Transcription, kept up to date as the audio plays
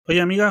Oye,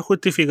 amiga,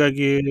 justifica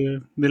que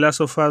The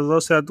Last of Us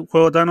 2 sea tu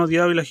juego tan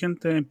odiado y la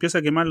gente empieza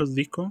a quemar los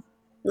discos.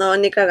 No,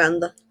 ni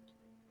cagando.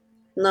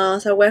 No,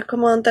 esa wea es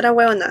como entera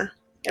huevona.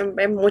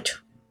 Es mucho.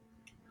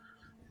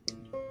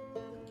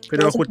 No,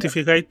 Pero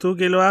justificáis tú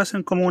que lo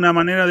hacen como una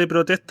manera de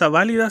protesta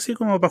válida, así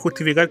como para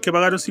justificar que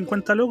pagaron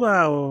 50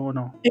 lucas o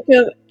no. es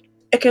que,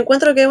 es que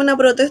encuentro que es una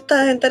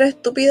protesta entera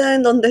estúpida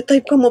en donde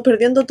estáis como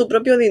perdiendo tu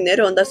propio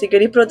dinero. Onda, si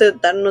queréis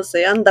protestar, no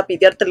sé, anda a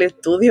pitearte el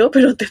estudio,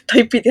 pero te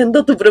estáis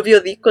pidiendo tu propio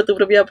disco, tu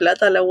propia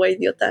plata, la wea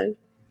idiota.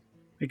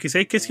 Es que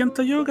sabéis que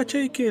siento yo,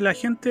 ¿cachai? Que la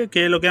gente,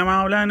 que lo que vamos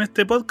a hablar en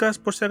este podcast,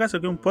 por si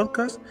acaso, que es un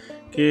podcast,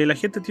 que la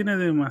gente tiene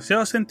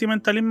demasiado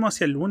sentimentalismo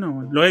hacia el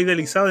uno. Lo ha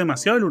idealizado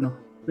demasiado el uno.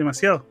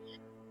 Demasiado.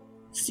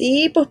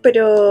 Sí, pues,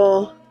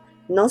 pero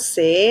no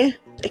sé.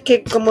 Es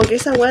que como que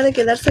esa wea de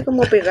quedarse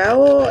como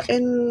pegado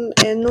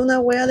en una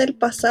wea del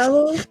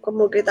pasado,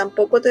 como que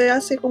tampoco te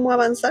hace como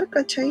avanzar,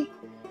 ¿cachai?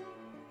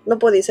 No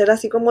podéis ser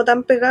así como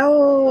tan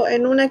pegado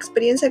en una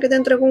experiencia que te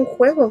entregó un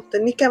juego.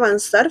 Tenéis que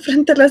avanzar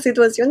frente a las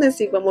situaciones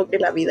y como que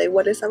la vida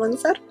igual es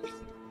avanzar.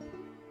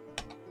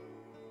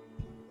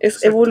 Es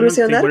Exactamente, y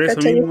evolucionar, por eso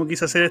 ¿cachai? mismo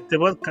quise hacer este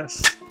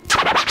podcast.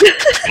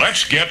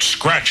 Let's get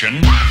scratching.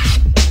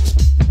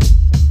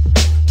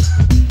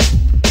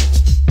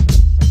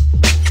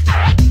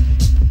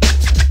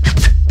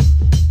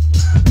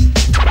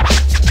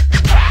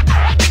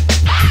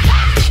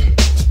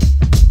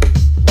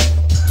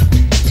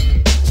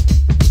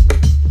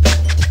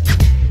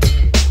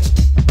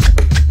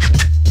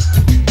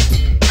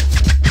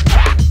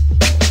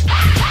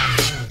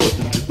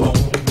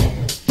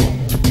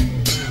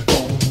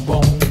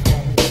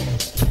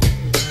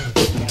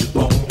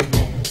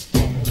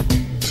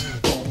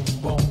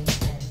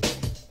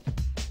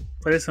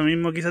 Por eso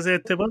mismo quise hacer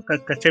este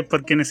podcast, ¿cachai?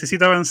 Porque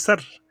necesito avanzar.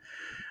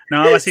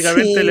 No,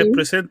 básicamente les Sí.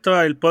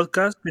 presento el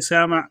podcast que se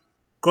llama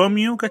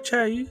Komyu,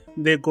 ¿cachai?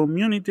 De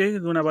community, de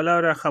una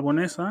palabra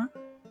japonesa,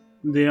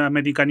 de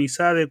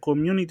americanizada de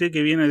community,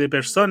 que viene de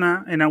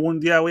persona. En algún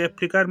día voy a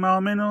explicar más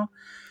o menos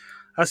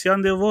hacia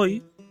dónde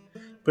voy.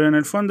 Pero en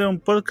el fondo es un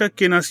podcast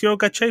que nació,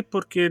 ¿cachai?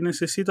 Porque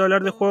necesito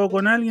hablar de juego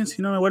con alguien,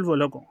 si no me vuelvo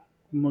loco.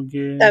 Como Está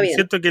que bien.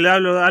 siento que le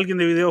hablo a alguien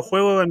de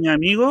videojuegos a mi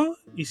amigo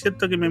y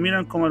siento que me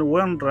miran como el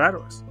weón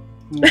raro. Así.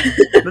 Como,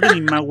 no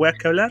tenéis más weas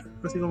que hablar.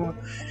 Así como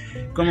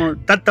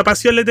tanta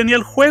pasión le tenía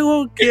al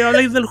juego que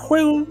habláis del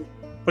juego.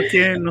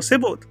 Porque, no sé,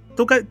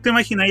 ¿tú te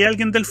imaginas a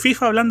alguien del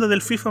FIFA hablando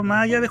del FIFA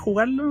más allá de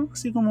jugarlo?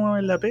 Así como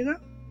en la pega.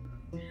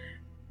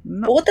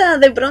 No. Puta,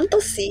 de pronto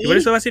Y por eso sí.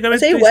 O sea,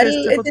 básicamente hice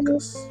este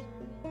podcast.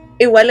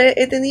 igual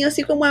he tenido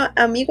así como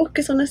amigos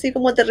que son así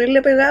como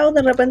terrible pegados,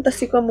 de repente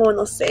así como,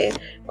 no sé,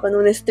 con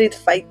un Street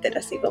Fighter,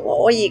 así como,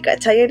 oye,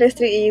 ¿cachai el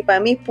Street? Y para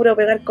mí es puro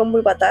pegar combo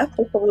y patadas,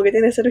 pues como que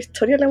tiene cero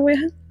historia la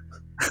wea.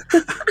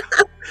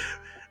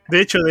 De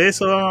hecho, de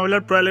eso vamos a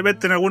hablar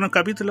probablemente en algunos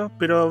capítulos,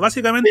 pero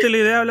básicamente la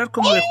idea es hablar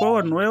como de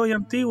juegos nuevos y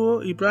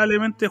antiguos y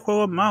probablemente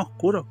juegos más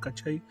oscuros,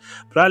 ¿cachai?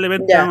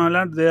 Probablemente Ya. vamos a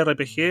hablar de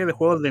RPG, de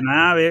juegos de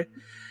nave,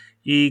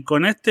 y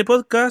con este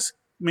podcast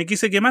me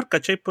quise quemar,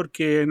 ¿cachai?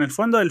 Porque en el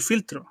fondo es el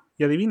filtro,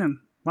 y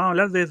adivinan, vamos a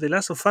hablar de The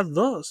Last of Us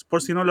 2,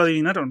 por si no lo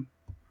adivinaron.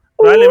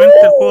 Probablemente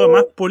el juego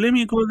más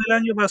polémico del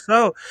año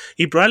pasado,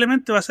 y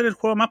probablemente va a ser el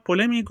juego más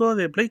polémico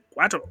de Play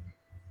 4,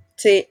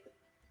 Sí,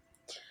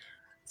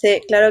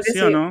 sí, claro que ¿sí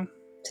o sí. no?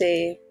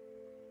 Sí.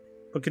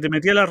 Porque te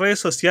metí a las redes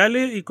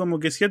sociales y como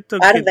que siento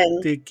que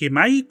Arden, te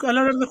quemáis al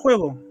hablar de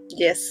juego.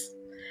 yes.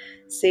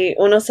 Sí,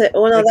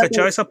 ¿Has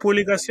cachado esas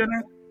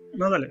publicaciones?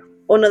 No, dale.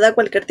 uno da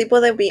cualquier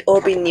tipo de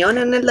opinión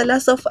en el The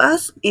Last of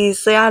Us y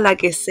sea la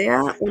que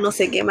sea, uno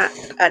se quema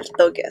al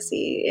toque,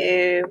 así,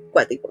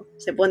 cuático.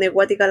 Se pone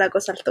cuática la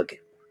cosa al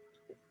toque.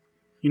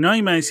 Y no,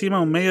 y más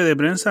encima un medio de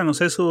prensa, no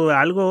sé, sube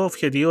algo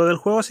objetivo del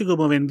juego, así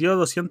como vendió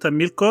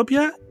 200.000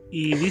 copias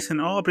y dicen,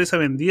 oh, pero esa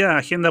vendía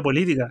agenda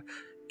política.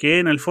 Que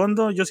en el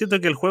fondo yo siento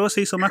que el juego se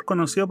hizo más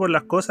conocido por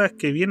las cosas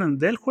que vienen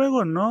del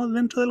juego, no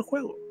dentro del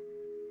juego.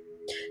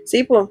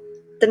 Sí, pues,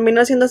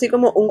 terminó siendo así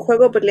como un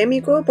juego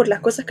polémico por las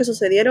cosas que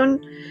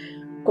sucedieron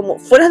como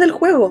fuera del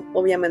juego,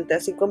 obviamente,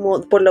 así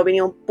como por la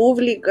opinión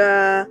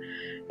pública,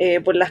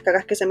 por las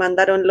cagas que se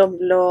mandaron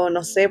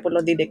no sé, por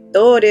los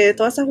directores,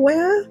 todas esas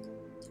weas,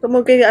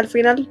 como que al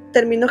final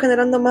terminó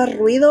generando más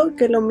ruido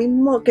que lo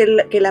mismo,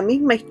 que la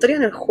misma historia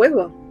en el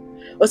juego.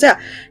 O sea,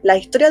 la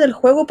historia del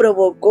juego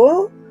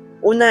provocó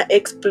una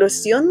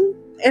explosión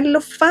en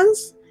los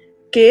fans,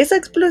 que esa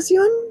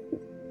explosión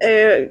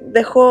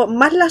dejó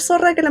más la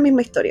zorra que la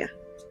misma historia.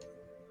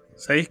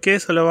 ¿Sabéis que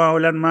eso lo vamos a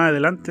hablar más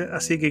adelante?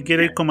 Así que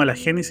quiero ir como a la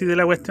génesis de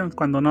la cuestión,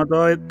 cuando no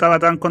todo estaba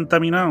tan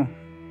contaminado.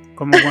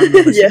 Como cuando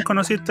Ya, recién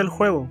conociste el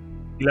juego.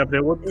 Y la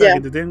pregunta ya,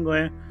 que te tengo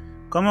es,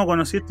 ¿cómo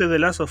conociste The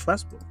Last of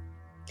Us?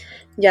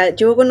 ya.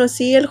 Yo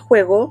conocí el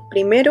juego,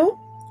 primero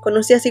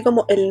conocí así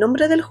como el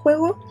nombre del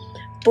juego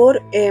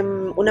por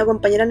una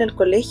compañera en el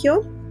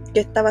colegio que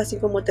estaba así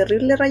como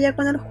terrible raya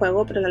con el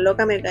juego, pero la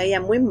loca me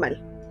caía muy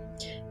mal.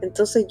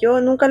 Entonces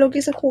yo nunca lo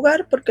quise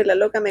jugar porque la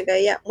loca me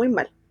caía muy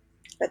mal,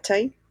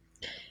 ¿cachai?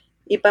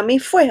 Y para mí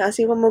fue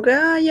así como que,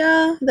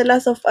 ya, The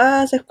Last of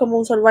Us es como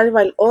un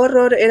survival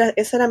horror.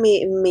 Esa era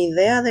mi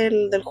idea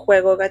del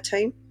juego,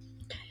 ¿cachai?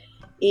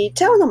 Y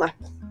chao nomás.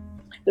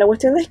 La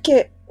cuestión es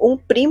que un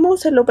primo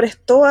se lo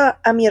prestó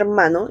a mi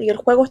hermano y el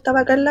juego estaba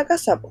acá en la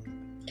casa, po.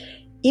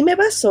 Y me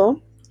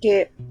pasó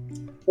que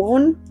hubo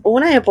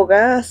una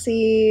época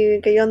así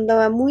que yo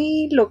andaba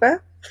muy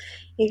loca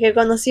y que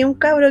conocí a un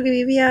cabro que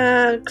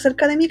vivía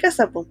cerca de mi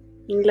casa, po.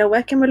 Y la weá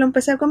es que me lo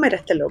empecé a comer a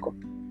este loco.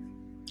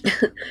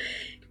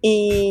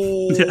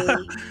 Ya, Y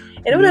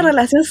era una ya.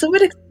 relación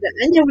súper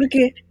extraña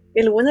porque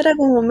el bueno era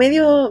como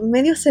medio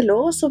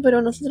celoso,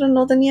 pero nosotros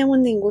no teníamos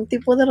ningún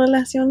tipo de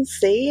relación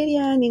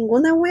seria,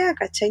 ninguna wea,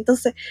 ¿cachai?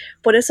 Entonces,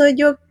 por eso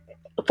yo,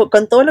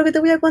 con todo lo que te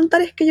voy a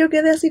contar, es que yo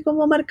quedé así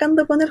como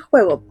marcando con el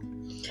juego.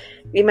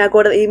 Y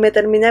me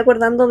terminé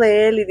acordando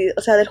de él,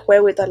 o sea, del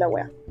juego y toda la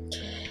wea.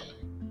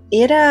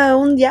 Y era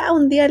un día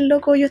el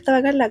loco, yo estaba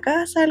acá en la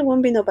casa, el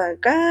buen vino para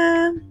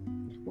acá,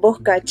 vos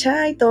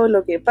cachai todo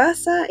lo que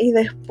pasa, y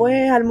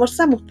después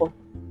almorzamos, po.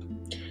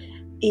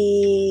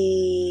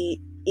 Y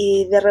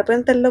de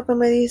repente el loco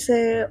me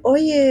dice,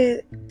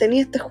 oye,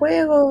 ¿tenía este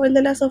juego, el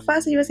de las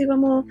sofás? Y yo así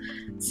como,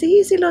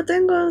 sí, sí lo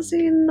tengo,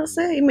 sí, no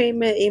sé. Y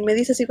me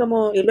dice así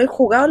como, ¿y lo he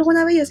jugado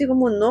alguna vez? Y así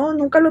como, no,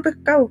 nunca lo he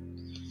pescado.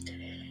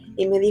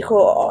 Y me dijo,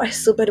 oh, es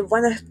súper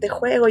bueno este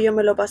juego, yo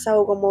me lo he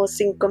pasado como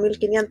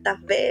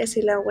 5500 veces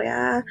y la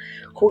weá,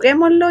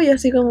 juguémoslo. Y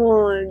así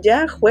como,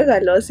 ya,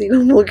 juégalo, así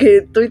como que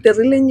estoy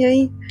terrible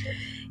ahí.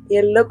 Y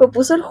el loco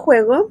puso el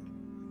juego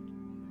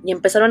y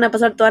empezaron a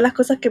pasar todas las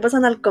cosas que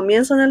pasan al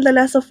comienzo en el de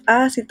Last of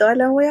Us y toda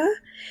la weá.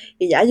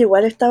 Y ya, yo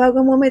igual estaba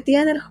como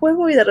metida en el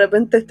juego y de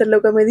repente este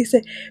loco me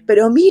dice,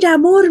 pero mira,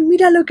 amor,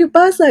 mira lo que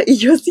pasa. Y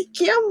yo así,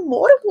 ¿qué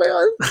amor,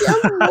 weón?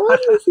 ¿Qué amor?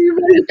 Así,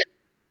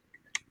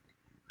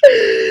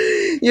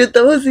 yo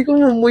estaba así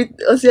como muy,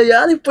 o sea,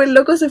 ya después el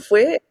loco se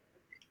fue.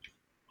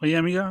 Oye,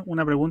 amiga,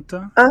 una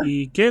pregunta. Ah,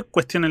 ¿Y qué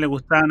cuestiones le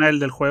gustaban a él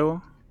del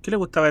juego? ¿Qué le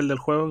gustaba a él del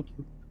juego?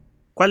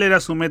 ¿Cuál era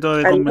su método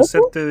de al loco.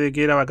 convencerte de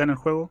que era bacán el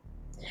juego?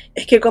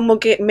 Es que como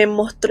que me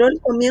mostró el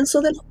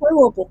comienzo del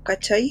juego, pues,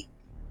 ¿cachai?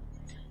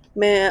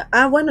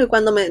 Bueno, y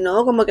cuando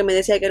no, como que me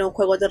decía que era un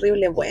juego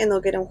terrible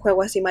bueno, que era un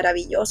juego así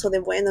maravilloso de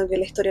bueno, que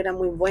la historia era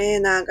muy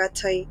buena,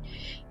 ¿cachai?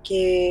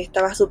 Que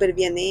estaba súper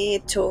bien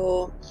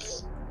hecho,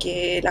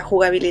 que la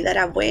jugabilidad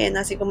era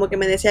buena, así como que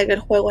me decía que el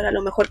juego era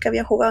lo mejor que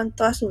había jugado en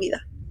toda su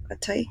vida,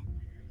 ¿cachai?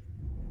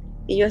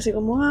 Y yo así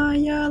como,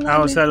 ya,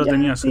 Ah, o dale, sea, lo ya,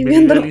 tenía sí, súper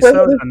viendo el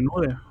juego idealizado en las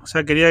nubes. O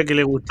sea, quería que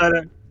le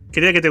gustara,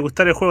 quería que te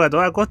gustara el juego a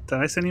toda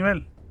costa, a ese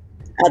nivel.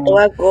 a Como,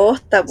 toda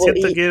costa, po,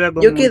 siento y que era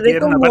yo como que quedé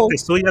era una como, parte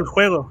suya el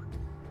juego.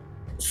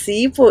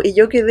 sí, po, y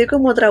yo quedé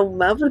como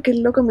traumada porque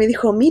el loco me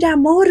dijo, mira,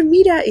 amor,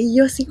 mira. Y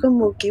yo así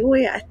como, qué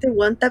wea, este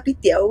weón está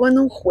piteado con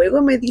un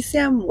juego, me dice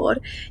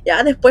amor.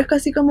 Ya después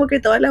casi como que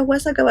todas las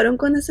weas acabaron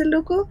con ese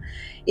loco.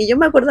 Y yo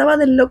me acordaba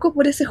del loco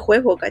por ese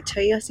juego,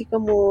 ¿cachai? Así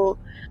como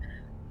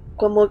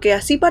que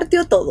así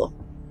partió todo.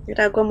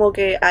 Era como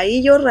que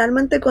ahí yo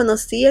realmente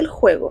conocí el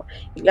juego.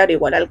 Y claro,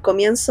 igual al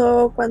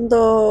comienzo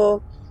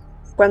cuando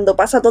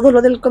pasa todo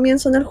lo del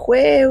comienzo en el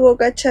juego,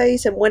 ¿cachai?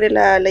 Se muere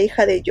la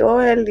hija de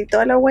Joel y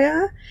toda la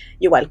weá.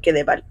 Igual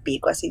quedé pa'l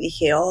pico, así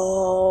dije,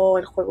 oh,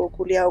 el juego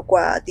culiao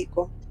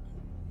acuático.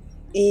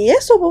 Y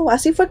eso, pues,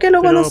 así fue que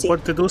lo Pero conocí.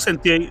 ponte tú,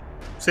 sentía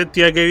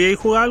que había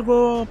jugado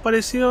algo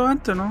parecido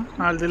antes, ¿no?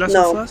 Al de Last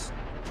of No, Us.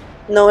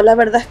 no, la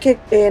verdad es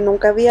que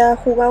nunca había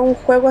jugado un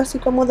juego así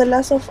como The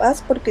Last of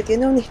Us porque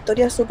tiene una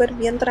historia súper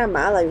bien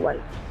tramada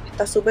igual.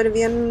 Está súper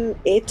bien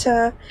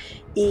hecha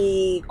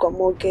y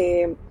como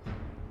que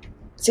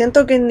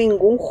siento que en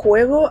ningún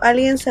juego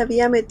alguien se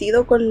había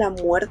metido con la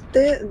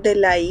muerte de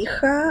la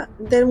hija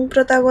de un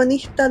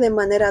protagonista de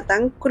manera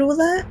tan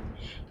cruda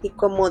y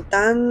como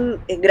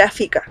tan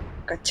gráfica,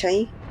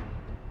 ¿cachai?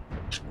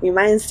 Y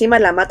más encima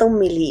la mata un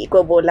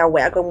milico, por la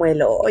wea como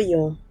el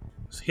hoyo.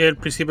 Sí, al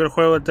principio del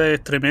juego te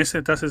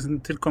estremece, te hace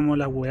sentir como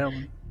la weá,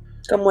 weón.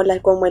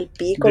 Como el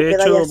pico, De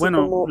queda ahí hecho, así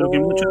bueno, como, lo que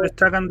muchos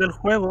destacan del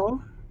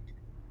juego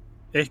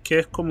es que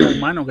es como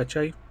humano,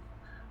 ¿cachai?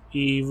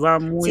 Y va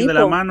muy sí, de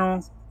la po, mano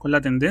con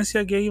la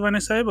tendencia que iba en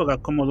esa época,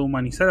 como de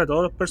humanizar a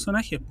todos los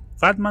personajes.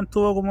 Batman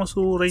tuvo como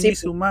su sí,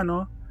 reinicio po,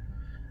 humano,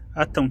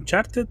 hasta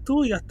Uncharted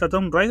tuvo y hasta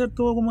Tomb Raider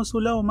tuvo como su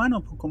lado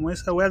humano, pues como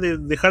esa weá de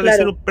dejar de ser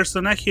claro. un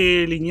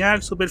personaje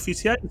lineal,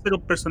 superficial, y ser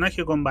un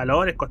personaje con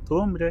valores,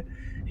 costumbres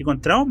y con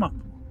traumas.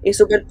 Y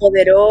súper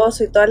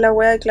poderoso y toda la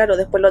wea, y claro,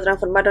 después lo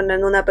transformaron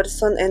en una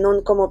persona, en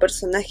un como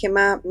personaje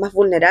más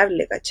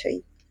vulnerable,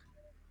 ¿cachai?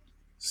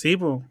 Sí,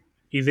 pues.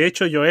 Y de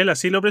hecho Joel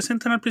así lo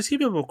presentan al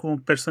principio, pues como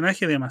un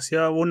personaje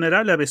demasiado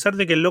vulnerable, a pesar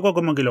de que el loco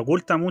como que lo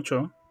oculta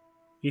mucho.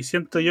 Y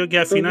siento yo que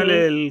al final Ujú.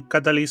 el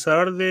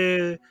catalizador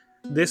de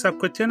esas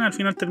cuestiones al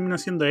final termina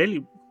siendo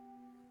él.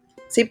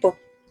 Sí, po.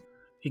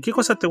 ¿Y qué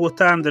cosas te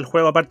gustaban del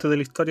juego aparte de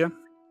la historia?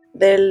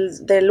 Del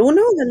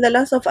uno, del The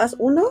Last of Us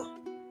uno,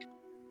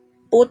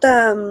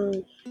 puta,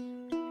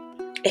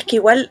 es que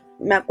igual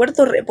me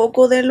acuerdo re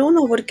poco del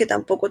uno porque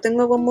tampoco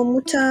tengo como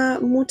mucha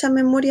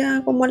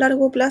memoria como a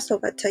largo plazo,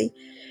 ¿cachai?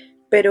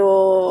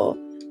 Pero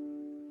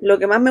lo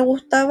que más me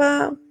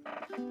gustaba,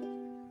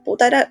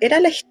 puta, era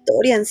la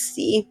historia en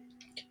sí.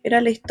 Era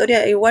la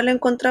historia. Igual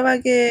encontraba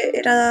que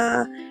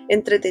era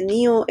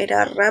entretenido,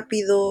 era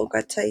rápido,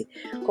 ¿cachai?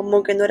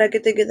 Como que no era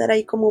que te quedara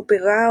ahí como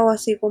pegado,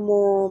 así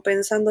como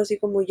pensando así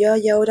como ya,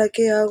 ¿y ahora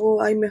qué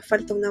hago? Ay, me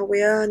falta una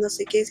weá, no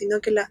sé qué,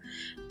 sino que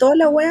toda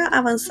la weá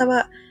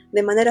avanzaba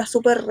de manera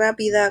súper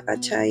rápida,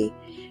 ¿cachai?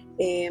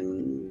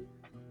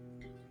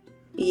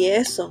 Y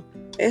eso,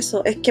 es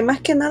que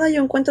más que nada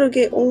yo encuentro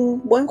que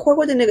un buen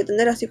juego tiene que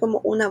tener así como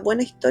una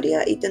buena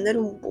historia y tener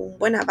un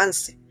buen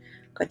avance,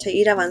 ¿cachai?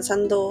 Ir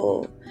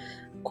avanzando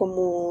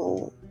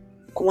como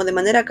de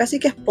manera casi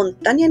que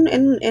espontánea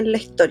en la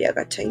historia,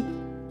 ¿cachai?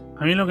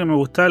 A mí lo que me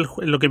gusta del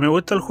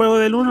juego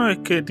del 1 es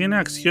que tiene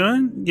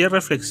acción y es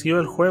reflexivo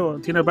el juego.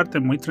 Tiene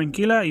partes muy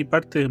tranquilas y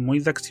partes muy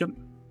de acción.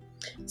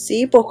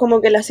 Sí, pues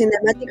como que las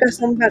cinemáticas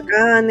son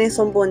bacanes,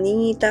 son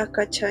bonitas,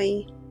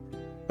 ¿cachai?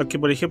 Porque,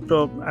 por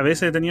ejemplo, a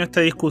veces he tenido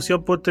esta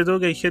discusión por TikTok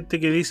que hay gente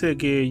que dice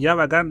que ya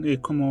bacán, es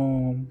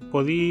como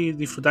podí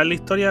disfrutar la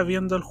historia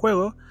viendo el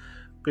juego,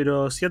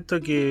 pero siento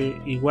que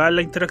igual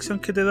la interacción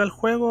que te da el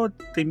juego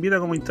te invita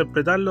como a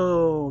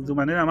interpretarlo de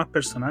manera más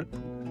personal.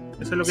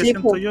 Eso es lo que Sí,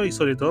 siento pues. yo, y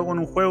sobre todo con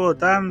un juego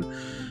tan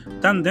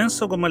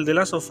denso como el de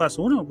Last of Us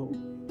 1. Po.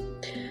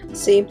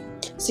 Sí,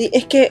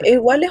 es que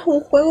igual es un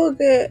juego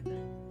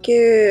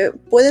que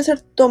puede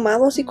ser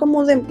tomado así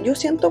como yo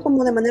siento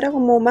como de manera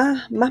como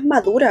más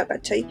madura,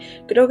 ¿cachai?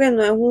 Creo que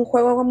no es un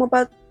juego como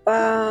para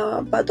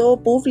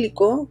todo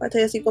público,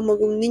 ¿cachai? Así como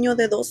que un niño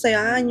de 12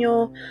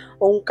 años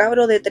o un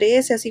cabro de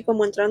 13, así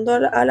como entrando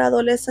a la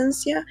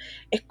adolescencia,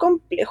 es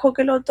complejo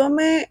que lo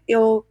tome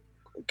o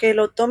que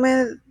lo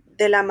tome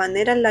de la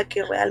manera en la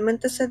que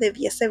realmente se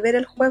debiese ver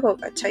el juego,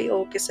 ¿cachai?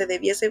 O que se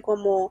debiese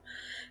como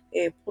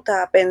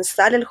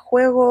pensar el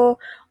juego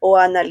o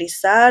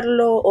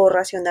analizarlo o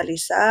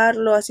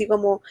racionalizarlo, así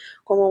como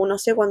no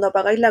sé, cuando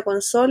apagáis la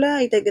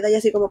consola y te quedáis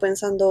así como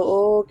pensando,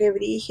 oh, qué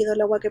brígido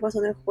la weá que pasó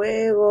en el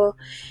juego,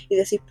 y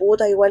decís,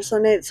 puta, igual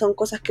son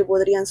cosas que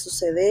podrían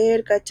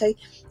suceder, ¿cachai?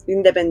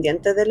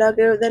 Independientes de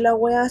la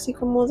weá, así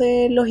como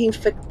de los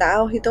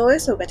infectados y todo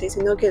eso, ¿cachai?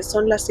 Sino que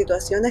son las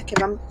situaciones que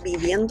van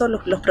viviendo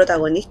los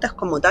protagonistas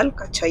como tal,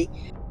 ¿cachai?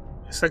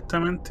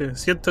 Exactamente.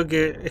 Siento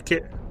que es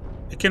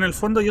que en el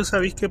fondo yo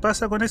sabéis qué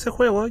pasa con ese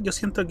juego. Yo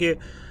siento que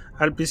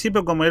al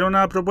principio, como era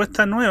una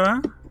propuesta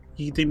nueva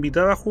y te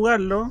invitaba a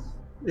jugarlo,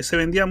 se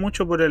vendía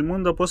mucho por el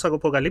mundo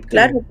post-apocalíptico,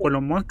 Claro, por pues,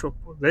 los monstruos.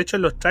 De hecho,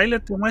 en los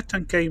trailers te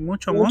muestran que hay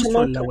muchos mucho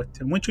monstruos en la monstruo.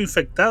 cuestión, mucho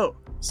infectados.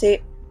 Sí.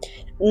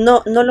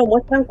 No lo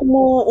muestran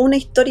como una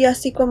historia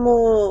así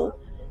como,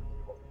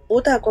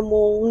 puta,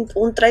 como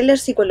un tráiler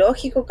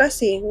psicológico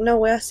casi, una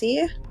wea así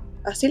es.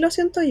 Así lo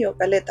siento yo,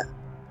 caleta.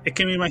 Es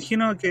que me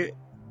imagino que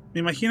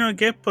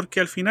es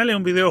porque al final es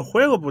un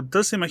videojuego, pues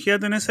entonces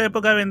imagínate en esa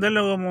época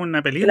venderlo como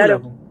una película,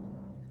 Claro. pues.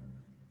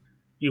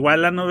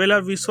 Igual las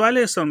novelas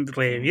visuales son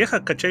re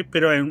viejas, ¿cachai?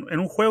 Pero en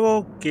un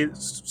juego que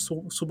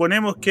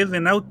suponemos que es de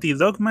Naughty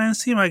Dog más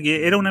encima,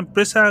 que era una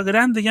empresa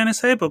grande ya en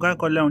esa época,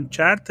 con la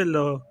Uncharted,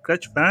 los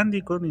Crash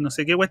Bandicoot y no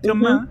sé qué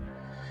cuestión Ujú. más,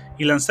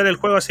 y lanzar el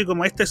juego así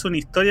como esta es una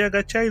historia,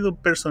 ¿cachai? De un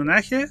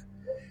personaje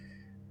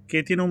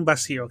que tiene un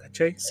vacío,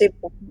 ¿cachai? Sí,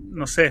 po.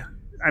 No sé,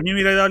 a mí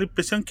me hubiera dado la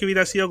impresión que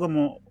hubiera sido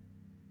como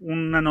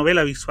una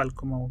novela visual,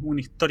 como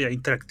una historia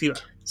interactiva.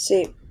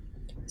 Sí,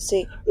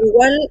 sí.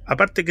 Igual,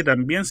 Aparte que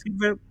también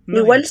sirve... No,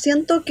 igual dime.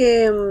 siento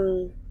que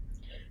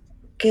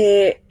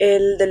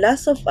el The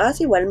Last of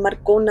Us igual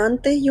marcó un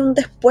antes y un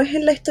después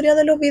en la historia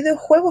de los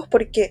videojuegos,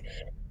 porque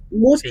Sí,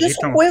 muchos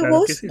estamos claros que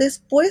juegos sí.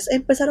 después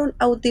empezaron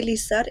a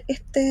utilizar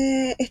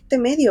este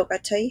medio,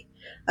 ¿cachai?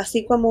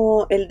 Así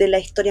como el de la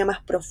historia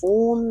más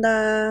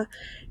profunda,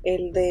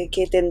 el de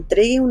que te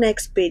entregue una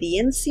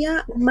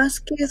experiencia más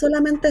que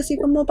solamente así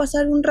como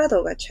pasar un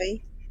rato,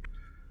 ¿cachai?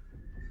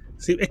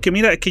 Sí, es que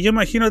mira, es que yo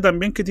imagino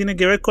también que tiene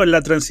que ver con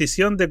la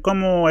transición de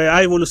cómo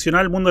ha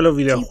evolucionado el mundo de los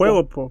Sí, po.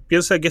 videojuegos. Po.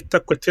 Piensa que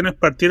estas cuestiones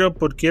partieron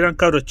porque eran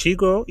cabros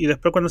chicos y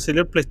después cuando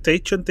salió el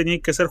PlayStation tenían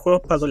que ser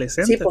juegos para Sí,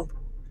 adolescentes. po.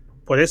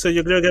 Por eso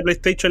yo creo que a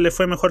PlayStation le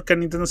fue mejor que al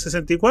Nintendo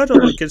 64,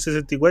 porque el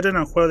 64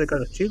 eran juegos de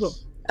cabros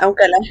chicos.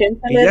 Aunque a la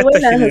gente Y le ya esta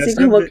duela, así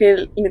generación como de... que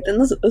el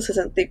Nintendo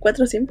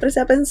 64 siempre se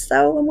ha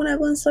pensado como una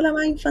consola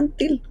más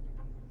infantil.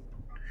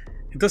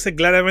 Entonces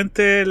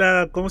claramente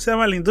 ¿cómo se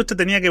llama? La industria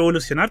tenía que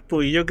evolucionar,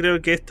 pues, y yo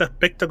creo que este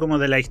aspecto como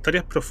de las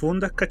historias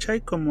profundas,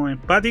 ¿cachai? Como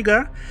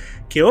empáticas,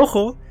 que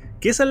ojo,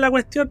 que esa es la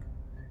cuestión.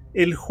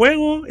 El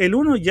juego, el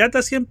uno ya te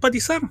hacía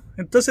empatizar,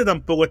 entonces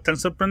tampoco es tan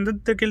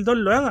sorprendente que el 2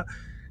 lo haga.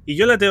 Y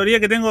yo la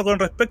teoría que tengo con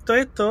respecto a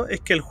esto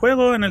es que el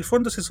juego en el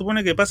fondo se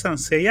supone que pasan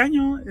 6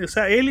 años, o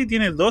sea, Ellie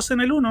tiene 12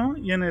 en el uno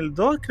y en el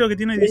 2 creo que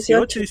tiene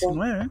 18, 18, po.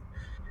 19.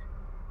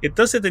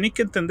 Entonces tenéis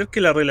que entender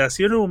que las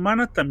relaciones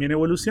humanas también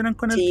evolucionan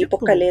con el Sí, pues tiempo,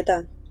 po.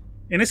 caleta.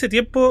 En ese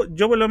tiempo,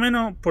 yo por lo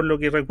menos, por lo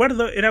que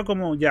recuerdo, era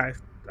como, ya,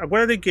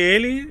 acuérdate que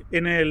Ellie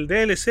en el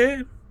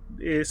DLC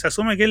se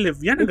asume que es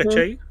lesbiana, Ujú.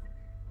 ¿cachai?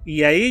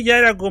 Y ahí ya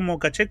era como,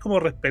 ¿cachai? Como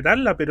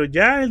respetarla, pero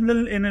ya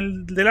en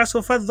el de Last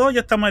of Us 2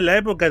 ya estamos en la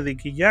época de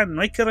que ya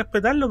no hay que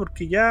respetarlo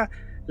porque ya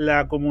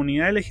la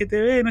comunidad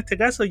LGTB en este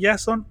caso ya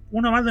son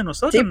uno más de Sí,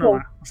 nosotros po.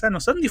 nomás. O sea, no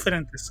son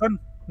diferentes, son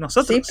Sí,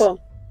 nosotros. po.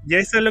 Y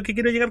eso es lo que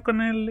quiero llegar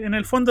con en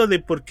el fondo de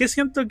por qué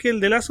siento que el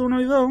de Lazo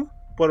 1 y 2,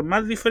 por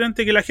más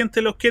diferente que la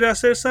gente los quiera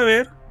hacer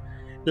saber,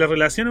 las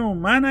relaciones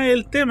humanas es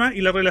el tema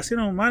y las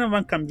relaciones humanas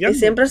van Y cambiando.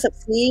 siempre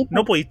sí,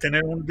 No podéis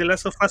tener un The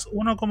Last of Us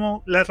 1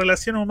 como las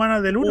relaciones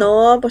humanas del 1.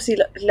 no, pues sí,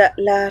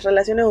 las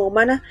relaciones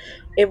humanas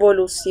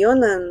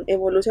evolucionan.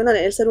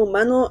 El ser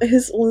humano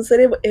es un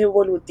ser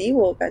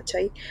evolutivo,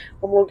 ¿cachai?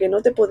 Como que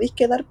no te podís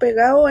quedar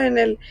pegado en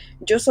el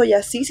yo soy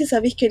así si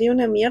sabéis que eres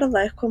una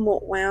mierda. Es como,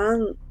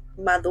 weón,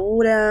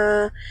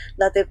 madura,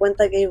 date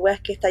cuenta que hay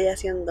weas que estáis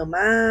haciendo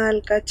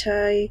mal,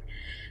 ¿cachai?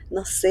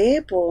 No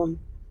sé, pues.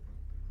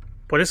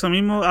 Por eso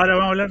mismo, ahora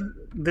vamos a hablar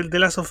del The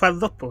Last of Us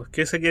 2, pues,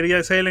 que ese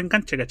quería ser el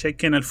enganche, ¿cachai?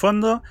 Que en el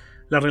fondo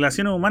las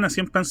relaciones humanas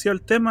siempre han sido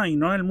el tema y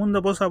no el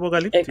mundo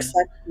post-apocalíptico.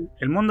 Exacto.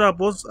 El mundo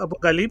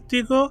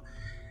post-apocalíptico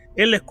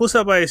es la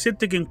excusa para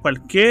decirte que en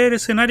cualquier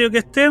escenario que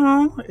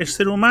estemos, el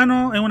ser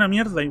humano es una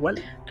mierda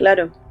igual.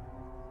 Claro.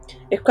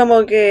 Es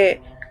como que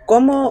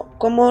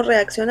cómo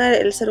reacciona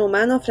el ser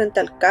humano frente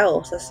al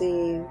caos,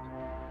 así,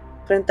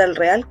 frente al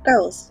real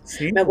caos.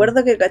 Sí, Me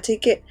acuerdo que, ¿cachai?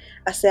 Que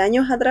hace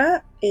años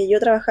atrás yo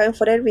trabajaba en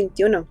Forever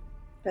 21,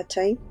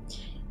 ¿cachai?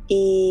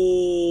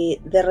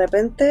 Y de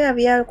repente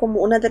había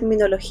como una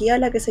terminología a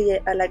la que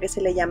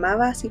se le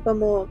llamaba así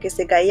como que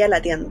se caía la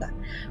tienda.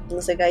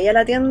 Cuando se caía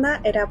la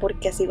tienda era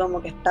porque así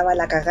como que estaba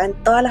la cagada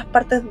en todas las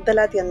partes de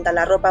la tienda,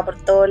 la ropa por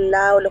todos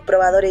lados, los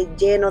probadores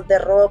llenos de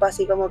ropa,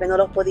 así como que no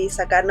los podíais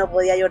sacar, no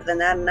podíais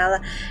ordenar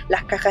nada,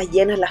 las cajas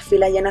llenas, las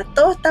filas llenas,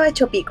 todo estaba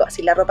hecho pico,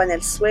 así la ropa en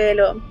el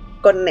suelo,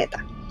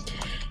 corneta.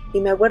 Y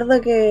me acuerdo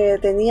que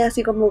tenía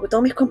así como que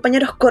todos mis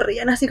compañeros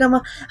corrían así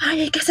como, ay,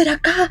 hay que hacer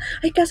acá,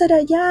 hay que hacer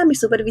allá, mi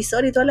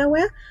supervisor y toda la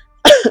wea.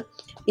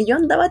 Y yo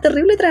andaba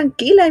terrible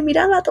tranquila y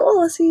miraba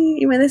todo así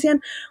y me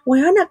decían,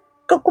 weona,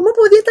 ¿cómo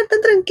podía estar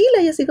tan tranquila?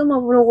 Y así como,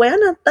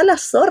 weona, está la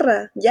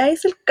zorra, ya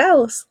es el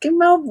caos,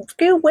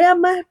 qué wea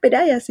más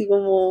esperáis? Así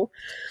como...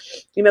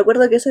 Y me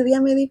acuerdo que ese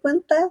día me di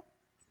cuenta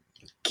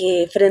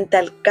que frente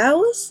al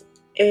caos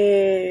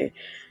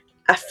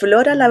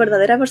aflora la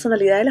verdadera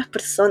personalidad de las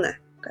personas,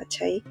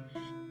 ¿cachai?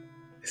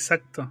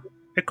 Exacto.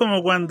 Es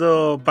como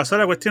cuando pasó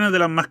la cuestión de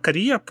las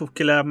mascarillas, pues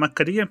que las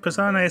mascarillas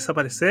empezaban a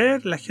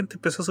desaparecer, la gente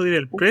empezó a subir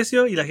el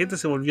precio y la gente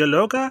se volvió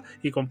loca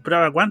y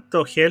compraba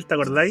cuánto gel, ¿te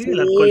acordáis? Sí,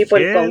 El alcohol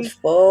por el gel.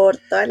 confort,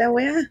 toda la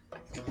weá.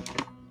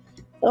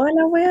 Toda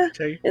la weá.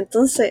 ¿Cachai?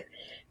 Entonces,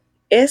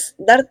 es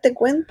darte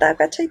cuenta,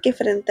 ¿cachai? Que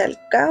frente al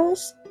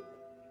caos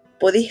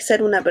podís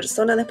ser una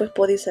persona, después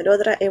podís ser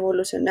otra,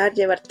 evolucionar,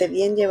 llevarte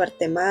bien,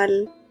 llevarte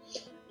mal.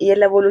 Y en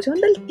la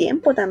evolución del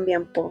tiempo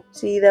también, po.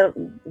 Sí,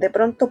 de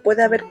pronto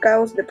puede haber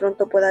caos, de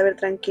pronto puede haber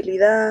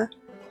tranquilidad,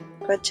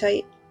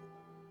 ¿cachai?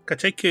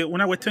 ¿Cachai? Que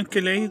una cuestión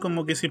que leí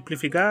como que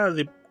simplificaba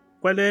de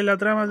cuál es la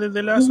trama desde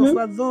The Last of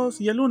Us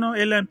 2 y el 1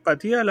 es la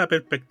empatía, la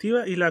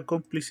perspectiva y la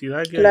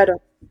complicidad que hay.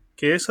 Claro,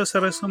 Que eso se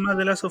resume a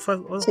The Last of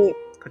Us 2, sí,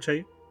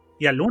 ¿cachai?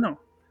 Y al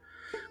 1.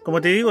 Como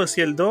te digo,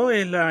 si el 2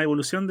 es la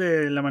evolución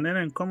de la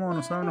manera en cómo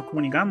nosotros nos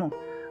comunicamos.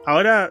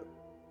 Ahora,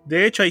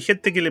 de hecho, hay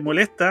gente que le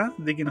molesta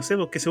de que, no sé,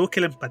 pues, que se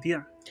busque la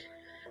empatía.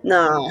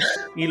 no,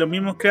 Y los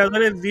mismos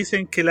creadores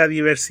dicen que la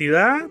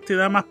diversidad te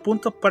da más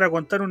puntos para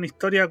contar una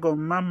historia con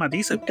más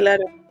matices.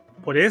 claro.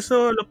 Por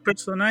eso los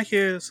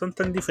personajes son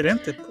tan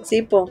diferentes.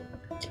 Sí, po.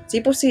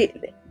 Sí, pues sí.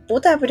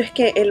 Puta, pero es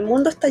que el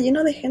mundo está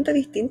lleno de gente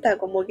distinta,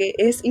 como que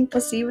es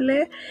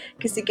imposible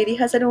que si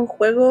queréis hacer un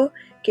juego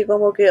que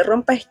como que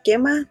rompa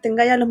esquemas,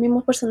 tengáis a los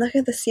mismos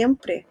personajes de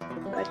siempre,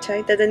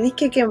 ¿cachai? Te tenéis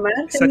que quemar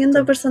teniendo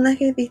Exacto.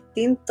 personajes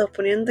distintos,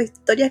 poniendo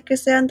historias que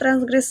sean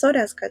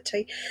transgresoras,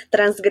 ¿cachai?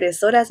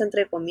 Transgresoras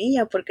entre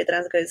comillas, porque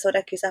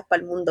transgresoras quizás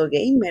para el mundo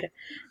gamer,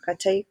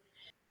 ¿cachai?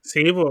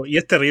 Sí, po, y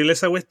es terrible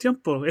esa cuestión,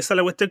 po. Esa es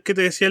la cuestión que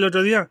te decía el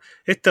otro día.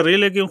 Es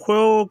terrible que un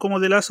juego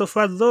como The Last of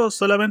Us 2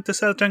 solamente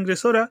sea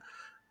transgresora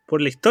por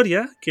la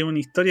historia, que es una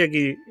historia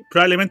que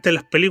probablemente en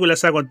las películas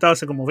se ha contado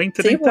hace como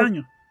 20, Sí, 30 po.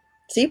 años.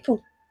 Sí,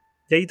 po.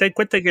 Y ahí te das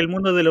cuenta que el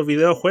mundo de los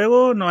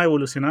videojuegos no ha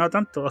evolucionado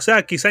tanto. O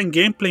sea, quizá en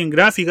gameplay, en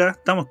gráfica,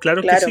 estamos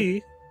claros Claro. que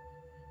sí,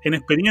 en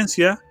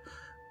experiencia,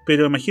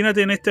 pero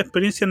imagínate en estas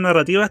experiencias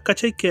narrativas,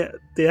 ¿cachai? Que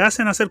te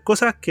hacen hacer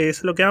cosas, que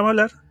es lo que vamos a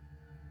hablar,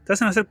 te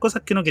hacen hacer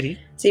cosas que no querías.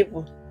 Sí,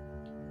 po.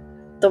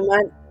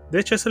 Tomar. De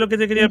hecho, eso es lo que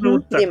te quería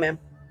preguntar. Dime.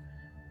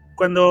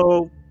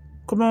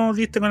 ¿Cómo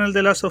diste con el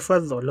de Last of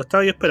Us 2? ¿Lo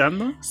estabas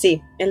esperando?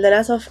 Sí, el The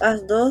Last of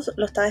Us 2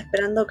 lo estaba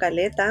esperando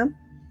caleta.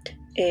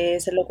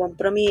 Se lo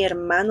compró mi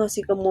hermano,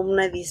 así como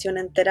una edición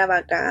entera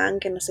bacán,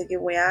 que no sé qué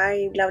weá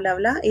y bla bla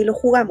bla. Y lo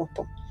jugamos,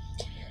 po.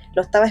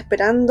 Lo estaba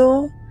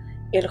esperando.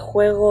 El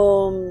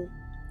juego,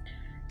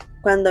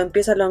 cuando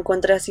empieza, lo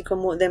encontré así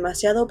como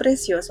demasiado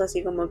precioso,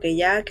 así como que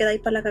ya quedáis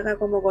para la caca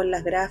como con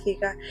las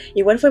gráficas.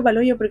 Igual fue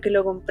palollo porque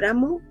lo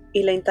compramos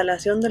y la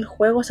instalación del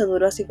juego se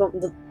duró así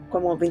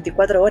como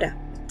 24 horas.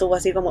 Estuvo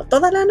así como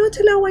toda la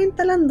noche la weá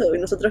instalando y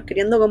nosotros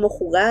queriendo como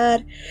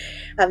jugar.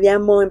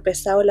 Habíamos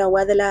empezado la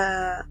weá de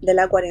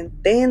la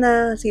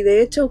cuarentena, así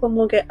de hecho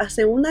como que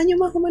hace un año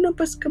más o menos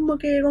pues como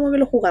que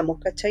lo jugamos,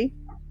 ¿cachai?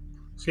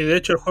 Sí, de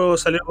hecho el juego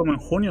salió como en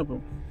junio, po.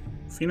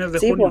 Fines de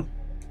Sí, junio. po.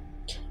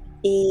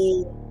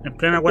 Y En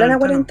plena en plena cuarentena.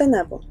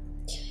 cuarentena, po.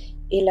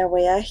 Y la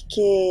weá es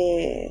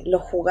que lo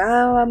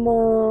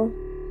jugábamos,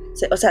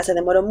 o sea, se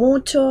demoró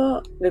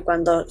mucho, y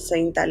cuando se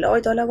instaló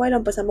y toda la weá, lo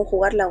empezamos a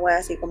jugar la weá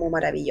así como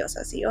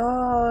maravillosa, así,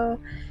 oh.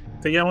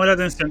 Te llamó la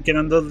atención que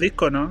eran 2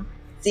 discos, ¿no?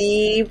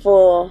 Sí,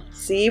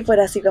 pues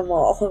así como,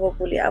 oh, juego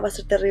culiado, va a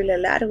ser terrible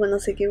largo, no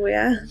sé qué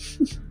weá.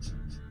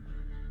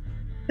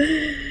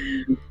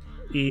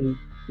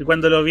 Y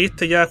cuando lo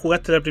viste, ya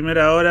jugaste la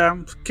primera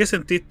hora, ¿qué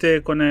sentiste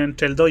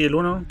entre el 2 y el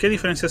 1? ¿Qué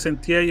diferencia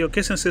sentías o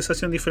qué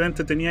sensación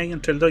diferente tenías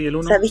entre el 2 y el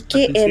 1 ¿Sabéis al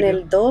que en principio?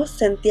 el 2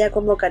 sentía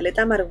como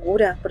caleta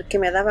amargura? Porque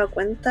me daba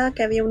cuenta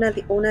que había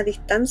una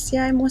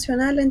distancia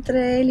emocional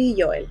entre él y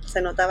Joel.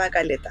 Se notaba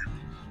caleta.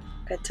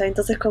 ¿Cachai?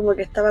 Entonces como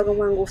que estaba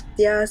como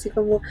angustiada, así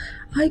como,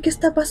 ay, ¿qué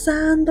está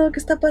pasando? ¿Qué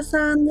está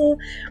pasando?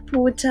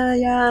 Pucha,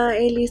 ya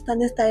Ellie está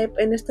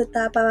en esta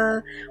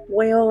etapa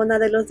weona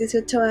de los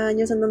 18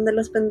 años en donde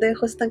los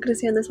pendejos están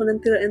creciendo, son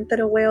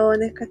entero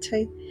weones,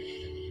 ¿cachai?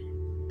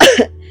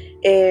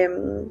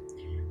 Em,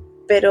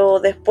 pero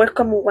después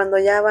como cuando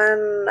ya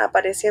van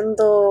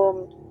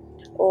apareciendo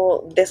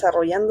o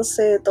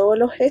desarrollándose todos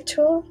los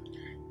hechos,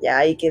 ya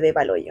ahí quedé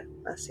palo yo.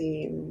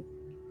 Así,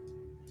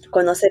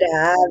 conocer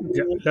a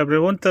Ya, Abby, la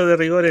pregunta de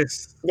rigor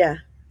es,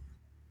 ya.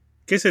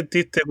 ¿qué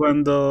sentiste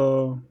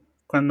cuando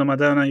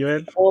mataron a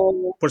Joel?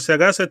 O, Por si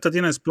acaso esto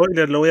tiene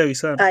spoiler, lo voy a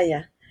avisar.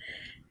 ya.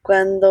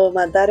 Cuando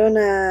mataron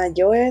a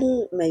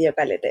Joel, me dio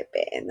caleta de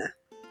pena.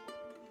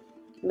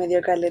 Me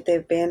dio caleta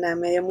de pena,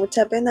 me dio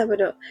mucha pena,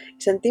 pero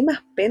sentí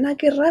más pena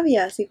que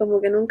rabia, así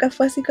como que nunca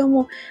fue así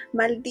como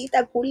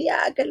maldita culiá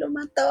que lo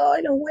mató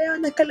y los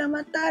hueones que lo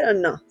mataron,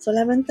 no,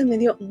 solamente me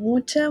dio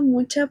mucha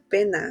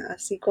pena,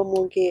 así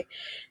como que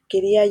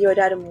quería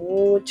llorar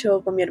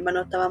mucho, con mi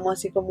hermano estábamos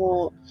así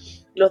como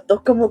los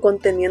dos como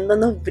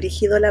conteniéndonos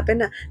brígido la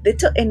pena. De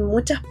hecho, en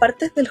muchas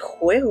partes del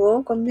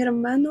juego con mi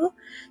hermano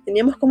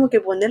teníamos como que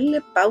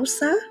ponerle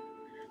pausa,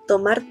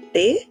 tomar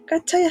té,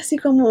 ¿cachai? Así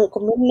como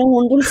comernos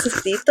un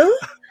dulcecito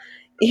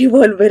y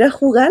volver a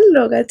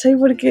jugarlo, ¿cachai?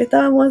 Porque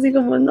estábamos así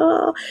como,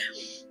 no,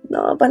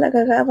 no, para la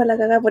cagada, para la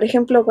cagada. Por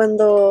ejemplo,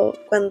 cuando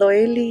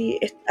Ellie,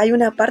 hay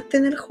una parte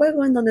en el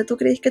juego en donde tú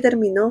crees que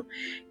terminó,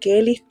 que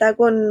Ellie está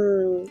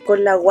con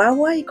la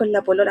guagua y con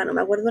la polola, no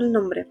me acuerdo el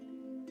nombre.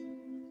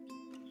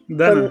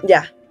 Dana.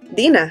 Ya,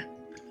 Dina.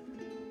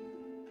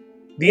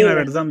 Dina, Dina.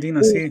 perdón,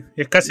 Dina, sí.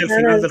 Es casi el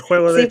final Dana, del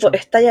juego, de sí, pues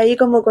hecho. está ahí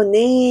como con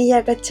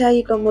ella,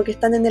 ¿cachai? Como que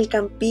están en el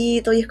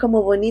campito y es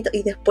como bonito.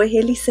 Y después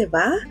Ellie se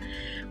va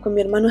con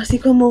mi hermano así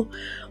como,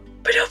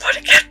 ¿pero por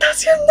qué está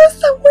haciendo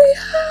esa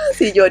weá?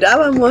 Si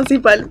llorábamos así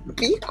pa'l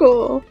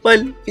pico,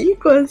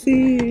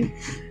 así.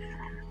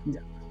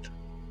 Ya.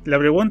 La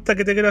pregunta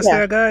que te quiero hacer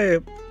Ya, acá es,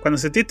 cuando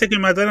sentiste que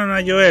mataron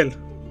a Joel,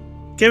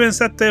 ¿qué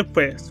pensaste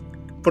después?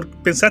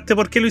 ¿Pensaste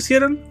por qué lo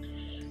hicieron?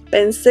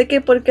 pensé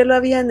que por qué lo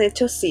habían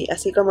hecho, sí,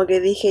 así como que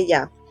dije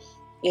ya,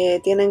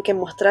 tienen que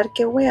mostrar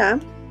qué weá,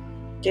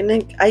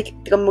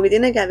 como que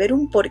tiene que haber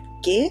un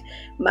porqué,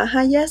 más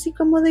allá así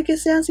como de que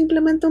sean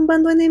simplemente un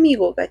bando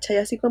enemigo, ¿cachai?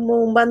 Así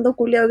como un bando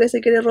culiado que se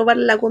quiere robar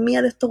la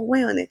comida de estos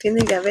weones,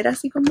 tiene que haber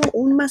así como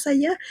un más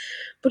allá,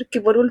 porque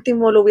por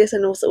último lo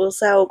hubiesen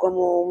usado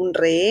como un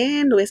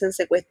rehén, lo hubiesen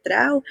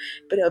secuestrado,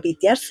 pero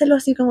piteárselo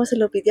así como se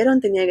lo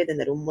pitearon tenía que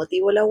tener un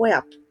motivo la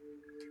weá.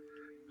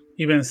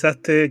 ¿Y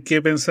pensaste qué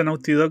pensó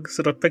Naughty Dog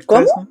respecto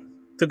a ¿Cómo? eso?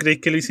 ¿Tú crees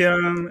que lo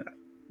hicieron?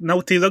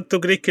 Naughty Dog,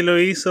 ¿tú crees que lo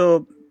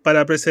hizo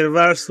para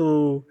preservar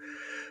su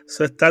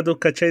estatus,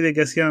 ¿cachai? De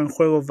que hacían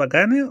juegos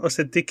bacanes? ¿O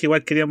sentís que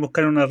igual querían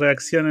buscar una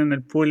reacción en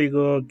el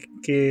público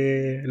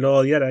que lo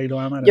odiara y lo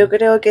Yo amara?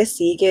 creo que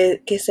sí,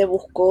 que se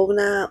buscó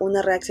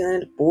una reacción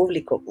en el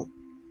público, po.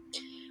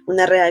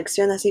 Una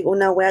reacción así,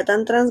 una wea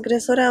tan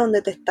transgresora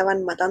donde te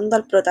estaban matando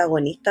al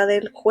protagonista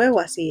del juego,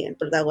 así, el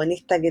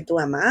protagonista que tú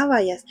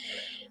amabas.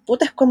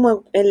 Puta, es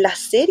como en las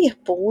series,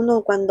 pues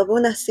uno cuando ve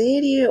una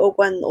serie o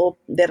cuando o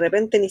de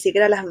repente ni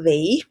siquiera las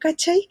veís,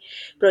 ¿cachai?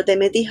 Pero te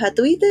metís a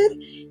Twitter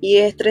y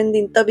es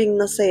trending topic,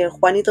 no sé,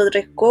 Juanito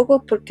Tres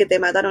Cocos porque te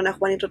mataron a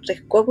Juanito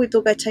Tres Cocos y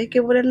tú, ¿cachai?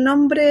 Que por el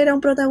nombre era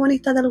un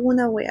protagonista de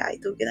alguna wea y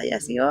tú quedas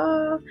así,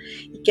 oh,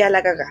 y queda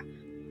la cagada.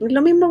 Es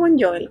lo mismo con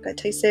Joel,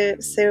 ¿cachai?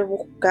 Se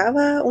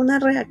buscaba una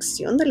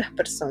reacción de las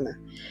personas,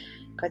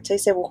 ¿cachai?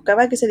 Se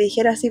buscaba que se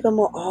dijera así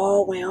como,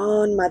 oh,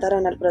 weón,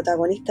 mataron al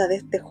protagonista de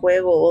este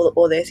juego,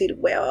 o decir,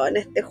 weón,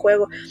 este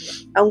juego,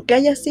 aunque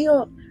haya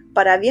sido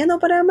para bien o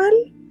para mal,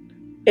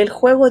 el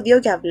juego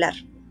dio que hablar,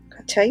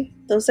 ¿cachai?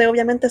 Entonces,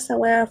 obviamente, esa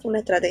weá fue una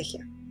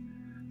estrategia.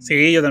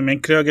 Sí, yo también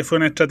creo que fue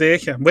una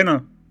estrategia.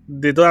 Bueno,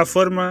 de todas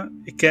formas,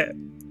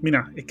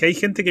 mira, es que hay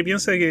gente que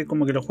piensa que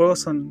como que los juegos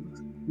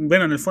son,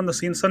 bueno, en el fondo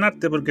sí son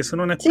arte porque son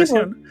una Sí, pues,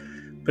 expresión,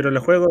 pero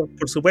los juegos,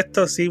 por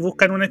supuesto, sí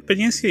buscan una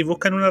experiencia y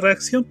buscan una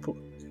reacción, po.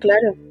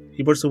 claro,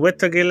 Y por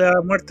supuesto que la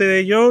muerte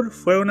de Joel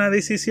fue una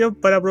decisión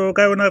para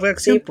provocar una sí,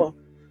 reacción, po.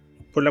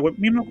 pues,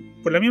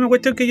 Por la misma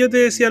cuestión que yo te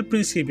decía al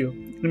principio.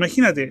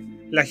 Imagínate,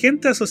 la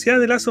gente asociada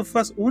de Last of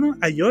Us 1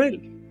 a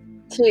Joel.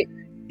 sí,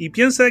 Y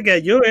piensa que a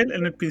Joel,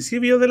 en el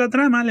principio de la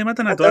trama, le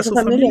matan a a toda toda su su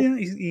familia,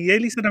 familia y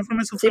Ellie se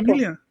transforma en su sí, pues,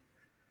 familia.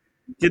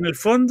 Y en el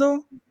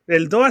fondo,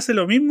 el 2 hace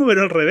lo mismo,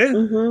 pero al revés.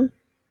 uh-huh.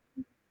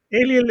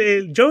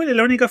 Ellie, Joel es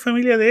la única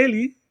familia de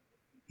Ellie,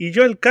 y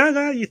Joel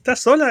caga y está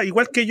sola,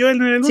 igual que Joel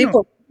en el Sí, 1.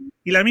 po,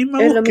 Y la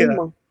misma es lo búsqueda.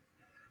 mismo.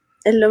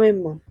 Es lo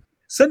mismo.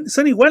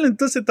 Son iguales,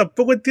 entonces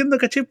tampoco entiendo,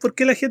 ¿cachai? ¿Por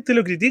qué la gente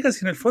lo critica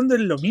si en el fondo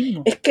es lo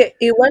mismo? Es que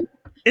igual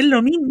Es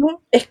lo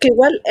mismo, en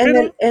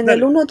pero el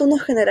dale. 1 tú no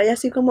generas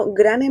así como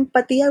gran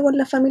empatía con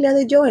la familia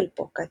de Joel,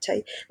 pues,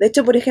 ¿cachai? De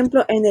hecho, por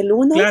ejemplo,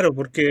 Claro,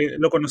 porque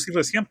lo conocí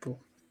recién, po.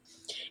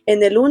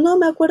 en el 1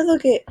 me acuerdo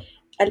que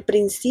al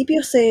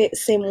principio se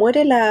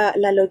muere la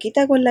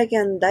loquita con la que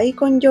andáis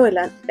con Joel.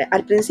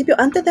 Al principio,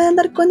 antes de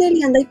andar con él,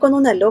 y andáis con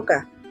una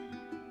loca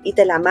y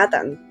te la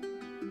matan.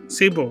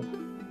 Sí, po.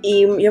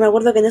 Y yo me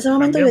acuerdo que en ese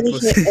momento yo También,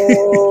 pues. dije,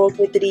 oh,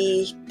 qué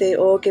triste,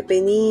 oh, qué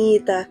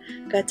penita,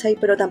 ¿cachai?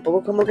 Pero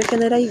tampoco como que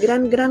generáis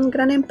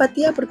gran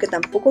empatía porque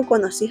tampoco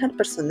conocís al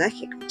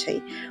personaje,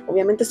 ¿cachai?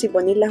 Obviamente si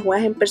ponéis las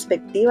weas en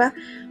perspectiva,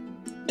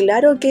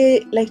 claro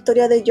que la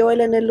historia de Joel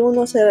en el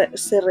 1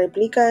 se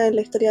replica en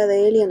la historia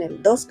de Ellie en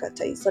el 2,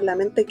 ¿cachai?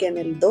 Solamente que en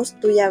el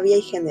 2 tú ya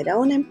habías generado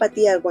una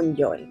empatía con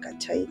Joel,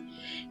 ¿cachai?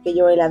 Que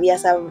Joel había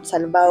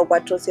salvado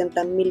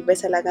 400.000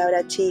 veces a la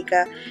cabra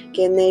chica,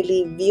 que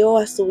Nelly vio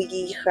a su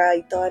hija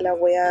y toda la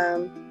wea.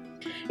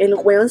 El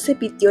weón se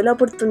pitió la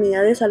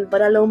oportunidad de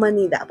salvar a la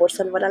humanidad por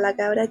salvar a la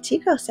cabra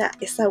chica, o sea,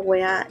 esa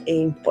wea es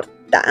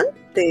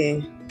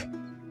importante.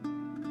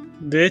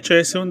 De hecho,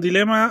 ese es un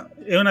dilema,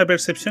 es una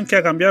percepción que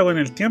ha cambiado con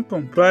el tiempo.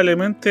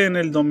 Probablemente en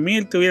el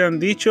 2000 te hubieran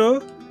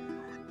dicho,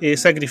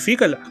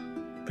 sacrifícala.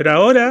 Pero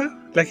ahora,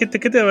 la gente,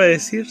 ¿qué te va a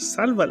decir?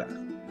 Sálvala.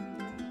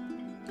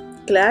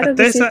 Claro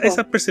Hasta que sí, po.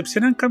 esas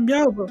percepciones han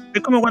cambiado, po.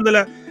 Es como cuando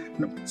la...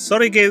 No,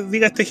 sorry que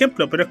diga este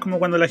ejemplo, pero es como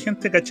cuando la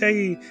gente,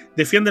 ¿cachai?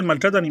 Defiende el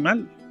maltrato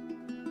animal.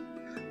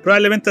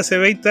 Probablemente hace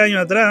 20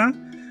 años atrás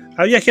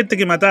había gente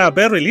que mataba a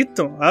perros y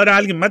listo. Ahora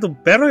alguien mata a un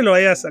perro y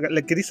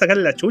le queréis sacar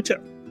la chucha.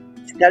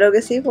 Claro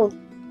que sí, po.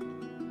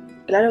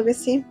 Claro que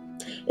sí.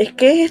 Es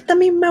que es esta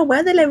misma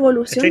weá de la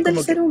evolución ¿Cachai? del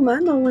Como ser que...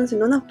 humano, weón. Si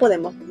no nos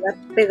podemos quedar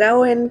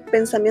pegados en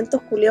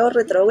pensamientos culiados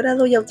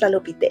retrógrados y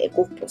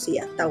australopithecus, pues sí,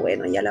 ya está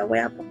bueno, ya la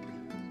weá, pues.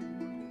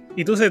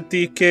 ¿Y tú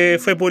sentís que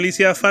fue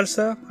publicidad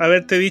falsa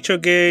haberte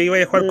dicho que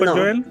ibais a jugar con No,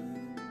 Joel?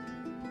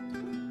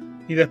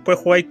 Y después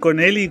jugáis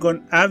con él y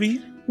con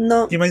Abby.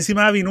 no, Y más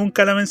encima Abby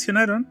nunca la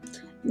mencionaron.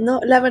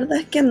 no, la verdad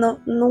es que no,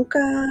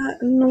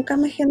 nunca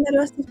me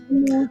generó así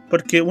como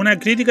Porque una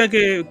crítica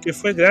que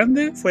fue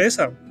grande fue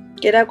esa.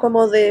 que era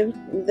como Una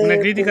de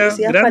crítica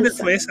publicidad grande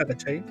falsa. fue esa,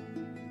 ¿cachai?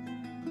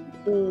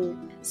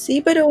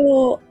 Sí,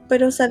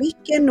 pero sabéis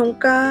que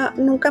nunca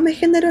me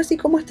generó así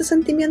como este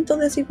sentimiento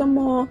de así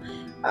como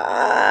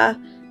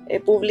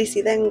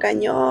publicidad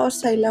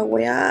engañosa y la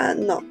weá.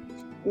 No.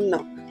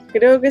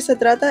 Creo que se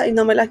trata, y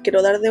no me las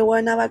quiero dar de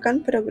buena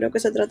bacán, pero creo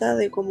que se trata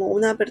de como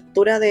una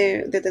apertura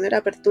de tener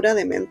apertura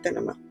de mente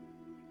nomás.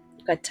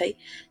 ¿Cachai?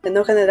 De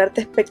no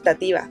generarte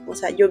expectativas. O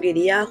sea, yo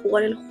quería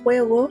jugar el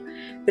juego,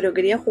 pero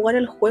quería jugar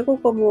el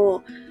juego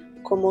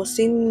como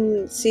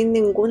sin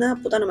ninguna,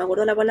 puta, no me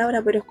acuerdo la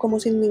palabra, pero es como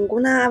sin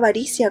ninguna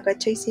avaricia,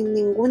 ¿cachai? Sin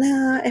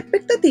ninguna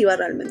expectativa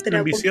realmente. Era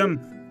como Ambición.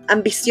 Sin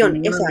ambición,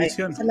 ninguna esa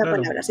ambición, es la claro.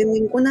 palabra. Sin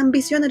ninguna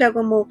ambición era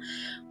como,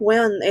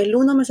 weón, el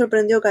 1 me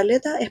sorprendió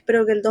caleta,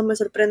 espero que el 2 me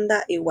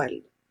sorprenda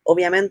igual.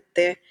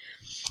 Obviamente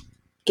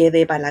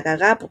quedé para la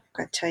cagá, pues,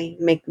 ¿cachai?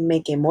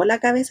 Me quemó la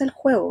cabeza el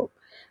juego,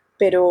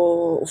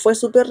 pero fue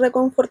súper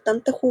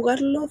reconfortante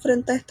jugarlo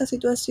frente a esta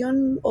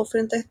situación o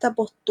frente a esta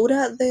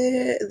postura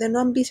de no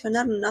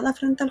ambicionar nada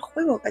frente al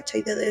juego,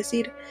 ¿cachai? De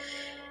decir,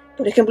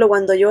 por ejemplo,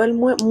 cuando Joel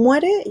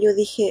muere, yo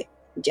dije,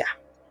 ya,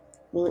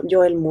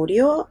 Joel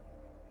murió,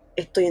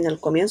 estoy en el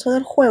comienzo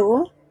del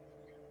juego,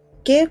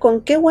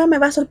 ¿con qué wea me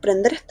va a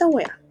sorprender esta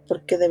wea?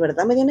 Porque de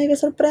verdad me tiene que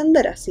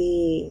sorprender,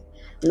 así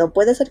no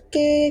puede ser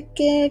que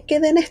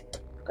quede en esto,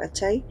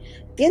 ¿cachai?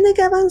 Tiene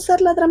que avanzar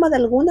la trama de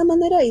alguna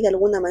manera y de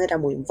alguna manera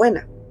muy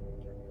buena,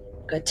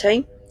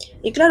 ¿cachai?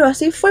 Y claro,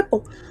 así fue,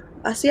 po.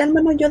 Así al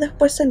menos yo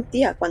después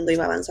sentía cuando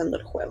iba avanzando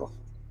el juego.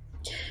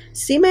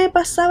 Sí me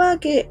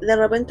pasaba que de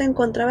repente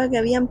encontraba que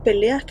habían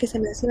peleas que se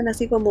me hacían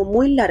así como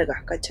muy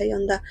largas, ¿cachai?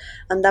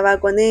 Andaba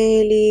con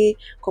él y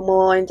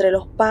como entre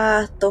los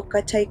pastos,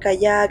 ¿cachai?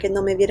 Callada, que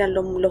no me vieran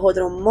los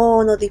otros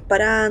monos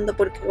disparando,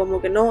 porque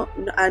como que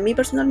a mí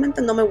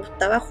personalmente no me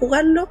gustaba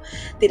jugarlo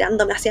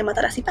tirándome así a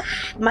matar así, ¡pah!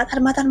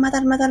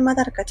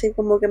 Matar, ¿cachai?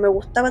 Como que me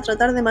gustaba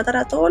tratar de matar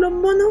a todos los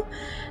monos,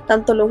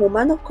 tanto los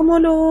humanos como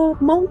los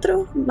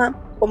monstruos,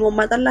 como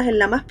matarlas en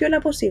la más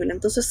piola posible.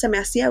 Entonces se me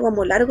hacía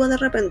como largo de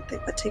repente,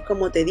 ¿cachai?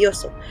 Como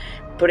tedioso.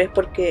 Pero es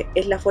porque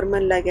es la forma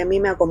en la que a mí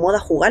me acomoda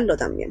jugarlo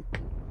también.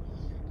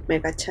 ¿Me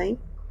cachai?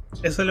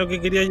 Eso es lo que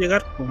quería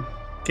llegar, po.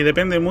 Que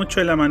depende mucho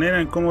de la manera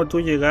en cómo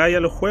tú llegáis a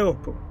los juegos,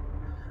 po.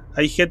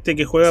 Hay gente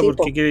que juega Sí,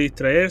 porque po. quiere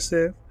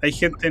distraerse. Hay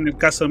gente, en el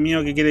caso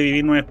mío, que quiere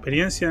vivir nueva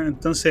experiencia.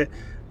 Entonces,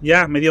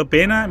 ya, me dio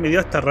pena, me dio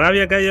hasta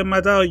rabia que hayan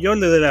matado yo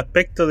desde el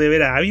aspecto de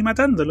ver a Abby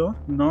matándolo.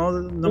 No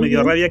me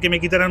dio rabia que me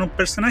quitaran un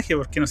personaje,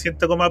 porque no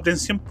siento como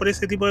aprensión por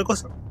ese tipo de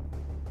cosas.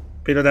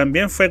 Pero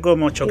también fue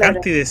como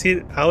chocante Claro. y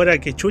decir, ahora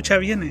que chucha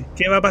viene,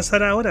 ¿qué va a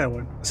pasar ahora,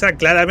 bueno? O sea,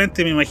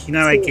 claramente me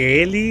imaginaba Sí.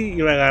 que Ellie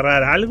iba a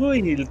agarrar algo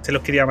y se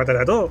los quería matar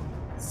a todos.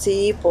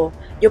 Sí, po.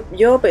 Yo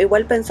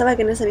igual pensaba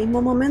que en ese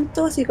mismo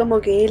momento, así como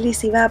que Ellie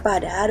se iba a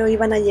parar o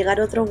iban a llegar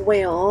otros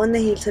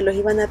weones y se los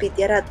iban a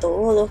pitear a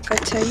todos,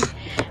 ¿cachai?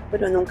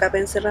 Pero nunca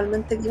pensé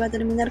realmente que iba a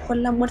terminar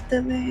con la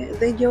muerte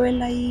de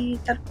Joel ahí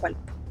tal cual.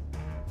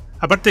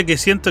 Aparte que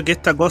siento que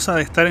esta cosa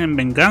de estar en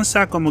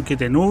venganza como que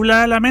te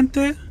nubla la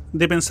mente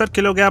de pensar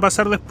qué es lo que va a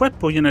pasar después,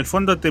 pues, y en el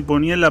fondo te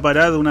ponía en la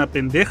parada de una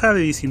pendeja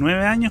de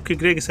 19 años que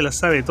cree que se las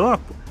sabe todas,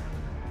 pues,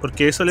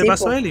 porque eso le Sí,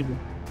 pasó po, a Ellie, pues.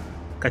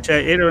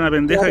 ¿Cachai? Era una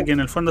pendeja claro. que en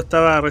el fondo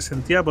estaba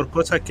resentida por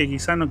cosas que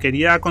quizás no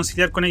quería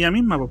conciliar con ella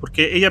misma, pues,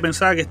 porque ella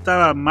pensaba que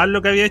estaba mal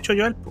lo que había hecho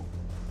Joel, pues.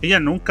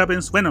 Ella nunca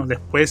pensó, bueno,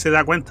 después se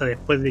da cuenta,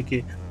 después de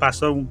que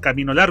pasó un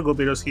camino largo,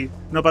 pero si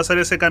no pasara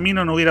ese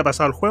camino no hubiera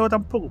pasado el juego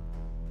tampoco.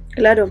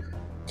 Claro,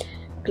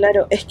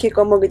 claro. Es que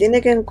como que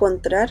tiene que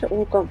encontrar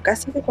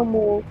casi que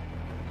como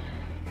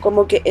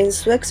que en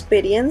su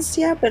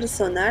experiencia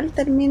personal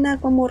termina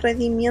como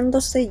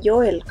redimiéndose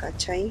Joel,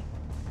 ¿cachai?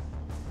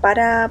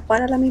 Para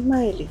la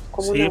misma Ellie,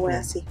 como una Sí, wea pues.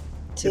 así.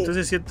 Sí.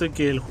 Entonces siento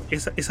que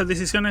esas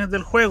decisiones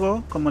del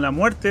juego, como la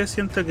muerte,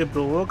 siento que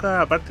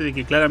provoca, aparte de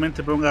que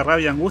claramente provoca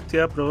rabia,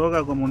 angustia,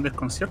 provoca como un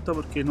desconcierto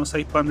porque no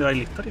sabéis para dónde va la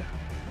historia.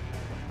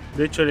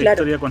 De hecho, la Claro.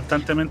 historia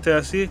constantemente es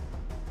así.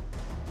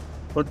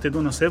 Ponte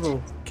tú, no sé, pues,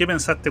 ¿qué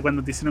pensaste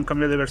cuando te hicieron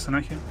cambiar de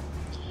personaje?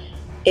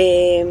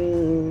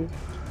 Em,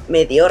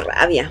 Me dio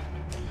rabia.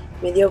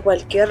 Me dio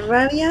cualquier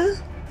rabia.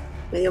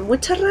 Me dio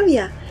mucha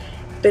rabia.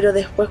 Pero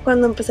después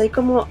cuando empezáis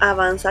como a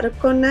avanzar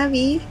con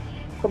Abby,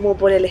 como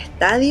por el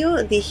estadio,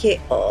 dije,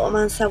 oh,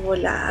 mansa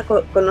volá,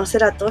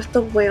 conocer a todos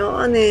estos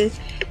weones.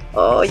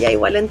 Oh, ya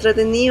igual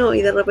entretenido.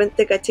 Y de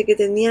repente caché que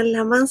tenían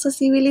la mansa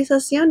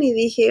civilización y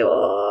dije,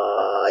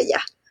 oh, ya.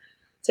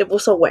 Se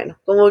puso bueno.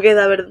 Como que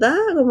la verdad,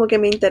 como que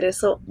me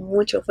interesó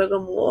mucho. Fue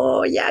como,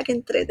 oh, ya, que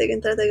entrete, que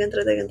entrete, que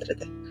entrete, que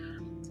entrete.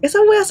 Esa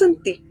wea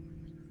sentí.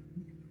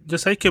 Yo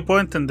sabéis que puedo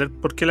entender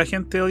por qué la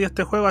gente odia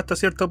este juego hasta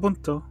cierto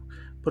punto.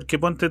 Porque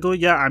ponte tú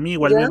ya, a mí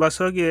igual me ¿Ya?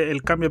 pasó que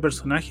el cambio de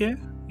personaje,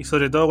 y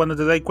sobre todo cuando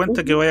te das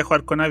cuenta que Ujú. voy a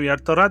jugar con Abby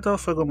harto rato,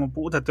 fue como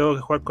puta, tengo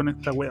que jugar con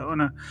esta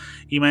weona.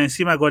 Y más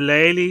encima con la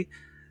Ellie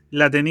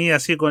la tenía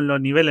así con los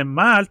niveles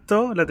más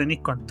altos, la tenéis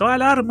con toda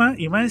la arma,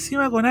 y más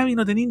encima con Abby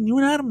no tenéis ni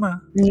una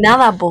arma.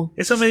 Nada, po.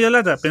 Eso me dio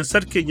lata,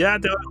 pensar que ya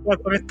te vas a jugar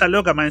con esta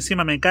loca, más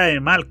encima me cae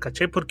mal,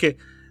 ¿cachai? Porque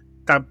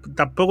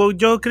tampoco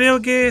yo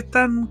creo que es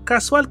tan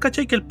casual,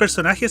 ¿cachai? Que el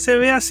personaje se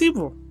vea así,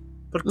 po.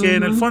 Porque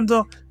en el Ujú.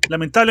 fondo,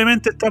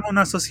 lamentablemente, estamos en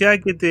una sociedad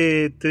que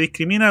te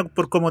discrimina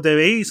por cómo te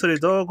veís, sobre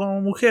todo como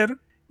mujer,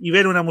 y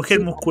ver una mujer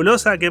Sí,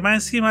 musculosa que más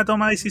encima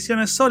toma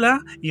decisiones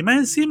sola, y más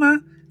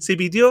encima se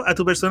pitió a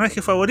tu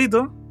personaje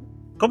favorito,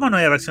 ¿cómo no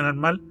voy a reaccionar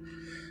mal?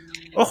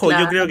 Ojo,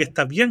 yo creo que claro.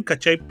 está bien,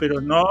 ¿cachai?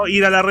 Pero no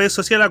ir a las redes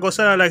sociales a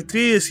acosar a la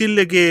actriz y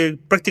decirle que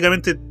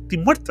prácticamente te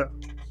muerta.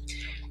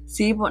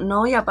 Sí,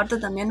 no, y aparte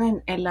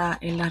también en las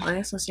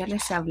redes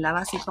sociales se hablaba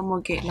así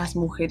como que las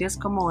mujeres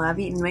como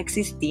Abby no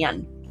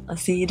existían.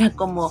 Así era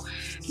como,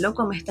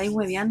 loco, me estáis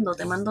hueveando,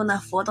 te mando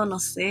una foto, no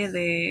sé,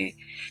 de...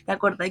 ¿Te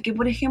acordás que,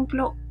 por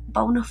ejemplo,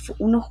 para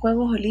unos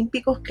Juegos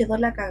Olímpicos quedó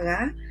la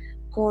cagá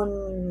con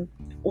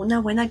una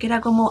buena que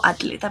era como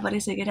atleta,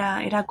 parece que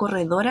era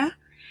corredora,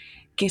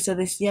 que se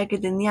decía que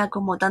tenía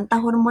como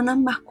tantas hormonas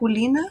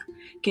masculinas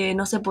que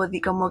no se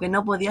podía, como que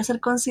no podía ser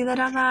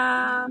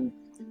considerada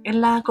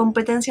en la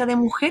competencia de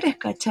mujeres,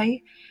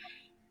 ¿cachai?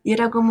 Y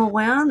era como,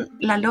 weón,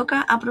 la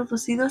loca ha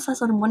producido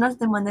esas hormonas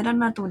de manera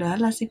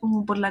natural, así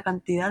como por la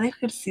cantidad de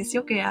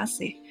ejercicio que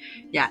hace.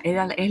 Ya,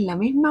 es la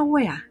misma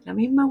wea,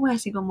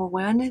 así como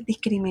weones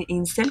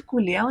incel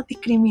culeados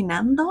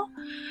discriminando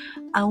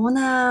a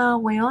una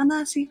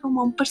weona, así como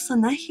a un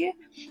personaje,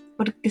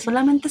 porque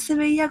solamente se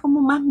veía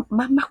como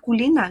más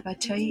masculina,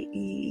 ¿cachai?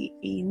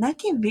 Y nada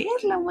que ver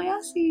la wea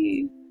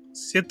así.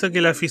 Siento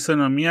que la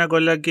fisonomía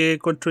con la que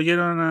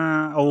construyeron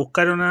o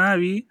buscaron a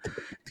Abby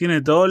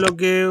tiene todo lo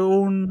que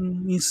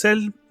un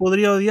incel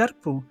podría odiar,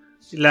 po.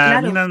 La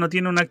Claro. mina no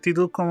tiene una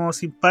actitud como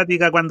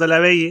simpática cuando la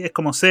veis, es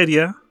como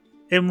seria,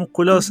 es Ujú.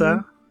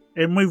 musculosa,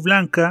 es muy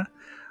blanca,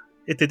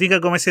 estética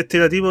como ese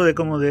estereotipo de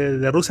como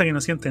de rusa que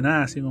no siente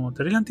nada, así como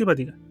terrible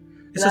antipática.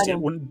 Eso sí,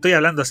 Claro. estoy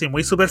hablando así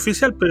muy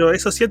superficial, pero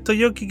eso siento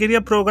yo que quería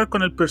provocar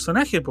con el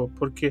personaje, po,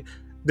 porque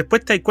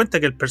después te das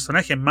cuenta que el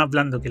personaje es más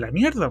blando que la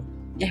mierda.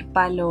 Es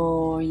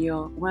palo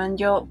yo. Bueno,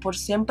 yo por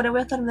siempre voy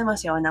a estar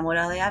demasiado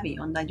enamorada de Abby.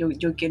 Onda, yo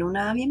quiero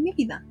una Abby en mi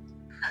vida.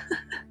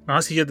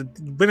 No, si yo,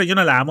 bueno, yo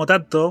no la amo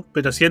tanto,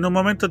 pero sí en un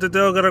momento te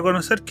tengo que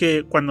reconocer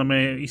que cuando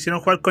me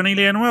hicieron jugar con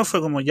Ailey de nuevo fue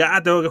como, ya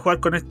tengo que jugar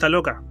con esta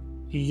loca.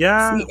 Y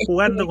ya Sí, es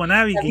jugando que, con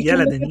Abby, que ¿sabéis ya qué es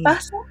la lo que tenía.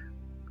 pasa?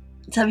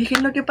 ¿Sabéis qué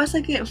es lo que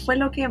pasa? Que fue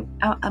lo que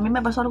a mí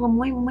me pasó algo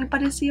muy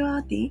parecido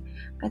a ti,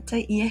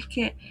 ¿cachai? Y es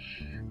que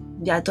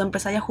ya tú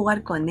empezás a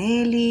jugar con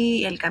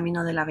Ellie, el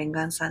camino de la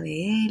venganza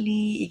de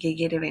Ellie, y que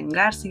quiere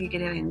vengarse, y que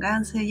quiere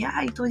vengarse, ya,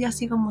 y tú ya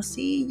así como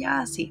sí, ya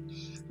así.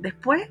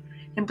 Después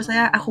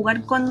empezás a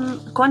jugar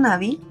con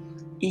Abby,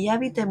 y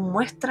Abby te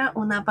muestra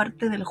una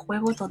parte del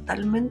juego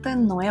totalmente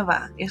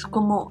nueva. Es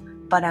como,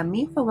 para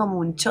mí fue como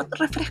un shot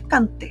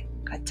refrescante,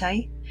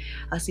 ¿cachai?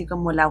 así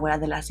como la weá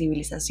de la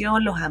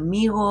civilización, los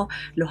amigos,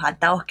 los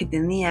atados que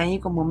tenía ahí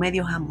como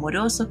medios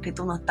amorosos, que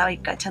tú no estabas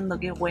cachando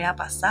qué weá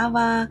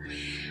pasaba,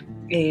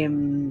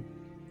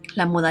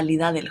 la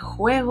modalidad del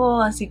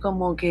juego, así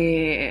como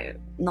que,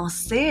 no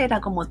sé, era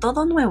como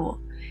todo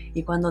nuevo.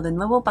 Y cuando de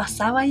nuevo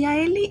pasaba ya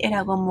Ellie,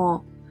 era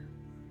como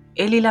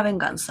Ellie la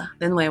venganza,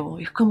 de nuevo.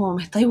 Y es como,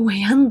 me estáis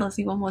weando,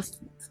 así como,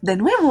 de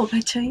nuevo,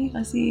 ¿cachai?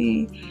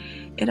 Así,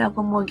 era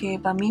como que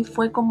para mí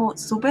fue como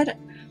súper...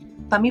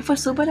 Para mí fue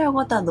súper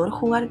agotador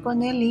jugar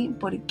con Ellie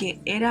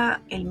porque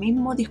era el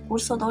mismo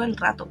discurso todo el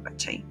rato,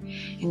 ¿cachai?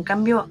 En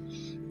cambio,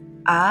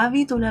 a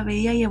Abby tú la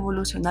veías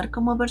evolucionar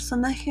como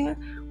personaje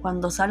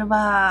cuando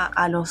salva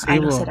a los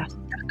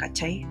serafitas,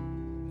 ¿cachai?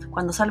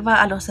 Cuando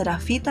salva a los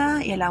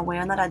serafitas y a la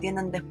weona la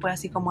tienen después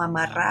así como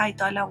amarrada y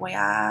toda la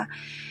weá.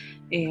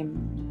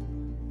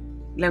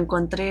 La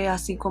encontré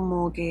así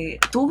como que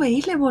tú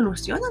veís la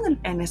evolución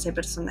en ese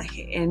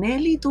personaje. En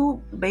Ellie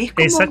tú veís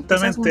como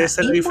exactamente, esa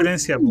es la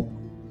diferencia.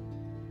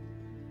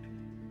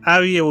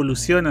 Abby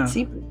evoluciona,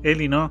 sí.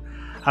 Ellie no.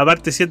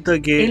 Aparte siento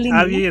que Ellie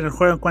Abby no. en el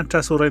juego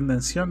encuentra su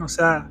redención, o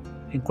sea,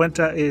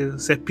 encuentra,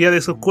 se espía de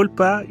sus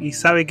culpas y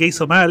sabe que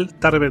hizo mal,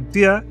 está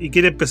arrepentida y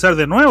quiere empezar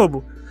de nuevo,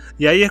 po.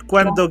 Y ahí es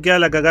cuando queda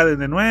la cagada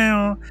de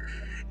nuevo,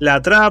 la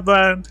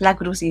atrapan, la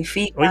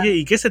crucifican. Oye,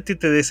 ¿y qué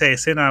sentiste de esas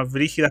escenas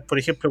brígidas, por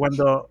ejemplo,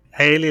 cuando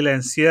a Ellie la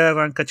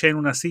encierran, ¿cachai? En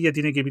una silla,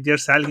 tiene que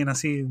pitearse a alguien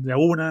así de a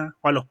una,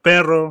 o a los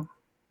perros,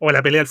 o a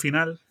la pelea al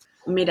final?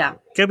 Mira,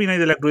 ¿Qué opináis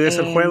de la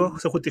crudeza del juego?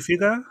 ¿Se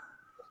justifica?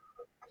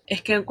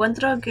 Es que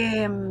encuentro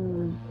que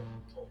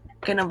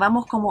nos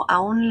vamos como a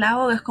un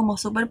lado que es como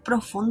súper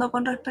profundo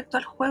con respecto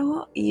al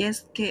juego, y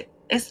es que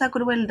esa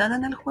crueldad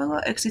en el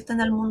juego existe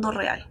en el mundo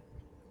real,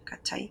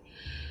 ¿cachai?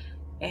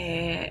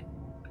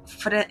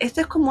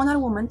 Este es como un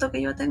argumento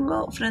que yo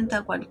tengo frente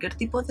a cualquier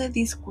tipo de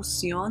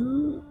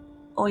discusión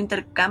o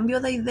intercambio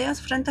de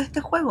ideas frente a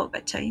este juego,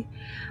 ¿cachai?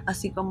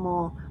 Así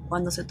como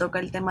cuando se toca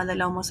el tema de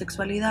la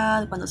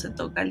homosexualidad, cuando se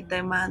toca el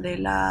tema de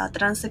la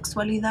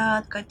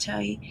transexualidad,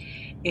 ¿cachai?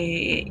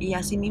 Y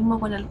asimismo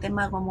con el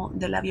tema como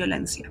de la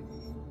violencia.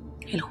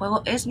 El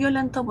juego es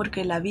violento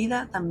porque la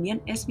vida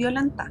también es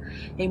violenta.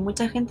 Hay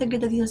mucha gente que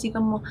te dice así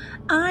como,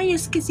 ay,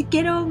 es que si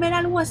quiero ver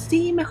algo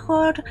así,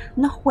 mejor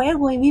no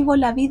juego y vivo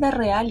la vida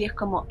real. Y es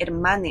como,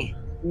 hermane,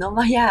 no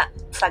vaya a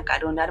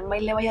sacar un arma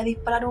y le vaya a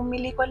disparar un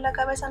milico en la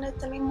cabeza en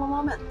este mismo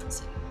momento.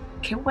 ¿Sí?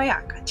 Qué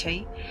wea,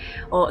 ¿cachai?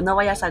 O no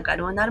vaya a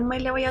sacar un arma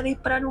y le vaya a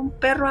disparar un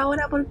perro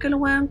ahora porque el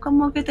weón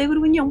como que te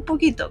gruñó un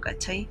poquito,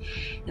 ¿cachai?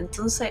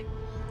 Entonces,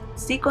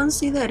 sí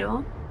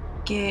considero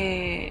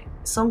que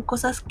son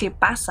cosas que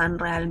pasan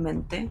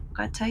realmente,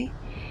 ¿cachai?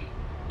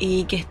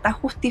 Y que está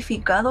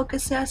justificado que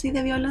sea así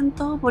de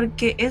violento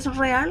porque es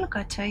real,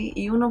 ¿cachai?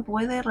 Y uno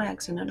puede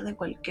reaccionar de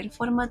cualquier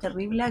forma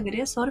terrible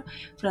agresor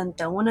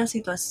frente a una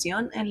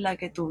situación en la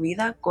que tu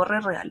vida corre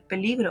real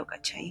peligro,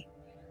 ¿cachai?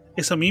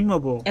 Eso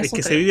mismo, po. Es Eso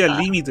que se creo. vive al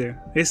límite.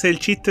 Ese es el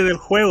chiste del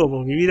juego,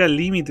 po, vivir al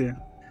límite.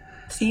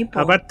 Sí, po.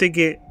 Aparte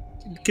que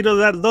quiero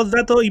dar dos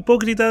datos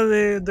hipócritas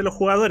de los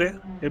jugadores.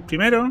 El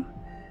primero,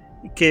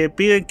 que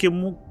piden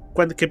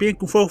que piden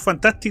que un juego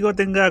fantástico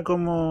tenga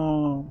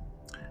como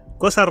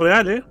cosas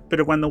reales,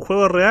 pero cuando un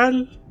juego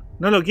real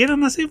no lo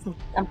quieren así, pues.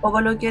 Tampoco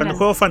lo quieren. Cuando un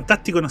juego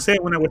fantástico, no sé,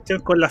 una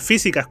cuestión con las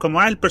físicas,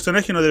 como el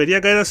personaje no debería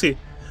caer así.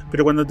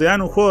 Pero cuando te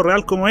dan un juego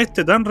real como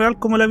este, tan real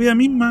como la vida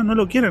misma, no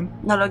lo quieren.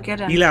 No lo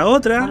quieren. Y la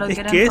otra no lo es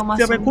quieren que como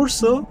este así.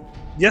 recurso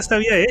ya se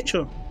había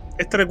hecho.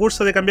 Este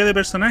recurso de cambiar de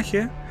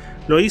personaje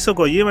lo hizo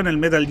Kojima en el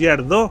Metal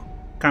Gear 2.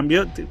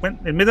 Bueno,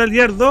 en Metal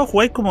Gear 2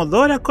 jugáis como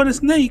 2 horas con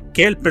Snake,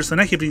 que es el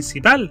personaje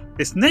principal,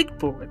 Snake,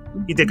 po,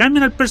 y te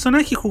cambian al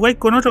personaje y jugáis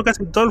con otro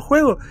casi todo el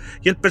juego,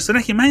 y el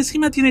personaje más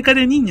encima tiene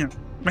cara de niña,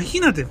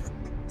 imagínate.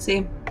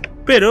 Sí.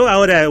 Pero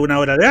ahora es una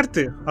obra de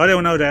arte,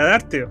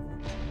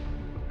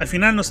 Al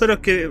final nosotros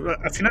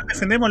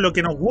defendemos lo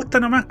que nos gusta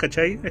nomás,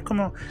 ¿cachai? Es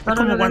como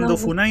cuando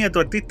funáis a tu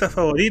artista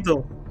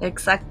favorito.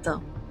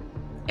 Exacto.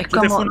 Es ¿Tú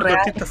como te real, tu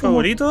artista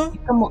favorito? Es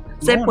como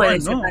se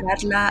puede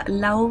separar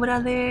la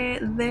obra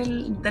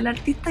del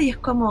artista, y es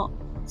como,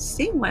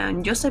 sí,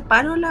 weón, yo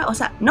separo o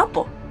sea, no,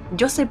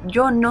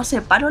 yo no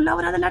separo la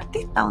obra del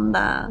artista,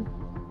 onda.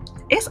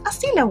 Es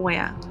así la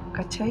wea,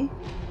 ¿cachai?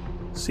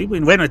 Sí,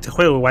 bueno, este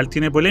juego igual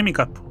tiene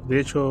polémicas,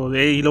 de hecho,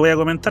 de ahí lo voy a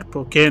comentar,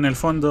 que en el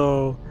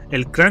fondo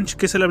el crunch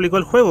que se le aplicó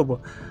al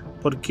juego,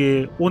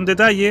 porque un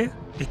detalle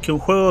es que un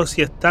juego,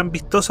 si es tan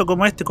vistoso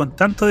como este, con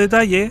tanto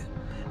detalle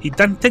y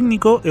tan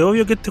técnico, es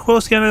obvio que este juego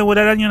se iba a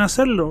demorar años en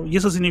hacerlo, y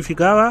eso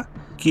significaba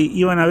que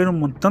iban a haber un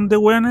montón de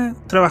weones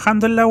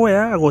trabajando en la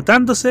wea,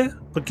 agotándose,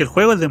 porque el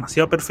juego es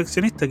demasiado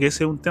perfeccionista, que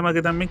ese es un tema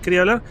que también quería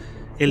hablar.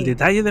 El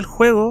detalle del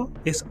juego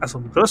es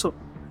asombroso,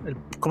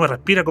 cómo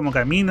respira, cómo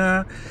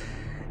camina,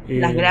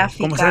 las gráficas,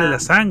 cómo sale la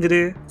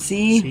sangre,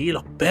 sí,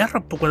 los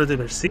perros cuando te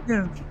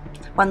persiguen,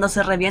 cuando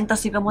se revienta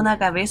así como una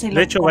cabeza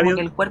y como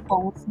que el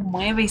cuerpo se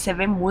mueve y se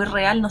ve muy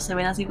real, no se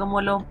ven así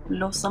como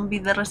los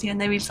zombies de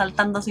Resident Evil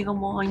saltando así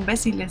como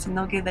imbéciles,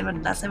 sino que de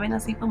verdad se ven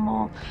así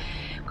como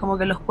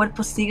que los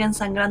cuerpos siguen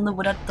sangrando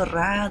por harto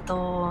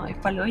rato, es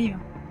pa'l hoyo.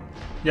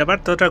 Y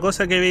aparte, otra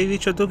cosa que habéis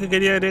dicho tú que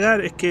quería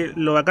agregar es que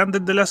lo bacán de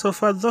The Last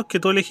of Us 2 que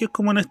tú elegís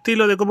como un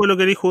estilo de cómo lo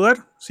queréis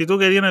jugar. Si tú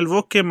querías en el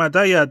bosque,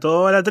 matáis a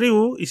toda la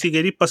tribu, y si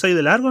queréis pasáis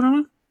de largo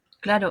nomás.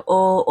 Claro,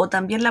 o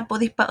también la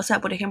podéis, o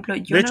sea, por ejemplo,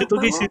 yo De en el hecho, ¿tú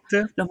qué juego hiciste?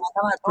 los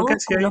mataba a ¿Tú qué todos,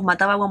 hacías los ahí?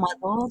 mataba como a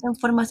todos en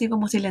forma así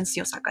como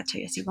silenciosa,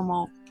 ¿cachai? Así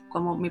como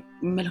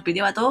me los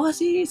pidiaba a todos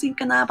así sin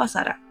que nada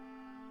pasara,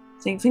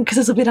 sin que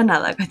se supiera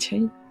nada,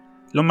 ¿cachai?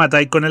 ¿Los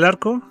matáis con el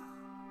arco?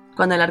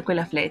 Con el arco y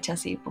la flecha,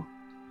 sí, pues.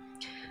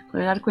 Con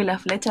el arco y la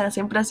flecha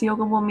siempre ha sido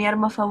como mi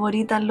arma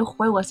favorita en los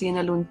juegos. Así en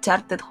el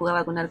Uncharted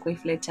jugaba con arco y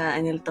flecha,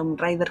 en el Tomb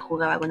Raider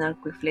jugaba con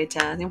arco y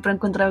flecha. Siempre he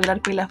encontrado el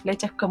arco y la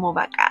flecha es como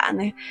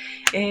bacanes.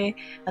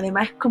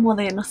 Además es como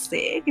de, no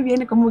sé, que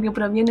viene como que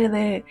proviene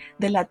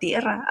de la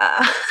tierra.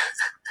 Ah.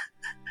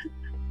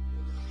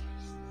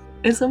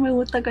 Eso me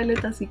gusta,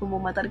 caleta, así como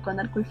matar con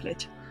arco y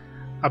flecha.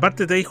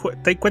 Aparte, te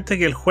das cuenta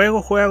que el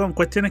juego juega con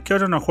cuestiones que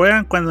otros no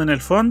juegan, cuando en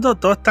el fondo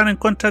todos están en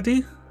contra de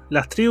ti.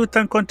 Las tribus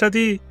están contra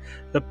ti.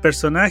 Los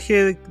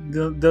personajes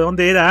de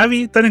donde era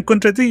Abby están en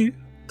contra de ti.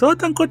 Todos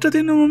están contra ti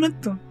en un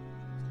momento.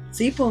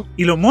 Sí, po.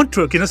 Y los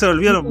monstruos, que no se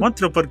olviden Sí, los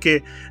monstruos,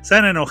 porque se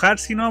van a enojar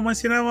si no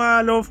mencionamos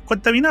a los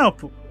contaminados,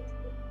 po.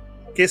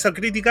 Que eso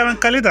criticaban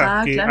caleta,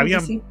 Ah, que claro que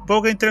habían sí.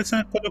 pocas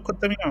interacciones con los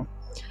contaminados.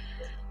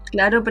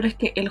 Claro, pero es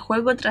que el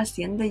juego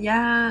trasciende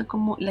ya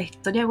como la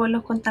historia con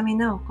los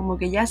contaminados, como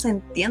que ya se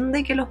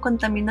entiende que los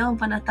contaminados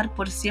van a estar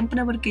por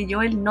siempre porque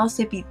Joel no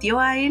se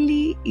pitió a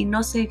Ellie y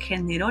no se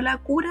generó la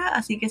cura,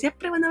 así que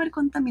siempre van a haber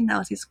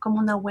contaminados, y es como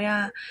una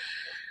wea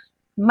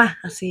más,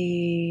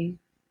 así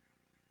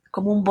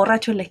como un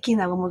borracho en la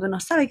esquina, como que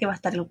uno sabe que va a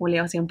estar el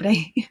culeado siempre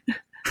ahí.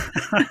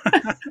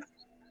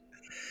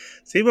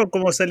 Sí, pues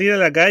como salir a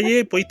la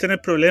calle, podéis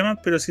tener problemas,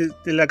 pero si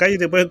en la calle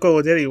te pueden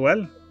cogotear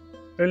igual.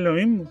 Es lo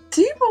mismo.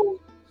 Sí, po,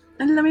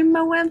 es la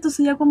misma wea,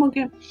 entonces ya como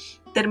que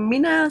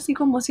termina así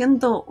como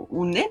siendo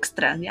un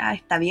extra, ya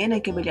está bien,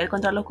 hay que pelear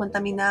contra los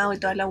contaminados y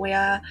toda la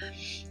wea.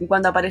 Y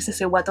cuando aparece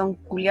ese guatón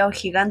culiado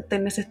gigante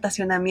en ese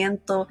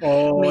estacionamiento, me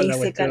Oh, la hice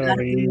cuestión cagar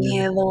de horrible.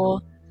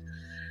 miedo.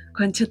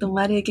 Concha tu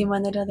madre, qué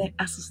manera de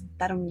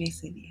asustarme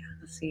ese día.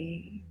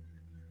 Así.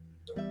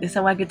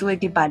 Esa wea que tuve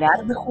que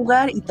parar de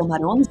jugar y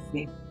tomar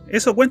 11.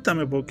 Eso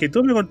cuéntame, porque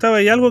tú me contabas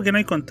ahí algo que no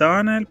hay contado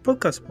en el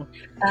podcast, po.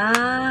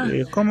 Ah,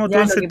 ¿Cómo tú ya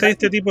lo que enfrentas pasa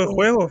este es tipo de que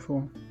juegos,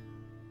 po?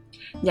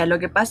 Ya, lo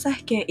que pasa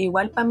es que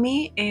igual para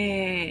mí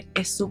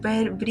es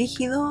súper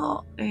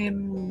brígido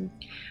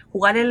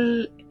jugar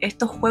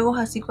estos juegos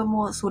así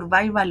como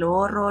survival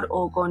horror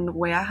o con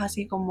weas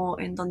así como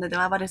en donde te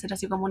va a aparecer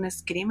así como un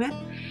screamer,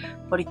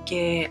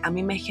 porque a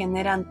mí me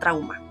generan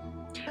trauma.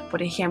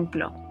 Por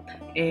ejemplo,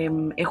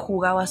 he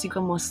jugado así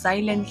como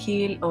Silent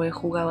Hill o he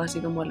jugado así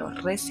como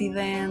los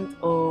Resident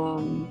o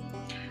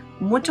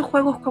muchos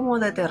juegos como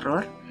de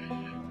terror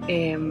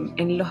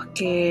en los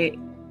que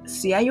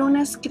si hay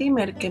un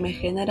screamer que me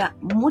genera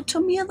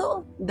mucho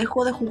miedo,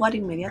 dejo de jugar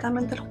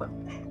inmediatamente el juego.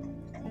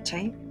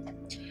 ¿Cachai?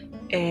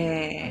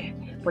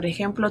 Por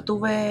ejemplo,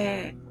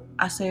 tuve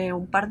hace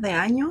un par de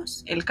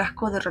años el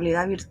casco de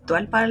realidad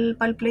virtual para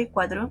el Play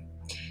 4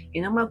 y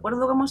no me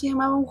acuerdo cómo se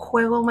llamaba un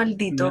juego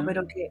maldito, ¿Ya?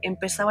 pero que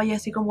empezaba ya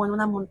así como en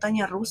una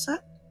montaña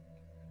rusa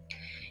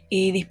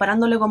y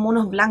disparándole como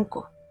unos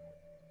blancos.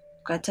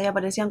 ¿Cachai?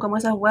 Aparecían como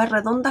esas weas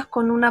redondas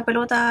con una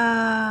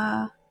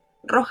pelota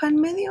roja en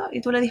medio y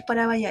tú le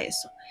disparabas ya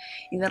eso.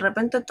 Y de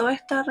repente toda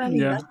esta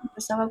realidad Ya.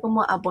 empezaba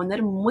como a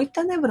poner muy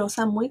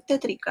tenebrosa, muy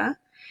tétrica.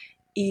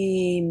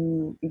 Y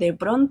de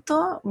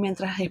pronto,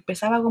 mientras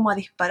empezaba como a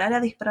disparar,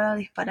 a disparar, a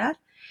disparar,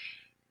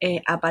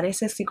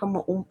 aparece así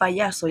como un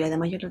payaso. Y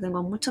además yo le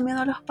tengo mucho miedo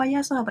a los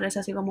payasos. Aparece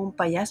así como un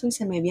payaso y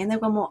se me viene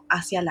como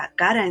hacia la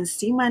cara,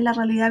 encima en la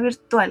realidad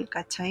virtual,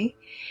 ¿cachai?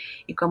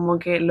 Y como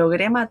que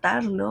logré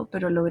matarlo,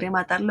 pero logré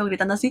matarlo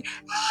gritando así.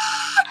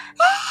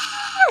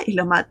 Y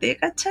lo maté,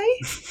 ¿cachai?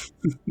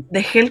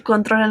 Dejé el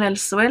control en el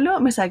suelo,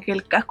 me saqué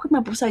el casco y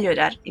me puse a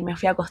llorar. Y me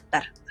fui a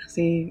acostar,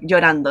 así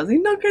llorando. Así,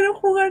 no quiero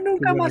jugar Qué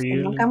nunca más. Y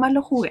nunca terrible. más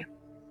lo jugué,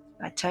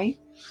 ¿cachai?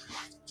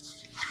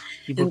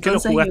 ¿Y por qué lo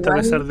Entonces jugaste a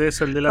pesar igual de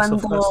eso, el de Last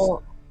of Us?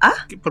 cuando... Ah,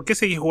 ¿Por qué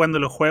seguís jugando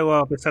los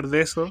juegos a pesar de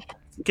eso?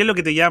 ¿Qué es lo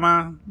que te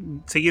llama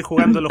seguir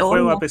jugando los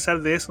juegos a odio.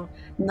 pesar de eso?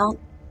 No,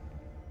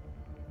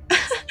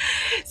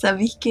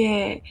 sabéis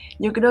que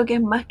yo creo que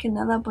es más que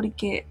nada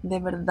porque de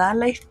verdad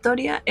la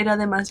historia era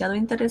demasiado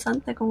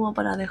interesante como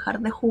para dejar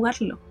de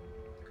jugarlo.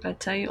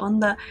 ¿Cachai?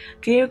 Onda,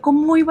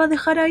 ¿cómo iba a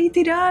dejar ahí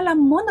tiradas a las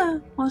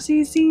monas? O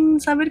así sin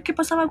saber qué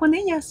pasaba con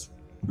ellas.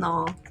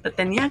 No,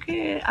 había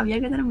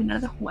que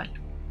terminar de jugarlo.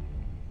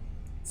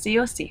 Sí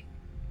o sí.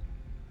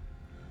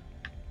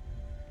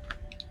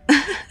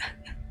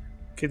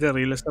 Qué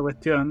terrible esa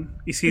cuestión.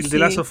 ¿Y si el de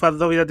Last Sí, of Us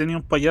 2 hubiera tenido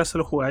un payaso,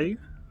 lo jugáis?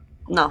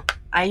 no,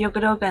 ahí yo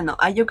creo que no.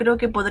 Ahí yo creo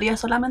que podría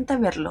solamente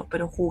verlo,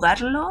 pero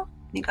jugarlo,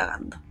 ni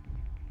cagando.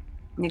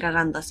 Ni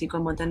cagando, así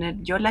como tener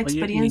yo la Oye,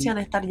 experiencia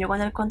de estar yo con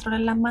el control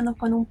en las manos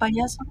con un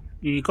payaso.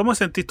 ¿y cómo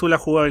sentís tú la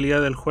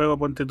jugabilidad del juego?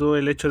 Ponte tú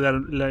el hecho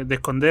de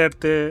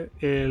esconderte,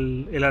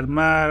 el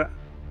armar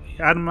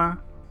armas.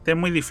 ¿Te es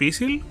muy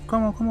difícil?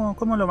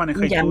 ¿Cómo lo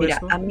manejáis Ya, tú mira,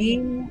 eso? a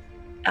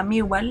mí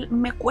igual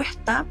me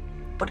cuesta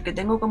porque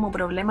tengo como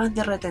problemas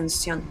de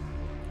retención,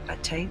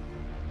 ¿cachai?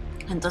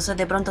 Entonces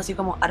de pronto así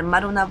como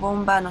armar una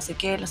bomba, no sé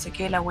qué,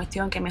 la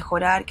cuestión, que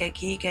mejorar, que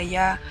aquí, que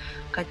allá,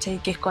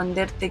 ¿cachai? Que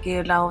esconderte,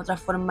 que la otra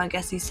forma, que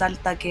así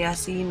salta, que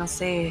así, no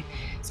sé,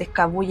 se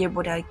escabulle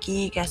por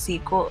aquí, que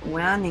así,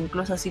 weón,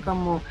 incluso así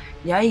como,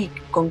 ya, y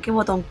con qué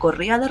botón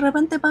corría de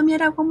repente para mí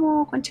era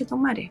como,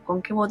 conchetumare,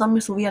 con qué botón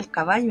me subía al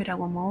caballo, era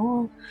como,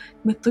 oh,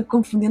 me estoy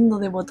confundiendo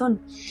de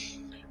botón.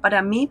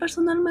 Para mí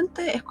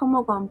personalmente es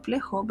como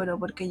complejo, pero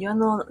porque yo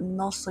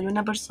no soy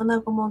una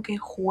persona como que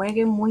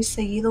juegue muy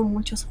seguido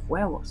muchos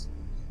juegos,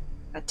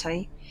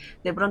 ¿cachai?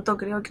 De pronto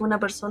creo que una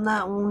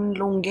persona,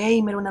 un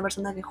gamer, una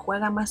persona que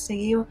juega más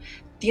seguido,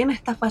 tiene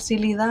esta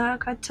facilidad,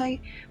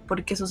 ¿cachai?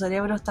 Porque su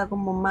cerebro está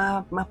como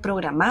más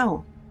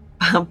programado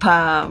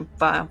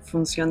para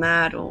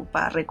funcionar o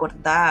para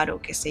recordar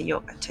o qué sé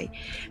yo, ¿cachai?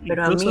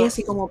 Pero a mí Incluso,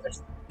 así como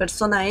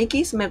persona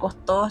X me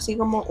costó así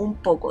como un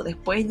poco.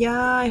 Después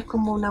ya es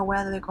como una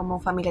weá de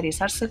como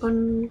familiarizarse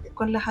con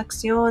las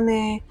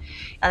acciones.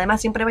 Además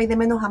siempre vais de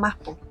menos a más,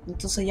 po.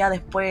 Entonces ya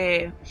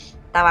después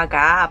estaba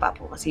acá,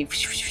 papo, así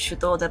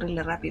todo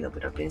terrible rápido,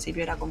 pero al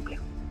principio era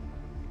complejo.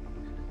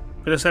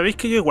 pero sabéis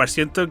que yo igual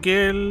siento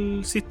que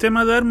el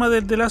sistema de armas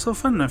del The Last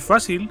of Us no es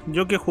fácil.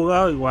 Yo que he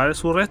jugado igual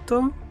su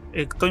resto,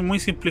 estoy muy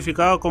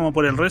simplificado como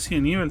por el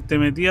Resident Evil. Te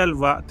metía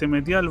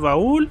al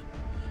baúl,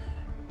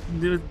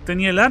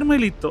 tenía el arma y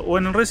listo. O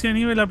en el Resident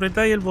Evil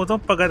apretáis el botón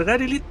para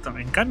cargar y listo.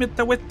 En cambio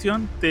esta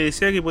cuestión te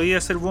decía que podía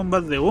hacer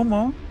bombas de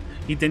humo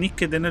y tenéis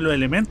que tener los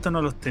elementos,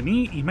 no los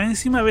tenéis. Y más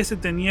encima a veces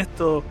tenía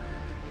estos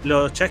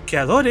los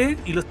chasqueadores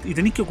y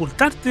tenéis que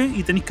ocultarte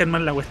y tenéis que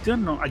armar la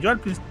cuestión. No, yo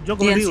Y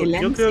como te en digo,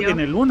 yo creo que en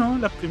silencio. el uno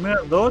las primeras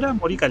 2 horas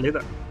morí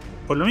caleta.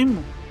 Por lo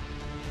mismo.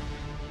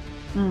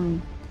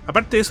 Mm,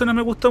 Aparte de eso no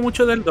me gustó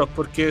mucho del 2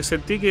 porque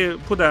sentí que,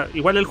 puta,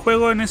 igual el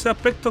juego en ese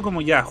aspecto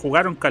como ya,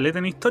 jugaron caleta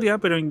en historia,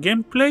 pero en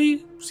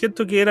gameplay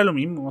siento que era lo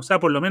mismo. O sea,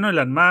 por lo menos el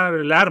armar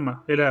la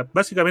arma era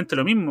básicamente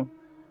lo mismo.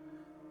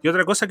 Y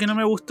otra cosa que no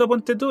me gustó,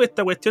 ponte tú,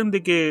 esta cuestión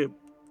de que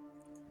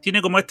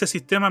tiene como este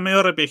sistema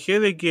medio RPG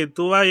de que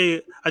tú vas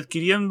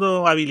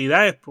adquiriendo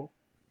habilidades, po.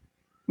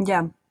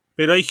 ya,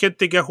 Pero hay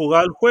gente que ha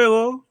jugado el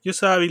juego y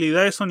esas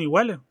habilidades son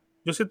iguales.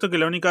 Yo siento que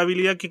la única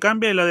habilidad que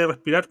cambia es la de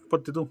respirar,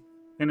 ponte tú,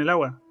 en el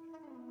agua.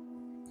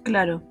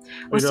 claro.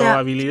 O Pero sea,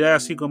 habilidad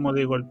así como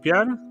de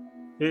golpear,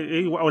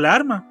 igual, o la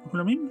arma, es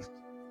lo mismo.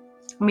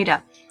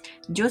 mira,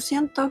 yo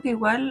siento que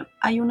igual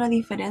hay una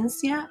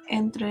diferencia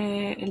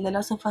entre el de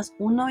Last of Us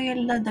 1 y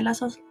el de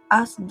Last of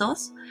Us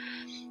 2,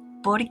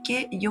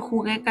 porque yo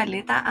jugué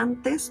caleta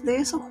antes de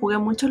eso, jugué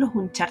mucho los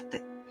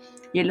Uncharted.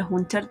 Y en los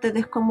Uncharted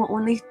es como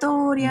una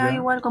historia, Ya.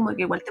 igual como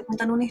que igual te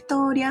cuentan una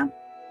historia,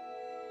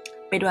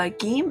 pero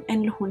aquí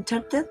en los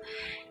Uncharted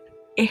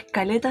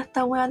escaleta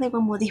esta weá de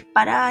como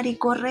disparar y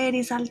correr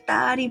y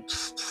saltar y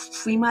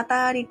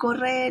matar y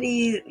correr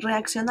y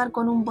reaccionar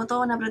con un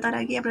botón, apretar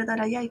aquí,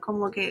 apretar allá, y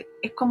como que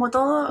es como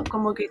todo,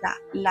 como que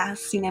la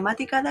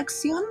cinemática de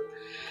acción,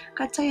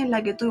 ¿cachai? En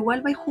la que tú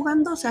igual vais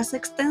jugando se hace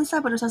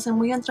extensa pero se hace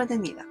muy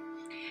entretenida.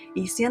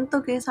 Y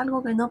siento que es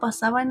algo que no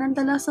pasaba en el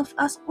The Last of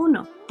Us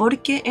 1,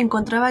 porque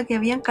encontraba que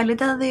habían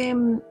caletas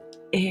de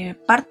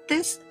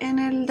partes en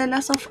el The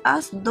Last of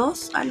Us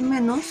 2 al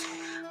menos.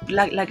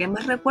 La que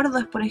más recuerdo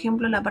es, por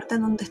ejemplo, la parte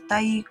en donde está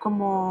ahí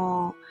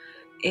como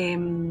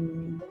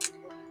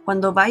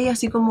cuando vaya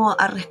así como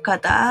a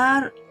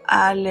rescatar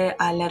a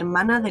la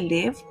hermana de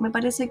Lev, me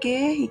parece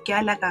que es, y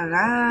queda la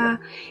cagada,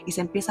 y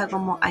se empieza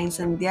como a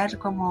incendiar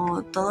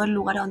como todo el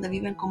lugar donde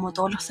viven como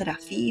todos los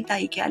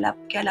serafitas, y queda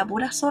la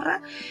pura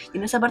zorra, y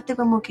en esa parte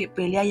como que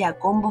peleáis a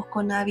combos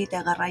con Abby, te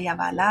agarráis a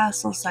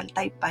balazos,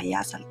 saltáis para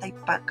allá, saltáis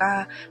para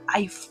acá,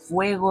 hay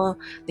fuego,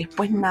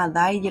 después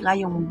nadáis,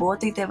 llegáis a un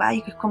bote y te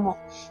vais, que es como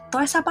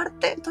toda esa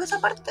parte,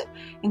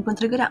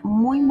 encontré que era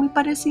muy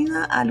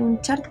parecida al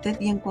Uncharted,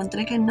 y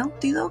encontré que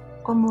Naughty Dog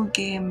como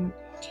que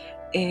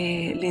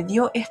le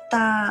dio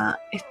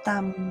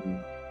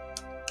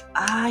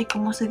ay,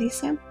 ¿cómo se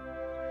dice?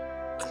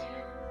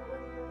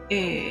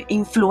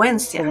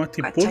 Influencia, Como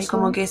este ¿cachai?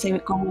 impulso,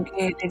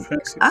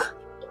 influencia. Ah,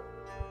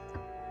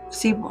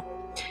 sí, po.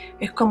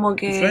 Es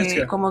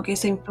Influencia. como que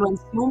se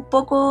influenció un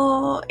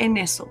poco en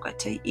eso,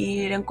 ¿cachai?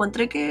 Y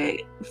encontré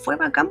que fue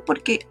bacán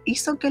porque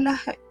hizo que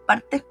las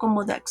partes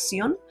como de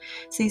acción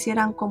se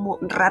hicieran como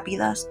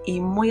rápidas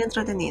y muy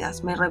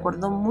entretenidas. Me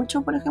recordó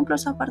mucho, por ejemplo,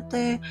 esa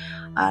parte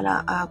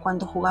a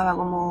cuando jugaba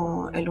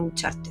como el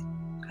Uncharted,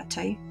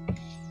 ¿cachai?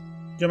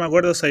 Yo me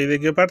acuerdo, ¿sabes de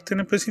qué parte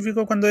en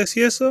específico cuando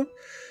decía eso?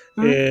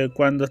 ¿Mm?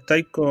 Cuando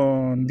estáis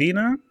con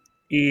Dina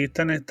y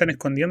están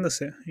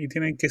escondiéndose y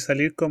tienen que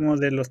salir como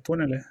de los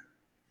túneles.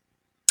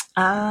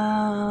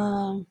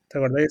 Ah, ¿Te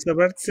acordáis de esa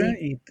parte?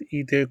 sí,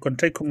 Y te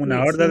encontráis como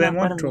una sí horda me de acuerdo.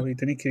 monstruos y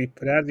tenéis que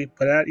disparar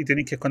y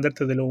tenéis que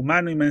esconderte de los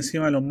humanos y más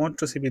encima los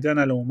monstruos se pitean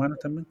a los humanos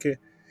también, que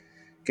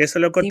eso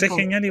lo encontré Tipo,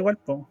 genial igual,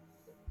 po.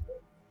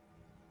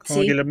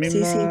 Como que sí, los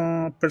sí, sí.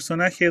 mismos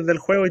personajes del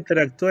juego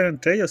interactúan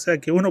entre ellos, o sea,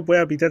 que uno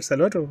pueda pitarse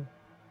al otro.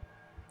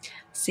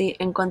 Sí,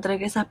 encontré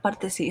que esas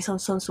partes sí son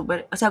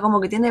súper. O sea, como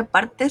que tiene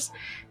partes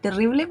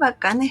terrible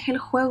bacanes el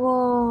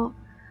juego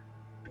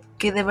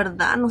que de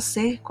verdad, no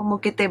sé,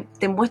 como que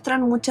te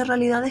muestran muchas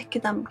realidades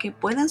que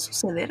pueden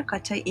suceder,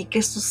 ¿cachai? Y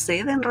que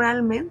suceden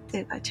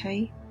realmente,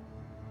 ¿cachai?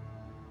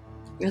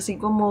 Así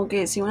como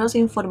que si uno se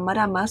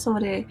informara más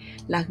sobre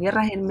las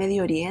guerras en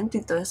Medio Oriente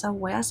y todas esas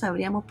weas,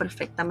 sabríamos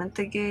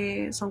perfectamente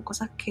que son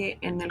cosas que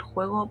en el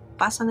juego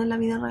pasan en la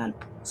vida real.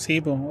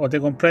 Sí, po. O te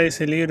compráis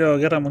ese libro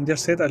Guerra Mundial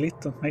Z,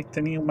 listo. Ahí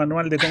tenéis un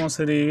manual de cómo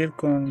sobrevivir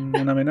con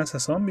una amenaza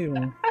zombie,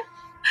 po.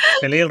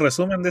 Te leí el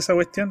resumen de esa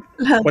cuestión.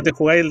 O te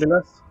jugáis el de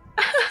Last.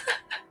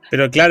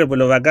 Pero claro, pues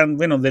lo bacán,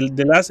 bueno, del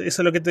Last,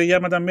 eso es lo que te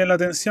llama también la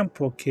atención,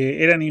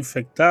 porque eran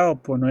infectados,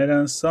 pues no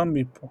eran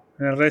zombies, pues.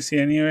 En el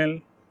Resident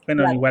Evil,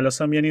 bueno, Claro. igual los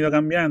zombies han ido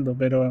cambiando,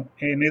 pero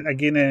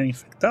aquí eran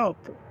infectados,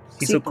 pues.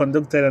 Y Sí, sus po.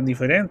 conductas eran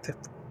diferentes,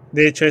 pues.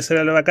 De hecho, eso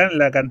era lo bacán,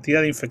 la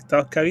cantidad de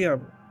infectados que había,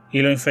 pues.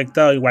 Y los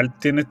infectados, igual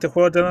tiene este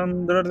juego, te dan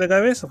un dolor de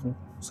cabeza, pues.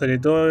 Sobre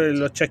todo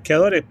los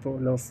chasqueadores,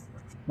 pues, los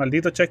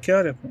malditos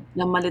chasqueadores, pues.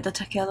 Los malditos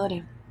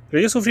chasqueadores.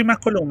 Pero yo sufrí más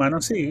con los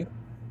humanos, sí.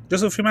 Yo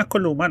sufrí más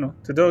con los humanos,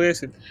 te tengo que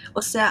decir.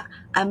 O sea,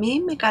 a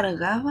mí me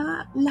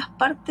cargaba las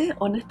partes,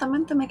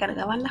 honestamente me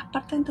cargaban las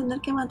partes de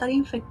tener que matar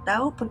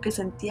infectados porque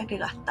sentía que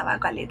gastaba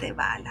caleta de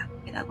bala.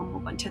 Era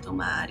como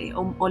conchetumare,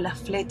 o las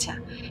flechas,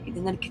 y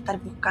tener que estar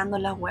buscando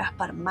las weas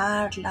para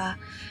armarlas,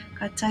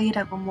 ¿cachai?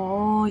 Era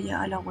como, oh,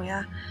 ya la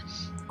wea,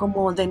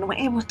 como de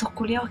nuevo estos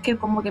culiados que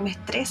como que me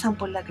estresan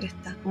por la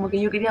cresta. Como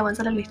que yo quería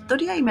avanzar en la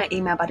historia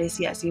y me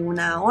aparecía así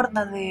una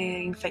horda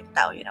de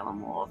infectados y era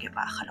como, oh, qué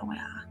paja la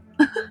wea.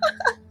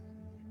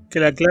 Que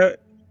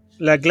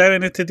la clave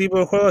en este tipo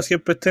de juegos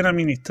siempre está en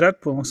administrar,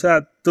 pues. O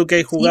sea, tú que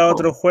has Sí, jugado po.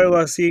 otros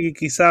juegos así,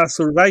 quizás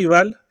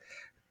survival,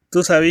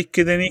 tú sabés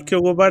que tenéis que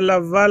ocupar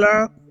las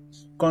balas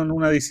con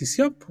una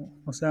decisión, pues.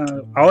 O sea,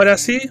 ahora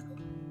sí,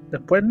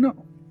 después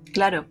no.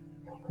 Claro.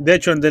 De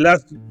hecho, en The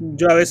Last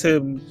yo a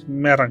veces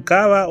me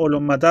arrancaba o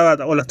los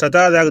mataba o los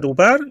trataba de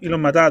agrupar y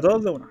los mataba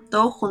todos de una.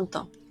 Todos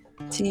juntos.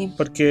 Sí.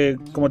 Porque,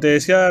 como te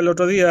decía el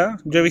otro día,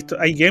 yo he visto,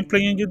 hay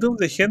gameplay en YouTube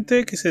de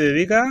gente que se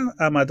dedica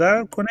a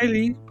matar con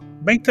Eli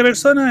 20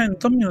 personas en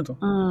 2 minutos.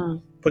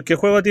 Porque el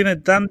juego tiene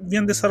tan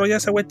bien desarrollada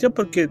esa cuestión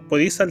porque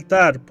podéis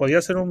saltar, podéis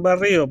hacer un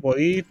barrio,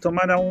 podéis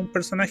tomar a un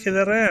personaje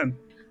de rehén.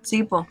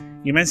 Sí, po.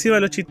 Y más encima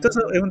lo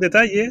chistoso es un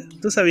detalle.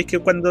 Tú sabes que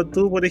cuando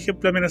tú, por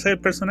ejemplo, amenazas al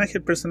personaje,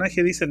 el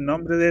personaje dice el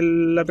nombre de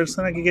la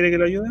persona que quiere que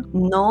lo ayude.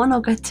 No,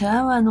 no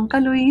cachaba, nunca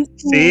lo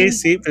hice.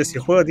 Sí, pero si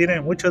el juego tiene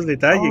muchos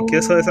detalles, que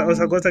eso es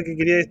esa cosa que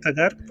quería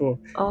destacar, pues,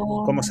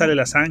 cómo sale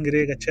la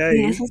sangre, Sí,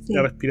 ¿cachai? eso sí.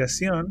 La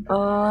respiración.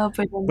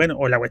 Pero Bueno,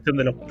 o la cuestión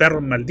de los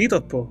perros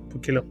malditos,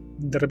 porque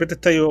de repente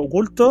está ahí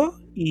oculto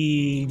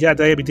y ya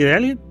te va a pitar a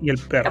alguien y el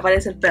perro.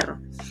 aparece el perro.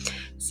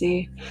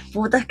 Sí,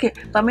 puta, es que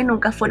para mí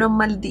nunca fueron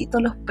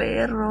malditos los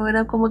perros,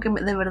 era como que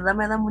de verdad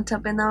me daba mucha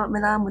pena O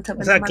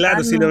sea, claro,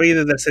 matarlos. si lo veis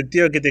desde el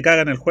sentido de que te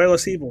cagan el juego,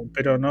 sí,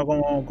 pero no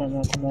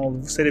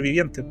como seres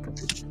vivientes.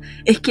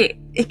 Es que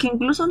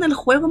incluso en el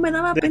juego me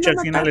daba De pena hecho, al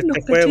final matarlos,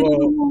 este ¿cachai? juego,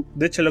 Como...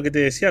 de hecho lo que te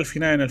decía, al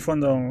final en el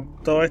fondo,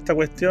 toda esta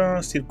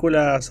cuestión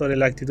circula sobre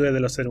las actitudes de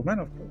los seres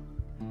humanos.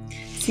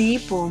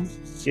 Sí, po.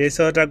 Y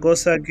esa es otra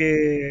cosa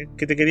que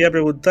te quería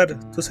preguntar.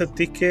 ¿Tú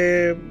sentís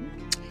que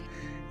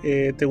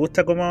te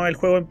gusta cómo el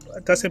juego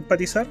te hace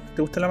empatizar?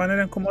 ¿Te gusta la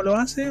manera en cómo lo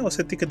hace o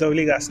sentís que te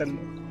obliga a hacerlo?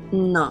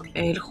 No,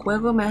 el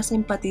juego me hace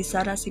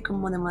empatizar así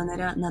como de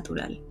manera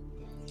natural.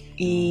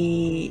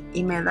 Y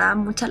me da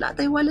mucha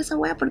lata igual esa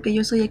wea porque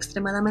yo soy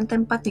extremadamente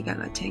empática,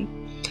 ¿cachai?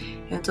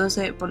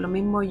 Entonces, por lo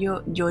mismo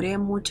yo lloré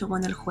mucho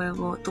con el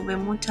juego, tuve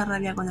mucha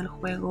rabia con el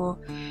juego,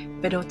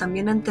 pero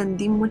también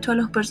entendí mucho a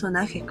los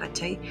personajes,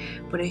 ¿cachai?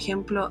 Por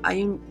ejemplo,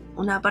 hay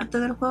una parte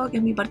del juego que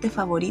es mi parte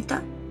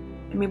favorita.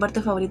 Es mi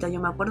parte favorita, yo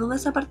me acuerdo de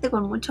esa parte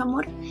con mucho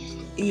amor.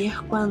 Y es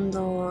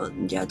cuando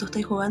ya tú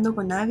estás jugando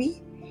con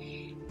Abby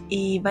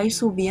y vais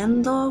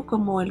subiendo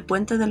como el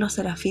puente de los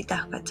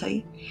serafitas,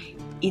 ¿cachai?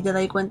 Y te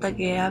das cuenta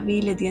que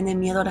Abby le tiene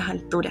miedo a las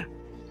alturas.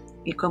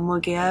 Y como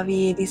que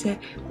Abby dice,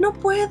 no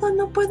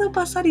puedo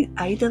pasar. Y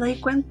ahí te das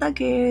cuenta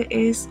que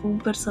es un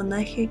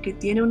personaje que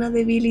tiene una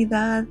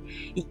debilidad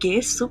y que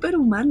es súper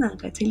humana,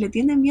 ¿cachai? Le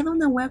tiene miedo a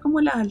una wea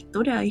como la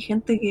altura. Hay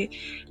gente que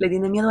le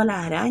tiene miedo a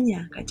las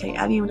arañas, ¿cachai?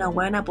 Abby es una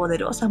wea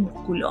poderosa,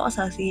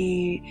 musculosa,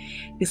 así,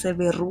 que se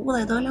ve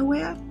ruda y toda la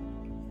wea.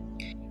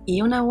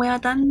 Y una wea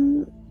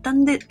tan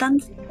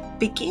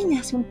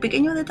pequeña, así un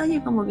pequeño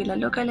detalle como que la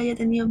loca le haya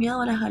tenido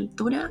miedo a las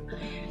alturas.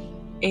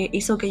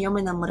 Hizo que yo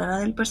me enamorara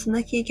del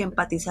personaje y que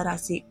empatizara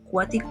así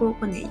cuático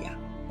con ella,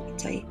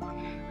 ¿cachai?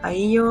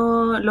 Ahí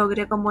yo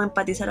logré como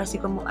empatizar así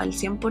como al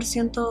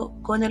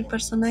 100% con el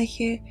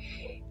personaje,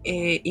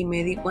 y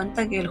me di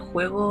cuenta que el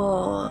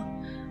juego,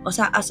 o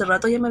sea, hace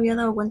rato ya me había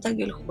dado cuenta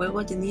que el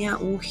juego tenía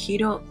un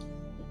giro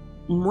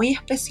muy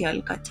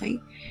especial, ¿cachai?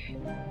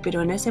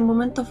 Pero en ese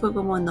momento fue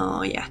como,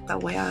 no, ya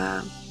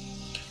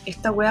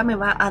esta wea me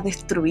va a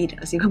destruir,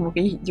 así como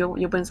que yo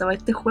pensaba,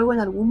 este juego en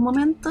algún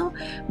momento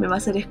me va a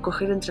hacer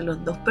escoger entre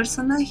los dos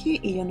personajes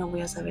y yo no voy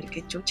a saber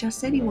qué chucha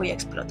hacer y voy a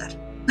explotar.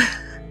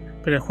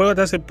 Pero el juego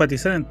te hace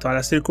empatizar en todas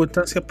las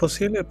circunstancias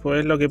posibles, pues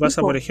es lo que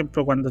pasa, por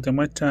ejemplo, cuando te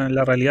muestran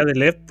la realidad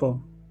del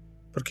Expo.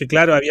 Porque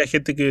claro, había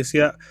gente que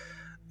decía,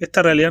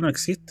 esta realidad no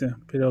existe,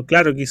 pero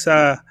claro,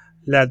 quizás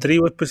La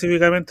tribu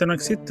específicamente no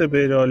existe,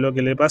 pero lo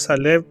que le pasa a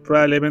Lev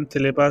probablemente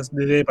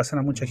debe pasar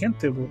a mucha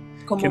gente,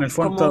 po, que en el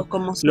fondo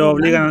Como ser lo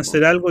obligan a humano, po.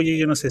 hacer algo y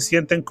ellos no se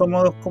sienten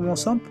cómodos como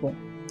son, po.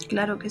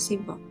 Claro que sí,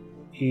 po.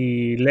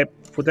 Y Lev,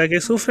 puta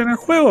que sufre en el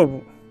juego,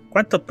 po.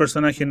 ¿Cuántos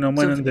personajes no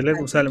mueren de Sufre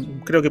Lev? O sea, caleta.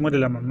 creo que muere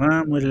la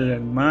mamá, muere la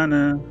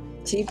hermana.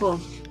 Sí, po.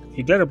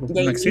 Y claro, pues Y no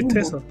hay existe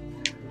limbo. eso.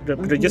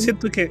 Pero yo Ujú.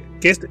 siento que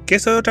eso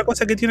es otra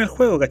cosa que tiene el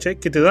juego, ¿cachai?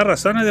 Que te da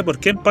razones de por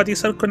qué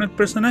empatizar con el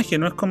personaje.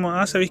 No es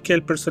como, sabéis que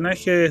el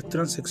personaje es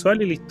transexual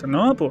y listo.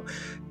 No, pues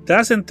te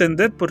hace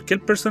entender por qué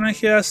el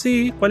personaje es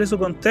así, cuál es su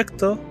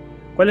contexto,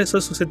 cuáles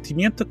son sus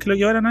sentimientos que lo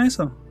llevaron a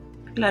eso.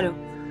 Claro.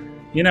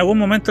 Y en algún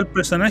momento el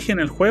personaje en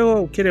el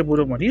juego quiere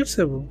puro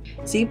morirse, pues.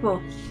 Sí,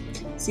 po.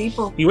 Sí,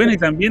 po. Y bueno, y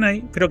también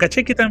hay, pero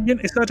caché que también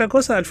esa otra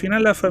cosa, al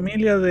final la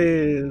familia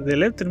de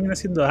Lev termina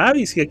siendo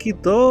Avis y aquí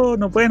todos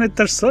no pueden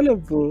estar solos,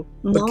 po,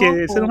 No, porque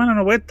el ser po. humano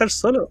no puede estar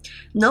solo.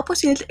 No, pues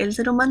si el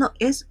ser humano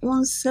es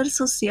un ser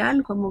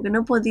social, como que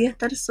no podía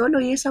estar solo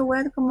y esa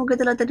weá como que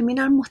te la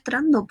terminan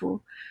mostrando,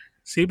 po.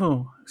 Sí, pues,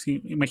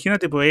 sí,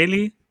 imagínate, pues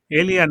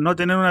Eli al no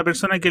tener una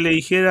persona que le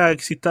dijera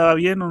que si estaba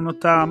bien o no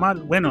estaba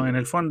mal, bueno, en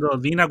el fondo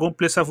Dina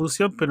cumple esa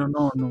función, pero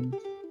no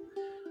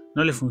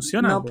le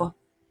funciona, No, pues. po.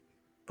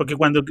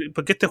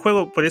 Porque este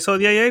juego, por eso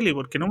odiáis a Eli,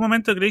 porque en un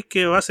momento creéis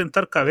que va a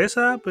sentar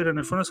cabeza, pero en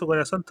el fondo de su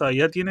corazón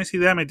todavía tiene esa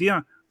idea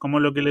metida, como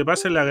lo que le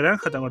pasa en la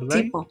granja, ¿te Sí,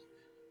 acordáis? po.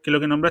 Que es lo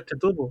que nombraste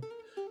tú, po.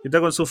 Que está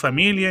con su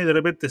familia y de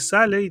repente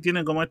sale y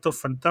tiene como estos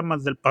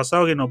fantasmas del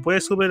pasado que no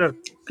puede superar.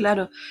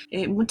 Claro.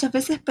 Muchas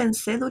veces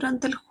pensé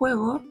durante el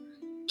juego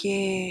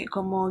que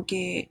como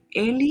que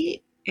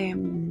Ellie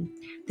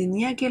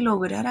tenía que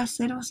lograr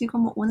hacer así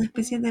como una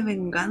especie de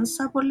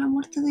venganza por la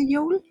muerte de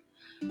Joel.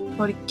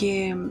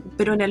 Porque,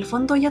 pero en el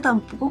fondo ella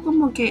tampoco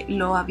como que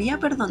lo había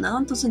perdonado,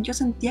 entonces yo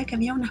sentía que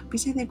había una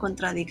especie de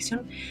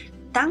contradicción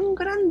tan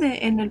grande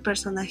en el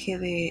personaje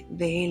de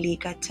Ellie,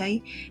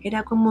 ¿cachai?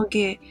 Era como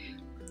que,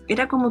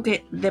 era como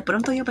que de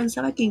pronto yo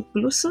pensaba que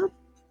incluso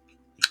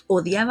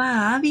odiaba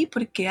a Abby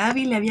porque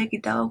Abby le había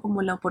quitado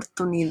como la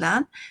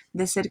oportunidad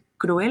de ser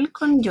cruel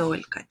con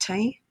Joel,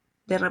 ¿cachai?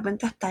 De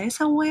repente hasta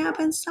esa wea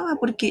pensaba,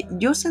 porque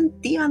yo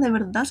sentía, de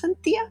verdad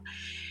sentía,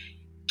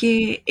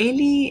 que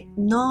Ellie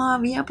no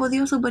había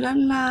podido superar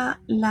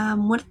la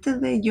muerte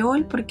de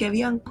Joel porque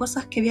habían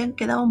cosas que habían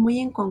quedado muy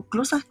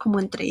inconclusas como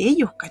entre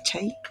ellos,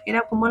 ¿cachai?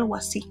 Era como algo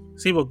así.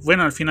 Sí, pues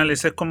bueno, al final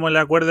esa es como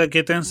la cuerda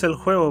que tensa el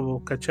juego,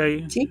 pues,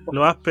 ¿cachai? Sí, po.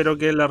 Lo áspero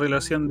que es la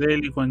relación de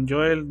él y con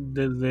Joel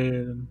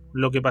desde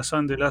lo que pasó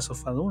en The Last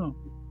of Us 1.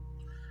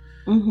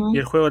 Y Ujú.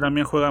 el juego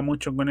también juega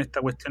mucho con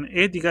esta cuestión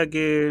ética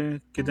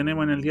que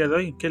tenemos en el día de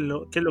hoy, qué es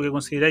lo que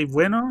consideráis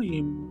bueno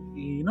y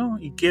no,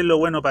 y qué es lo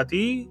bueno para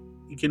ti,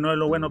 y que no es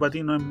lo bueno para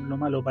ti, no es lo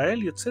malo para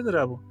él, y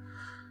etcétera, pues.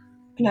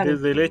 Claro.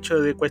 Desde el hecho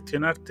de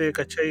cuestionarte,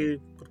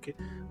 ¿cachai? Porque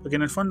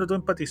en el fondo tú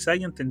empatizás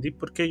y entendís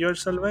por qué Joel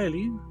salva a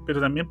Ellie,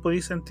 pero también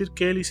podís sentir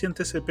que Ellie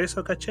siente ese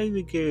peso, ¿cachai?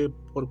 De que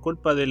por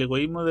culpa del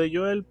egoísmo de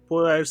Joel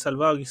puede haber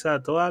salvado quizás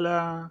a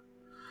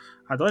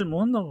todo el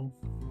mundo.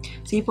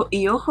 Sí, po.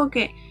 Y ojo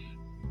que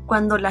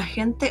cuando la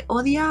gente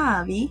odia a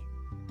Abby,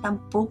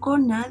 tampoco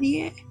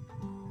nadie,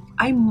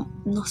 hay,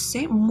 no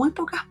sé, muy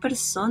pocas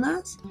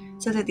personas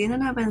se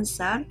detienen a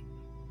pensar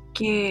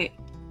que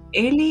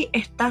Ellie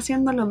está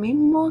haciendo lo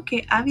mismo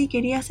que Abby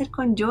quería hacer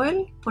con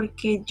Joel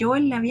porque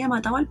Joel le había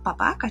matado al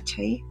papá,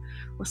 ¿cachai?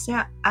 O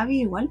sea,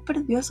 Abby igual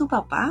perdió a su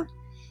papá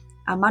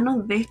a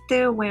manos de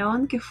este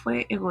weón que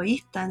fue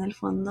egoísta en el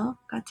fondo,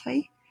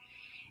 ¿cachai?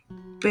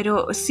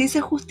 Pero sí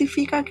se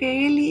justifica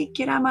que Ellie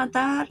quiera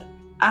matar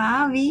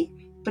a Abby,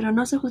 pero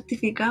no se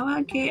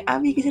justificaba que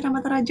Abby quisiera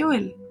matar a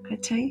Joel,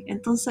 ¿cachai?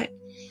 Entonces,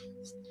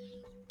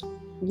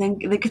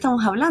 ¿de qué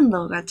estamos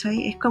hablando,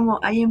 cachai? Es como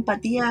hay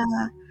empatía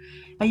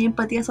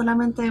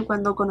solamente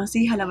cuando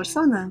conocís a la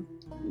persona,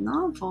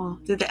 ¿no?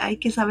 Pues hay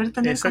que saber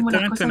tener como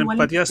las Exactamente, cosas una igual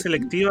empatía importantes.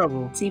 selectiva,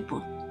 po. Sí,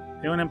 pues,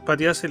 Es una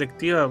empatía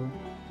selectiva, po,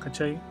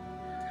 ¿cachai?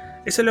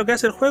 Eso es lo que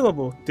hace el juego,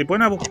 po. Te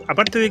pone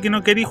aparte de que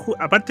no querís,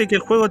 aparte de que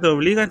el juego te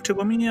obliga, entre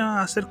comillas,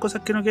 a hacer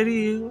cosas que no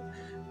querís,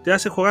 te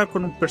hace jugar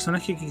con un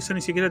personaje que quizá ni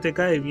siquiera te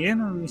cae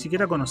bien o ni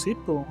siquiera conocís,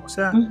 po. O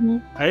sea,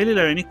 a él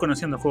la venís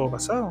conociendo el juego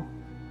pasado.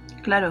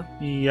 claro.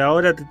 Y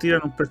ahora te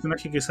tiran un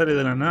personaje que sale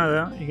de la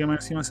nada y que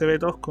más encima se ve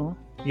tosco.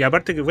 Y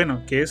aparte que,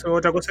 bueno, que eso es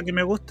otra cosa que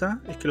me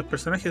gusta, es que los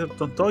personajes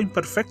son todos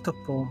imperfectos,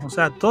 po. O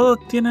sea, todos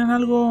tienen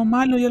algo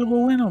malo y algo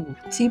bueno, po.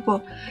 Sí,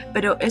 pues,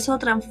 pero eso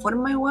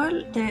transforma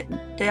igual,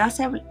 te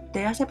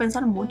hace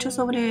pensar mucho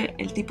sobre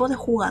el tipo de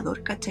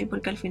jugador, ¿cachai?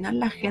 Porque al final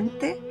la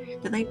gente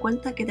te da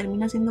cuenta que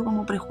termina siendo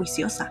como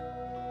prejuiciosa.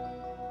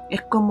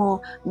 Es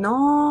como,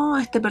 no,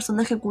 este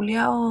personaje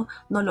culiao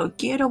no lo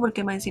quiero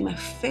porque más encima es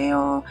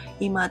feo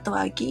y mató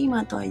aquí,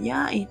 mató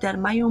allá y te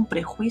armáis un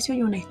prejuicio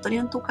y una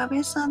historia en tu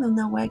cabeza de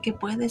una wea que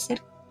puede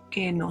ser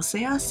que no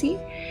sea así,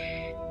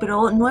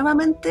 pero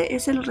nuevamente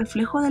es el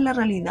reflejo de la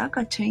realidad,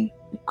 ¿cachai?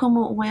 Es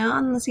como,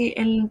 weón, así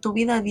en tu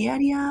vida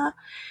diaria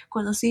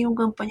conocí a un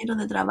compañero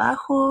de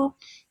trabajo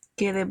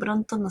que de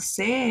pronto, no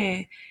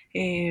sé,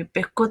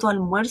 pescó tu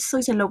almuerzo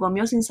y se lo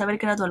comió sin saber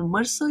que era tu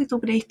almuerzo y tú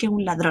creís que es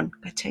un ladrón,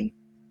 ¿cachai?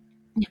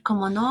 Y es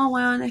como, no,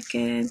 weón, es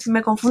que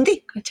me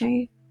confundí,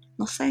 ¿cachai?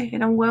 No sé,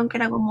 era un weón que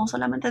era como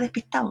solamente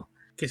despistado.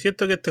 Que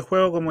siento que este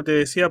juego, como te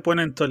decía,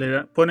 pone en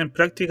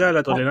práctica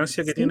la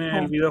tolerancia que Sí, tiene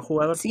el po,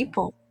 videojugador. sí,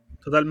 po,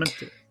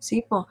 Totalmente.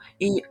 sí, po.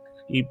 Y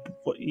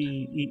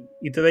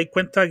Y te dais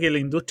cuenta que la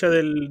industria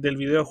del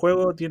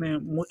videojuego tiene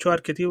muchos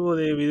arquetipos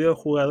de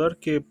videojugador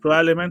que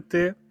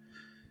probablemente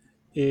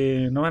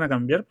no van a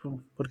cambiar,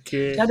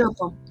 porque claro,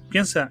 po,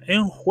 piensa, es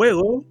un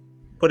juego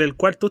por el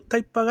cual tú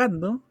estás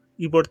pagando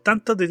y por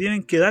tanto te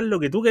tienen que dar lo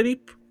que tú querís.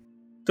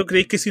 ¿Tú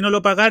creís que si no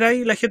lo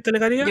pagarais la gente le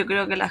daría? yo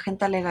creo que la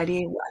gente alegaría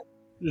igual.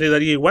 Le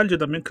daría igual, yo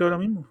también creo lo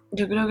mismo.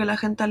 Yo creo que la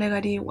gente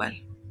alegaría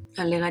igual.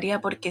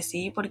 Alegaría porque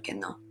sí, porque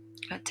no,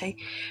 ¿cachai?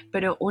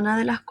 Pero una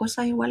de las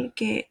cosas igual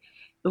que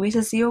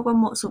hubiese sido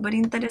como súper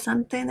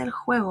interesante en el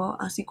juego,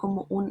 así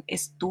como un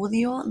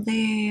estudio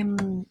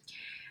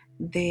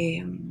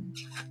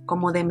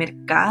como de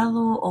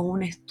mercado o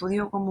un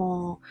estudio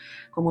como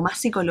más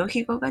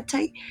psicológico,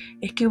 ¿cachai?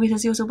 Es que hubiese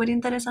sido súper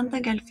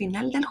interesante que al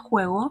final del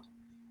juego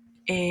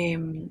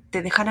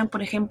te dejaran,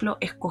 por ejemplo,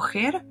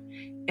 escoger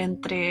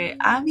entre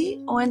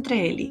Abby o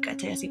entre Ellie,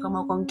 ¿cachai? Así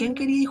como con quién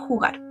querías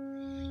jugar.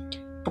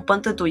 Pues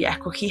ponte tú, ya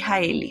escogís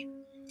a Ellie.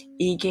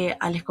 Y que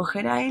al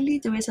escoger a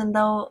Ellie te hubiesen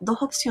dado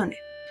dos opciones.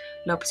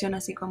 La opción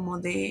así como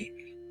de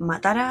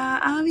matar a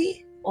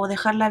Abby o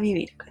dejarla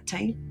vivir,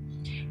 ¿cachai?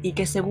 Y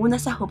que según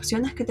esas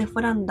opciones que te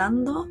fueran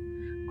dando,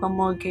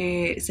 como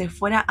que se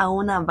fuera a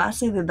una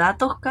base de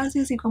datos casi,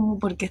 así como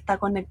porque está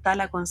conectada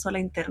la consola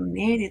a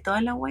internet y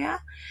toda la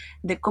weá,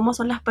 de cómo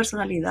son las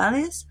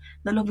personalidades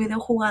de los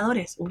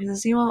videojugadores. Hubiese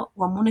sido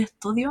como un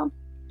estudio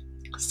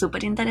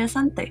súper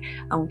interesante,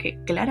 aunque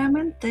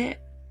claramente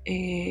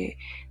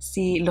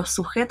si los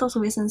sujetos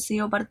hubiesen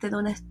sido parte de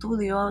un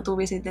estudio, tú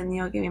hubieses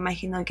tenido que, me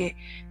imagino, que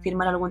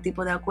firmar algún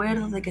tipo de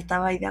acuerdo, de que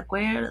estabais de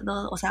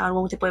acuerdo, o sea,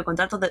 algún tipo de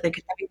contrato de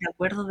que estabais de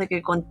acuerdo, de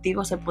que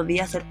contigo se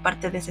podía ser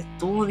parte de ese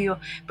estudio,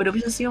 pero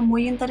hubiese sido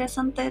muy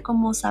interesante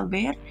como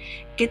saber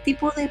qué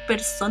tipo de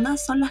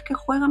personas son las que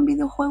juegan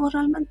videojuegos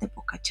realmente,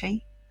 pues,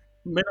 ¿cachai?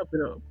 Bueno,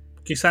 pero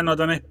quizás no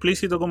tan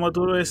explícito como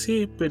tú lo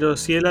decís, pero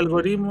si el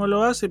algoritmo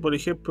lo hace, por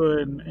ejemplo,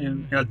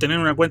 al tener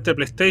una cuenta de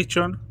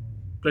PlayStation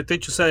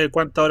sabe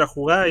cuántas horas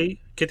jugáis,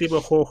 qué tipo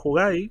de juego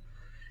jugáis,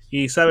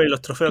 y sabe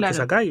los trofeos que Claro.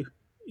 sacáis.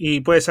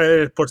 Y puede saber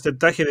el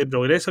porcentaje de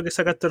progreso que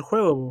sacaste el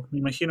juego. Me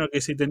imagino que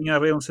si tenía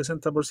arriba un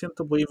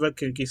 60%, podéis ver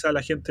que quizá a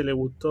la gente le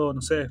gustó,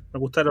 no sé, le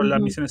gustaron las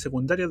misiones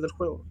secundarias del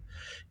juego.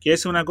 Que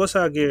es una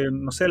cosa que,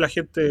 no sé, la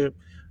gente...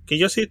 Que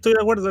yo sí estoy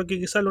de acuerdo que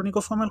quizás lo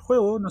único fue mal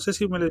juego, no sé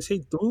si me lo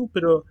decís tú,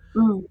 pero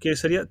que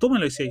sería, tú me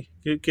lo decís,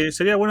 que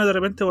sería bueno de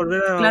repente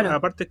volver a Claro,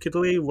 partes que tú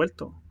habías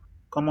vuelto,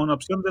 como una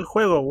opción del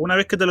juego, una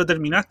vez que te lo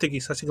terminaste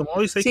quizás, así como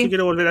hoy sabéis que sí,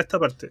 quiero volver a esta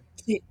parte.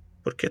 sí,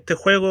 Porque este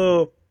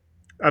juego,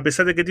 a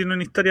pesar de que tiene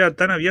una historia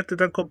tan abierta y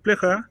tan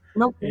compleja,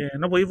 no,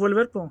 no podéis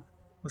volver, po.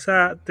 O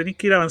sea, tenéis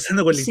que ir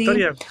avanzando con la sí,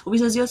 historia.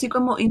 hubiese sido así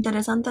como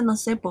interesante, no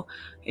sé, po,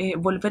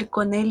 volver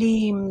con él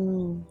y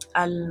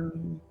al...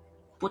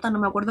 Puta, no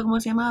me acuerdo cómo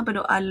se llamaba,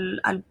 pero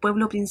al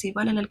pueblo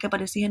principal en el que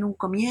aparecía en un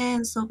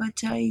comienzo,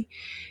 ¿cachai?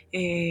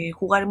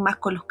 Jugar más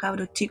con los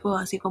cabros chicos,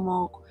 así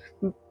como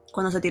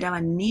cuando se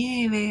tiraban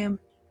nieve.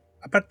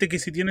 Aparte que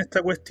si tiene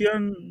esta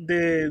cuestión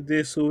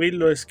de subir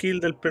los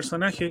skills del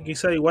personaje,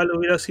 quizá igual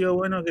hubiera sido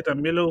bueno que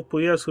también lo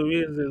pudiera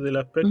subir desde el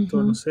aspecto,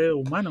 no Ujú. sé,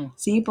 humano.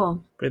 Sí,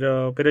 po,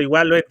 Pero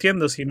igual lo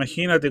entiendo, si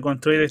imagínate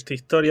construir esta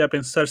historia,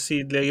 pensar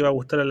si le iba a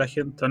gustar a la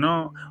gente o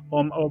no,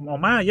 o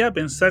más allá,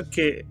 pensar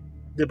que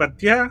de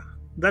partida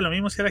da lo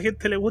mismo si a la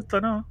gente le gusta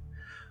o no,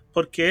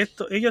 porque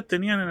ellos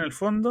tenían en el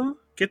fondo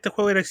que este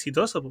juego era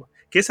exitoso, po.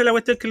 Que esa es la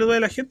cuestión que le duele a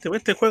la gente, pues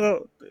este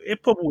juego es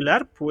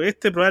popular, pues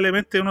este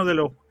probablemente es uno de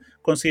los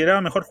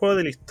considerados mejor juego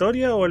de la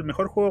historia o el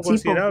mejor juego sí, po.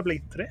 considerado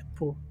Play 3,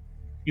 pues.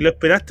 Y lo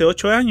esperaste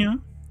 8 años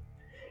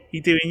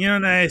y te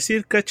vinieron a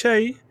decir,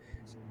 ¿cachai?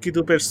 Que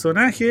tu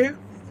personaje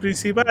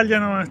principal ya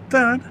no va a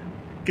estar,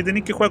 que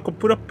tenéis que jugar con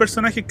puros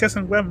personajes que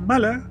hacen weas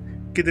malas,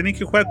 que tenéis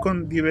que jugar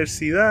con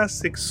diversidad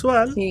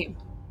sexual Sí,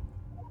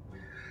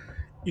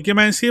 y que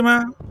más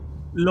encima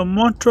los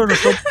monstruos no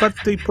son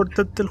parte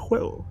importante del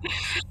juego.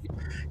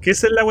 Que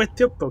esa es la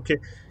cuestión, porque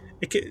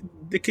es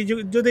que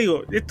yo te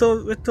digo,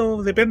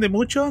 esto depende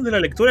mucho de la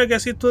lectura que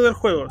haces tú del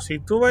juego. Si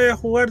tú vayas a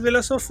jugar de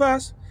las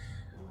sofás,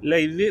 la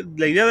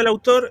idea del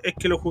autor es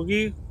que lo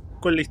jugué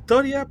con la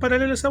historia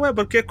paralela a esa weá,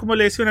 porque es como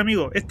le decía un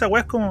amigo, esta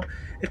weá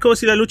es como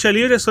si la lucha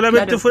libre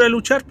solamente claro. fuera a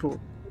luchar, po.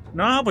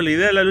 No, pues la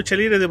idea de la lucha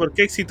libre de por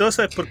qué es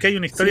exitosa es porque hay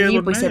una historia de Sí,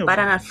 por pues se medio, po.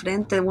 paran al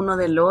frente uno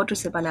del otro y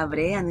se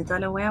palabrean y toda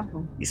la weá,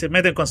 po. Y se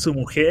meten con su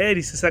mujer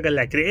y se sacan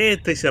la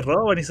cresta y se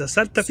roban y se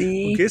asaltan, porque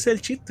Sí, ese es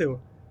el chiste,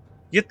 po.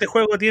 Y este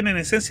juego tiene en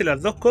esencia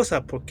las dos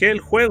cosas, porque es el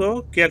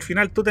juego que al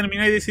final tú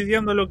terminás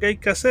decidiendo lo que hay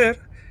que hacer,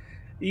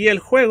 y el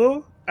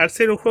juego, al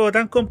ser un juego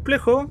tan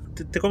complejo,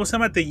 ¿cómo se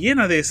llama? Te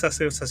llena de esas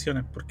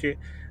sensaciones, porque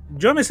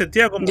yo me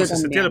sentía como yo se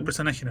sentían los también.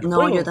 personajes en el No, yo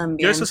juego, yo eso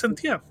también.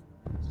 sentía,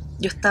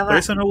 Yo por estaba,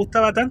 eso me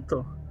gustaba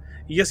tanto.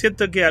 Y yo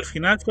siento que al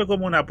final fue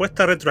como una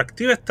apuesta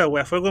retroactiva esta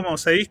wea, fue como,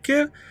 ¿sabéis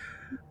qué?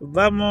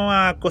 Vamos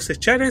a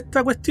cosechar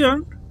esta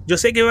cuestión Yo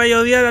sé que vaya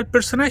a odiar al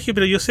personaje,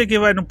 pero yo sé que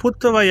va en un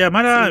punto va a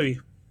llamar a Sí. Abby.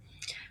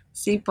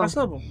 Sí, po.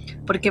 Pasó, po.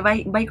 Porque va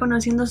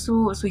conociendo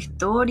su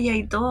historia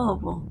y todo,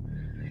 po.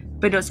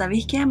 Pero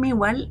 ¿sabéis que a mí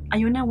igual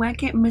hay una weá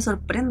que me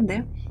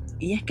sorprende?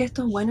 Y es que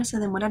estos buenos se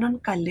demoraron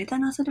caleta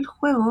en hacer el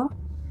juego,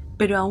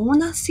 pero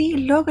aún así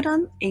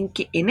logran en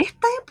que en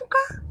esta época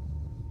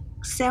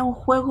sea un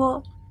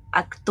juego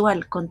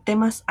actual, con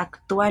temas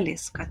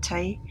actuales,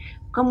 ¿cachai?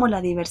 Como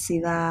la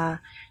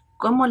diversidad,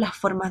 como las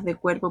formas de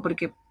cuerpo,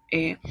 porque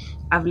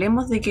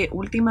hablemos de que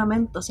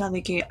últimamente, o sea,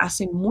 de que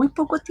hace muy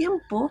poco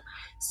tiempo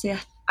se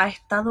ha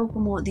estado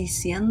como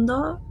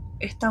diciendo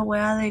esta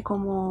weá de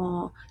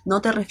como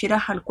no te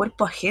refieras al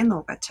cuerpo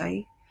ajeno,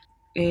 ¿cachai?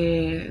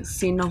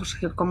 Sino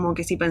como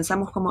que si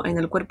pensamos como en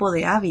el cuerpo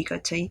de Abby,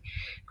 ¿cachai?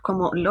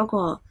 Como,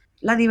 loco,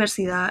 la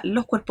diversidad,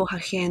 los cuerpos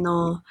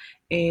ajenos,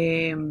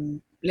 eh,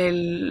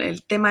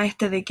 el tema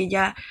este de que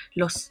ya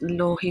los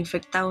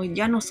infectados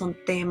ya no son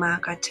temas,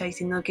 ¿cachai?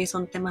 Sino que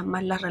son temas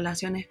más las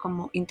relaciones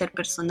como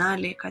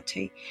interpersonales,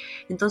 ¿cachai?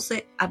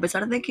 Entonces, a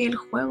pesar de que el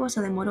juego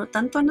se demoró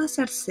tanto en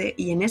hacerse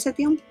y en ese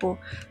tiempo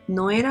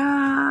no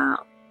era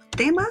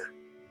tema,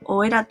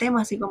 o era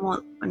tema así como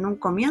en un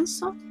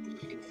comienzo,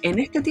 en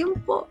este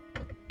tiempo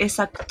es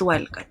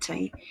actual,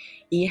 ¿cachai?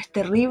 Y es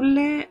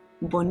terrible,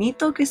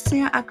 bonito que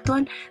sea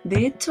actual.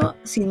 De hecho,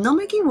 si no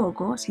me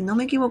equivoco,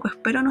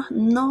 espero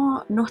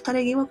no estar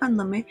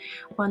equivocándome,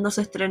 cuando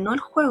se estrenó el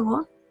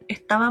juego,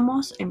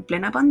 estábamos en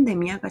plena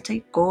pandemia,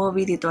 ¿cachai?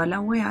 COVID y toda la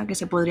weá que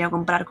se podría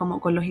comprar como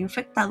con los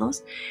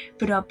infectados,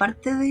 pero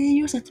aparte de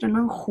ello se estrenó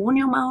en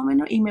junio más o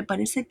menos y me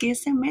parece que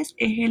ese mes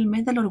es el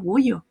mes del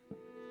orgullo,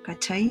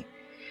 ¿cachai?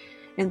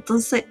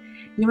 Entonces,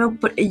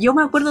 yo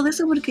me acuerdo de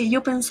eso porque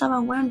yo pensaba,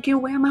 weón, qué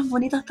wea más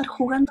bonita estar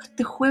jugando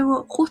este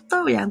juego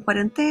justo ya en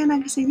cuarentena,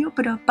 qué sé yo,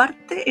 pero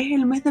aparte es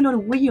el mes del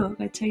orgullo,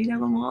 ¿cachai? Era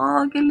como,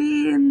 oh, qué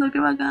lindo, qué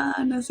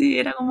bacán, así,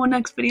 era como una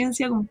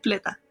experiencia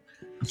completa.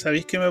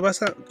 ¿Sabéis qué me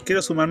pasa?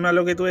 Quiero sumarme a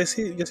lo que tú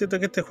decís. Yo siento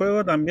que este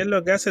juego también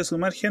lo que hace es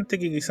sumar gente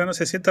que quizá no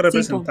se sienta Sí, po.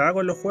 representada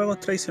con los juegos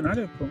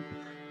tradicionales, po.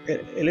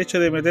 El hecho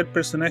de meter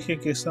personajes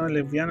que son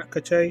lesbianas,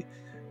 ¿cachai?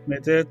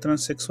 Meter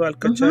transexual, Ujú.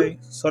 ¿cachai?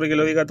 Sorry que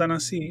lo diga tan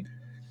así.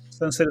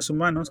 Son seres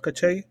humanos,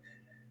 ¿cachai?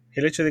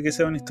 El hecho de que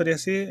sea una historia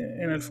así,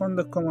 en el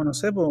fondo es como, no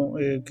sé, po,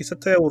 quizás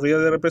estoy aburrido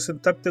de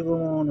representarte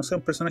como, no sé,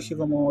 un personaje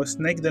como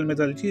Snake del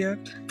Metal Gear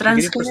y quería un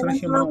Transgénero en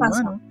personaje más todo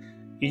caso. humano.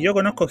 Y yo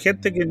conozco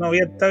gente que no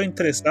había estado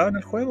interesado en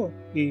el juego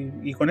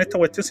y con esta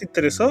cuestión se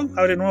interesó,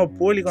 abre nuevos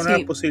públicos,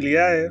 nuevas Sí,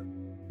 posibilidades.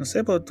 No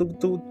sé, pues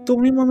tú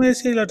mismo me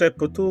decías la otra vez,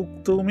 pues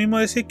tú mismo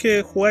decís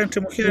que jugar entre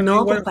mujeres no es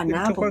no, pues igual para que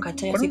nada, entre pues, jugar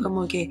 ¿cachai? con Así hombres.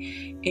 como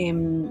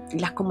que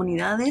las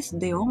comunidades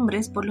de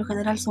hombres por lo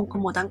general son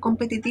como tan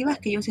competitivas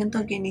que yo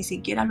siento que ni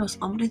siquiera los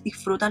hombres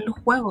disfrutan los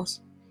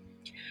juegos.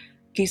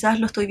 Quizás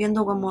lo estoy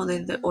viendo como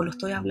desde, o lo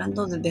estoy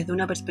hablando desde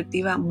una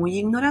perspectiva muy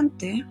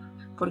ignorante,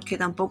 porque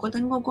tampoco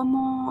tengo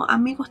como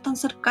amigos tan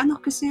cercanos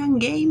que sean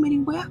gamer y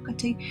weas,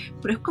 ¿cachai?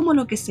 Pero es como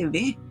lo que se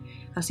ve.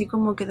 Así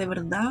como que de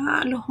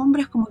verdad los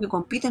hombres como que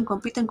compiten.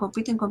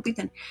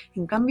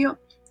 En cambio,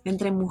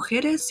 entre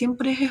mujeres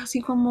siempre es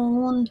así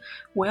como un,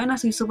 weona,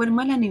 soy súper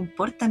mala, no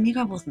importa,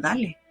 amiga, vos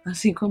dale.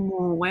 Así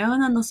como,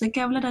 weona, no sé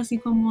qué hablar, así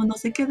como, no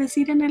sé qué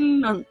decir en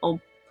el, o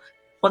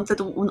ponte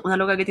tú una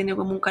loca que tiene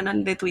como un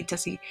canal de Twitch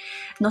así.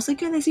 No sé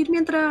qué decir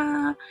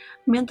mientras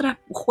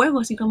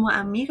juego, así como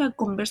amiga,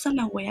 conversa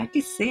la weá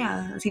que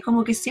sea. Así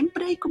como que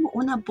siempre hay como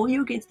un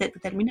apoyo que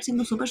termina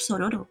siendo súper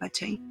sororo,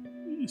 ¿cachai?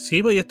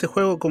 Sí, pues y este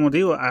juego, como te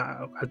digo,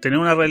 al tener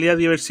una realidad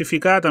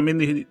diversificada, también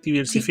Sí, por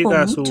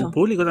diversifica a su mucho.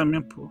 público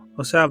también, pues.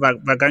 O sea,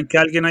 bacán que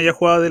alguien haya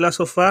jugado The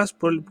Last of Us,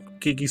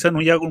 que quizás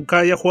nunca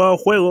haya jugado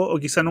juego, o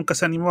quizás nunca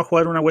se animó a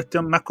jugar una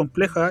cuestión más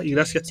compleja, y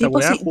gracias a esta Sí,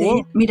 pues weá sí,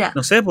 jugó. mira,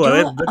 No sé, pues a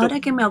ver, yo yo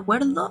ahora que me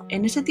acuerdo,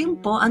 en ese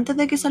tiempo, antes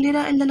de que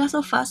saliera el de las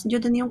sofás, yo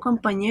tenía un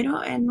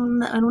compañero en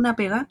una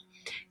pega,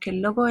 que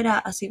el loco era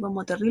así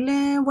como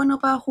terrible bueno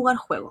para jugar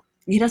juegos.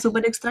 Y era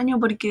súper extraño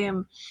porque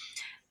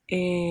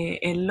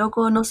el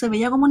loco no se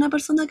veía como una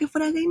persona que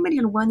fuera gamer y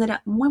el weón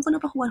era muy bueno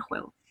para jugar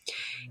juegos.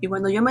 Y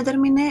cuando yo me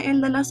terminé el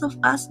The Last of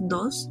Us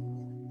 2,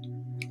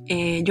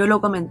 yo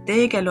lo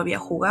comenté que lo había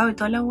jugado y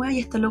toda la weá, y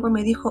este loco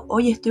me dijo,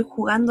 oye, estoy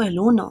jugando el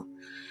uno.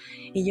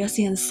 Y yo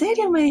así, ¿en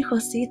serio? Me dijo,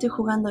 sí, estoy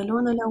jugando el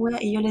uno y la wea.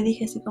 Y yo le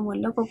dije así como,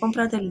 loco,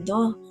 cómprate el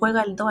 2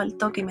 juega el 2 al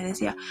toque. Y me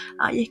decía,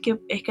 ay,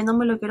 es que no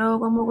me lo quiero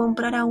como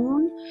comprar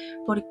aún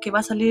porque va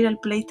a salir el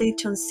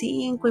PlayStation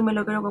 5 y me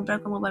lo quiero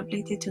comprar como para el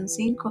PlayStation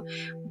 5.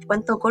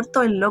 Cuento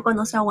corto, el loco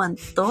no se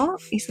aguantó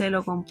y se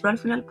lo compró al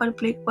final para el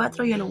Play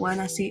 4 y el weón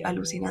así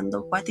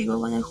alucinando cuático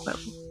con el juego.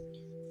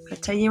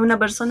 ¿Cachai? Y una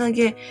persona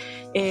que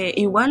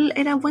igual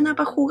era buena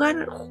para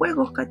jugar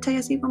juegos, ¿cachai?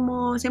 Así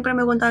como siempre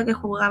me contaba que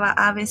jugaba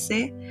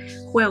ABC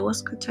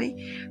juegos, ¿cachai?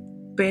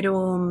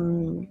 Pero,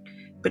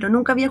 pero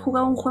nunca había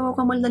jugado un juego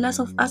como el de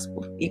Last of Us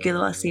y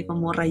quedó así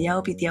como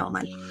rayado, piteado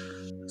mal.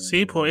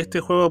 sí, pues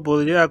este juego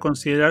podría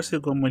considerarse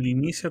como el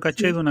inicio,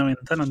 ¿cachai? Sí. De una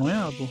ventana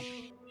nueva, pues.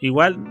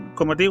 Igual,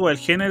 como te digo, el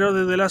género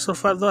de The Last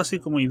of Us 2 así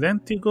como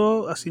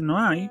idéntico, así no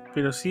hay,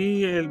 pero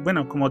sí,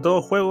 bueno, como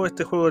todo juego,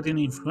 este juego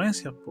tiene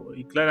influencias, po,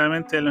 y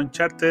claramente el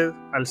Uncharted,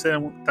 al ser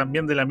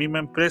también de la misma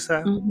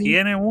empresa,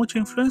 tiene mucha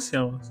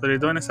influencia, po, sobre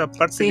todo en esa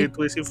parte que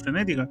tú decís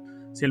frenética.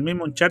 Si el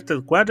mismo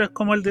Uncharted 4 es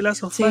como el de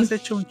Last of Us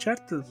hecho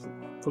Uncharted,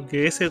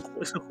 porque ese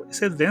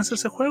es denso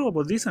ese juego,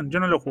 pues dicen, yo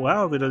no lo he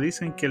jugado, pero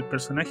dicen que el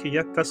personaje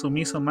ya está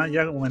sumiso más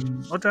ya como en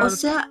otra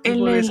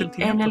tipo de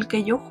sentimiento. En el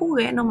que yo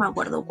jugué, no me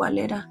acuerdo cuál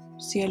era,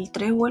 si el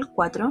 3 o el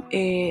 4,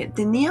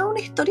 tenía una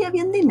historia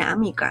bien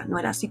dinámica, no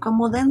era así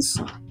como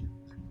denso,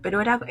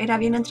 pero era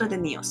bien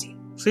entretenido, sí.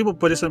 Sí, pues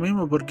por eso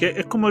mismo, porque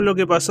es como lo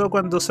que pasó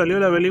cuando salió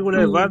la película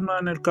de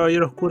Batman, El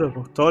Caballero Oscuro,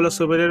 pues todos los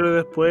superhéroes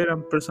después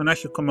eran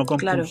personajes como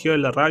compungidos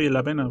en la rabia y en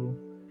la pena, pues.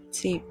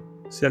 Sí.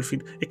 Sí, al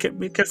fin, es que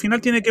al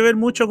final tiene que ver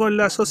mucho con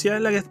la sociedad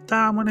en la que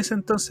estábamos en ese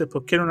entonces,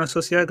 porque era una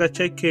sociedad,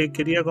 ¿cachai? Que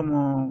quería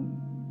como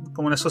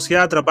una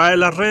sociedad atrapada en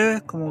las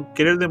redes, como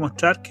querer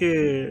demostrar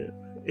que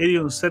eres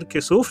un ser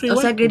que sufre igual.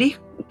 O sea,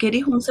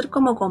 querís un ser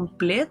como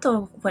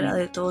completo fuera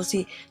de todo,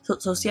 sí.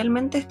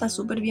 Socialmente está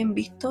súper bien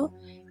visto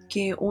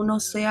que uno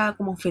sea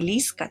como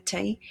feliz,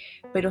 ¿cachai?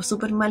 Pero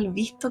súper mal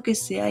visto que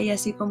sea ahí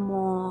así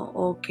como,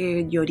 o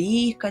que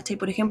llorís, ¿cachai?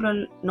 Por ejemplo,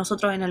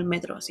 nosotros en el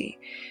metro, así.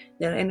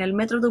 En el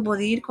metro tú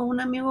podías ir con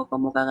un amigo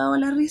como cagado a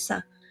la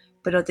risa,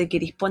 pero te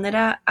querís poner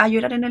a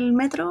llorar en el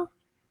metro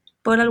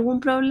por algún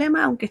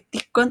problema, aunque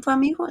estés con tu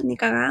amigo, ni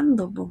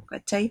cagando,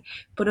 ¿cachai?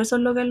 Por eso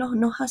es lo que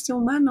nos hace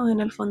humanos, en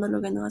el fondo, lo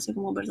que nos hace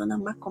como personas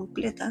más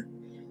completas.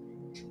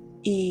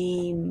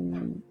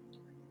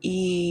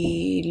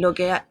 Y lo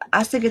que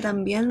hace que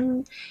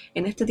también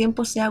en este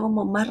tiempo sea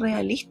como más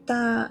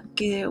realista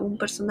que un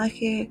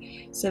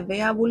personaje se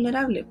vea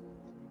vulnerable,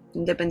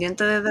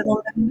 independiente de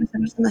dónde venga ese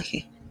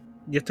personaje.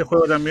 Y este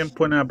juego también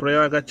pone a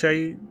prueba,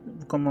 ¿cachai?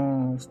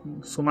 Como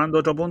sumando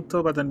otro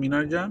punto para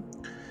terminar ya,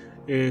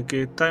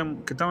 que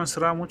estamos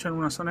encerrados mucho en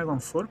una zona de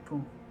confort,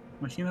 pues.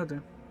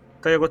 Imagínate.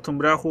 Estás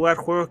acostumbrado a jugar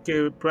juegos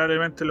que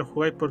probablemente los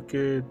jugáis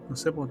porque, no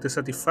sé, pues te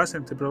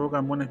satisfacen, te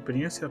provocan buenas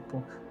experiencias,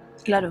 pues.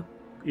 Claro.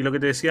 Y lo que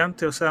te decía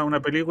antes, o sea,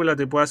 una película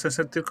te puede hacer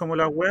sentir como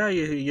la wea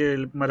y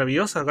es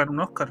maravillosa, gana un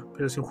Oscar.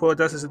 Pero si un juego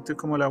te hace sentir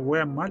como la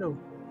wea, es malo,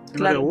 que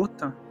no te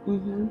gusta.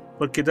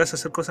 Porque te hace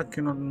hacer cosas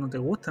que no te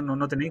gustan,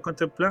 no tenéis que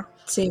contemplar.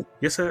 Sí.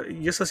 Y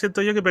eso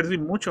siento yo que perdí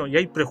mucho, y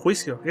hay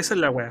prejuicios, esa es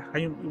la wea.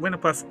 Bueno,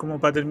 como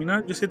para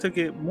terminar, yo siento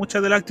que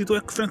muchas de las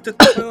actitudes frente a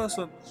estos juegos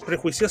son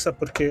prejuiciosas,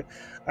 porque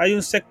hay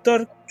un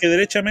sector que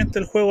derechamente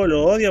el juego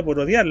lo odia por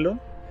odiarlo,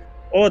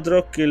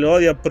 otros que lo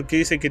odian porque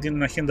dicen que tiene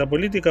una agenda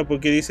política,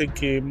 porque dicen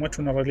que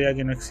muestra una realidad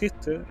que no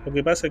existe. Lo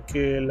que pasa es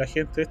que la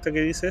gente esta que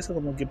dice eso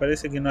como que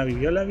parece que no ha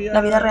vivido la vida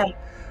real.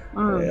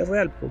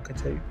 Real,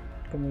 ¿cachai?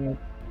 Como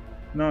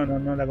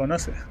no la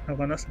conoce,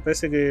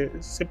 parece que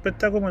siempre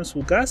está como en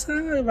su casa,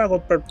 va a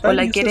comprar pan. O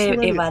la quiere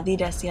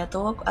evadir a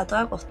toda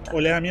costa.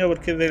 O le da miedo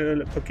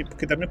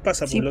porque también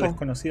pasa por lo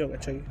desconocido,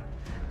 ¿cachai?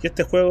 Y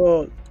este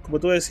juego, como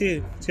tú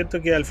decís, siento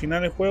que al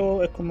final el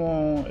juego es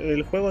como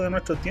el juego de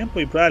nuestro tiempo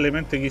y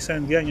probablemente quizás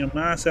en 10 años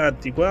más sea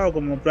anticuado,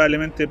 como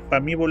probablemente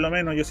para mí por lo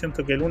menos. Yo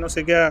siento que el 1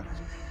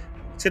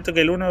 siento que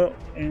el 1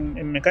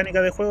 en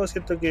mecánica de juego,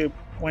 siento que,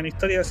 o en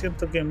historia,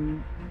 siento que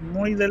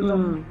muy de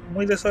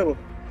su época.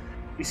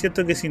 Y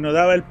siento que si no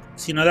daba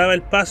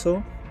el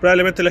paso,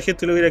 probablemente la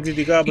gente lo hubiera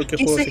criticado porque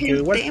el juego se quedó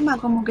igual. Ese es el tema,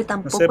 como que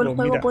tampoco el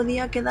juego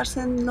podía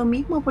quedarse en lo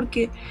mismo,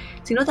 porque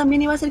si no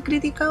también iba a ser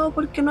criticado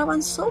porque no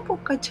avanzó, pues,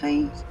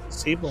 ¿cachai?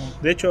 Sí, pues.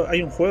 De hecho,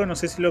 hay un juego, no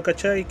sé si lo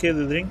cachai, que es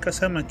de Dreamcast,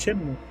 se llama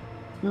Shenmue.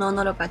 No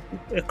lo cacho.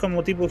 Es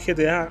como tipo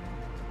GTA,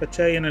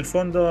 ¿cachai? En el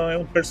fondo es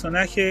un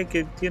personaje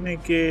que tiene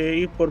que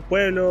ir por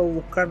pueblo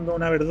buscando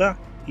una verdad.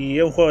 Y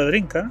es un juego de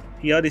Dreamcast,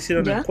 y ahora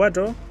hicieron el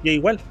 4, y es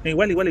igual.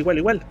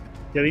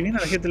 Y adivina,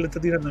 la gente le está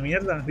tirando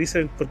mierda.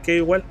 Dice, ¿por qué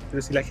igual?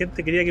 Pero si la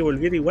gente quería que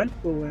volviera igual,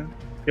 pues weón.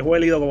 El juego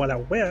ha ido como a la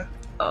wea.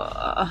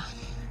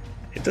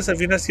 Entonces al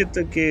final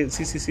siento que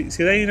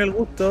si dais el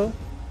gusto,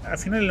 al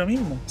final es lo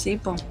mismo. Sí,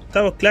 pues.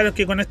 Estamos claros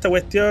que con esta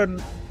cuestión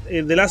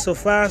de Last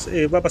of Us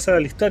va a pasar a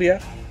la historia.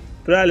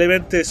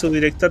 Probablemente su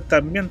director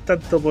también,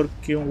 tanto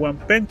porque un guan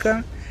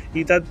penca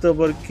y tanto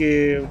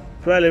porque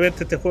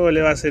probablemente este juego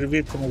le va a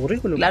servir como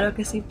currículum. Claro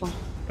que sí, pues.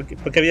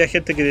 Porque había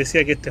gente que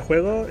decía que este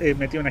juego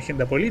metía una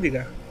agenda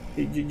política.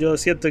 Yo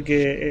siento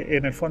que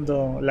en el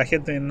fondo la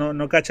gente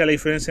no cacha la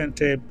diferencia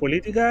entre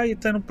política y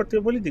estar en un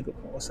partido político.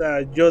 O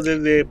sea, yo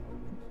desde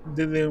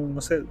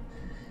no sé,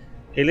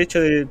 el hecho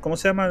de, ¿cómo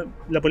se llama?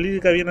 La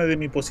política viene de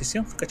mi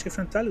posición, ¿cachai?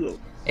 Frente a algo.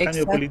 En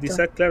cambio,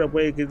 politizar, claro,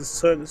 puede que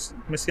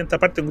me sienta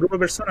parte de un grupo de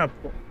personas.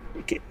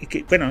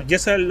 Bueno, y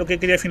eso es lo que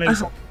quería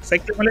finalizar.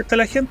 ¿Sabes qué molesta a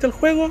la gente el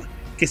juego?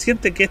 Que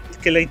siente que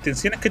las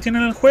intenciones que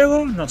tienen en el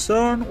juego no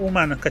son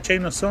humanas, ¿cachai?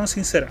 No son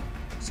sinceras,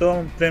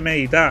 son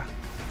premeditadas,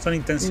 son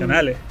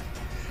intencionales.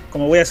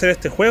 Como voy a hacer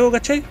este juego,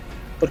 ¿cachai?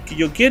 Porque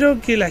yo quiero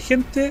que la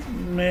gente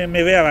me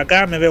vea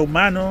bacán, me vea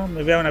humano,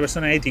 me vea una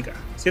persona ética.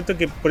 Siento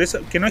que por eso,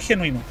 que no es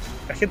genuino.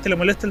 La gente le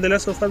molesta el de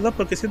Last of Us 2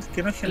 porque siente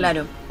que no es genuino.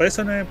 Claro. Por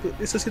eso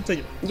eso siento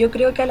yo. Yo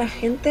creo que a la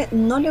gente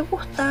no le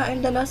gusta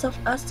el de Last of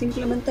Us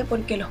simplemente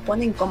porque los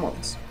pone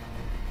incómodos.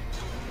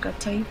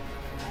 ¿Cachai?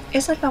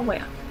 Esa es la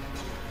wea.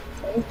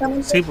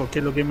 Justamente, Sí, porque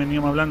es lo que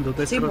veníamos hablando.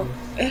 sí,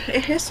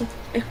 es eso.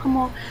 Es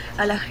como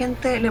a la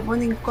gente le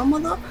pone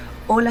incómodo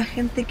o la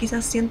gente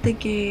quizás siente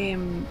que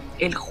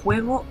el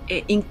juego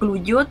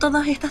incluyó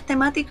todas estas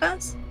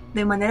temáticas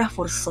de manera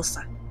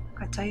forzosa,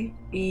 ¿cachai?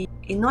 Y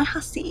no es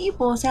así,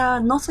 o sea,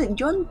 no sé,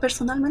 yo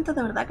personalmente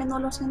de verdad que no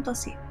lo siento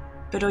así,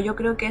 pero yo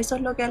creo que eso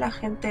es lo que a la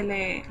gente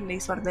le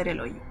hizo arder el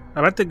hoyo.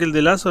 Aparte que el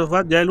de Last of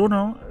Us, ya el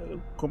 1,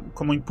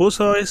 como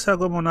impuso esa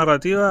como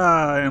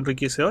narrativa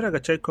enriquecedora,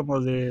 ¿cachai? Como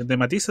de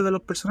matices de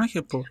los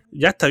personajes, pues.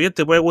 Ya está bien,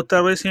 te puede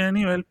gustar Resident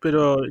Evil,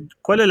 pero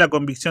 ¿cuál es la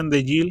convicción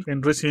de Jill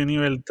en Resident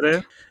Evil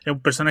 3? Es un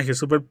personaje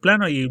súper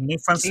plano y muy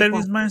Sí,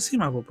 fanservice po, más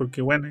encima, pues,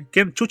 porque bueno,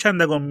 ¿quién chucha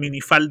anda con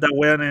minifalda,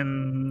 weón,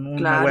 en una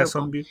wea claro, po.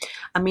 zombie?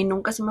 A mí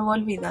nunca se me va a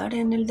olvidar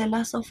en el The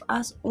Last of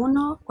Us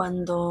 1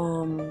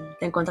 cuando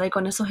te encontráis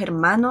con esos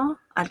hermanos,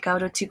 al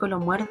cabro chico lo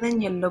muerden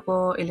y el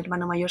loco, el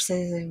hermano mayor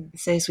se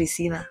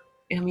suicida.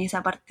 A mí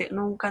esa parte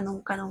nunca,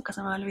 nunca, nunca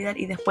se me va a olvidar.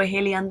 Y después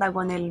Ellie anda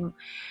con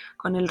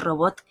el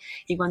robot.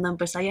 Y cuando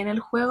empezáis en el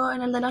juego,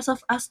 en el The Last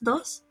of Us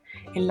 2,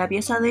 en la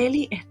pieza de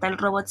Ellie está el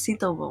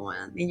robotcito, po,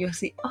 weón. Y yo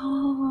así,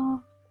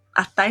 oh,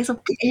 hasta esos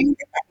pequeños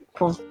detalles,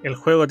 po. El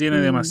juego tiene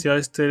Mm, demasiado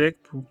easter egg,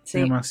 sí.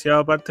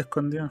 demasiada parte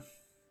escondida.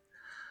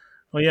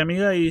 Oye,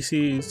 amiga, y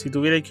si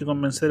tuvierais que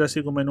convencer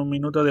así como en un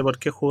minuto de por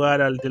qué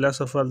jugar al The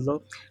Last of Us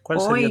 2, ¿cuál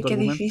sería Uy, tu qué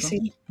argumento?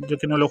 difícil. Yo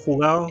que no lo he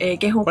jugado, Que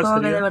es un ¿cuál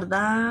juego que de sería?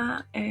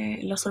 verdad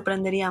lo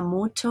sorprendería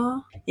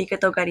mucho y que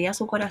tocaría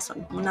su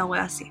corazón, una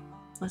wea así.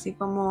 Así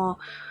como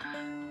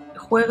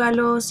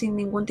juégalo sin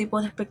ningún tipo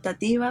de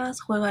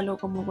expectativas, juégalo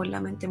como con la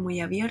mente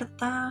muy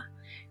abierta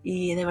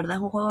y de verdad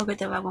es un juego que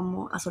te va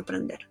como a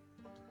sorprender.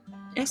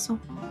 Eso.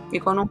 Y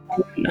con un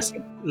final así.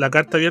 La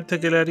carta abierta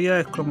que le haría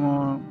es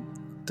como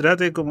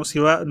trate como si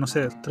va, no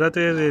sé,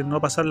 trate de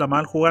no pasarla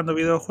mal jugando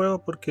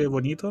videojuegos porque es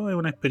bonito, es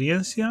una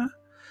experiencia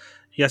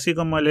y así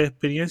como la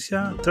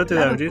experiencia, trate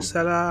de Claro, po, abrirse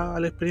a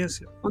la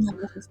experiencia. una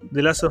cosa así.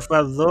 The Last of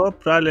Us 2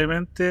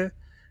 probablemente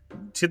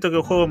siento que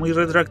es un juego muy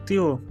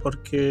retroactivo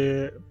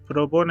porque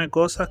propone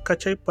cosas,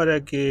 ¿cachai?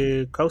 Para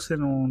que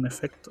causen un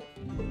efecto.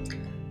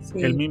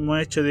 El Sí, mismo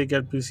hecho de que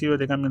al principio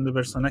te cambian de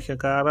personaje a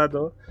cada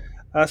rato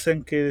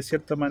hacen que de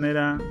cierta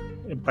manera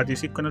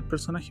empatices con el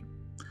personaje.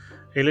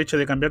 El hecho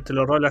de cambiarte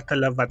los roles hasta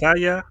en las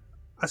batallas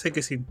hace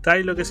que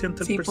sintáis lo que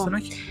siente el sí, po.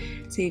 personaje.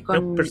 Sí,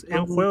 Es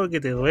un juego que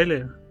te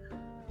duele.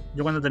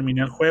 Yo cuando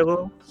terminé el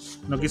juego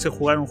no quise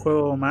jugar un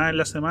juego más en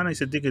la semana y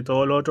sentí que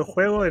todos los otros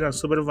juegos eran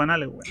súper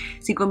banales, güey.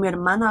 sí, con mi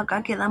hermano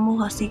acá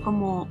quedamos así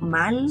como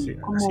mal, Sí,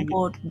 como así que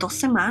por 2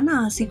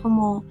 semanas, así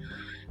como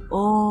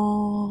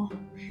oh,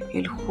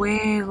 el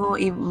juego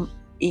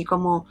y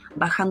como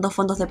bajando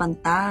fondos de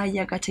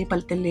pantalla, ¿cachai? Para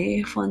el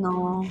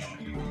teléfono,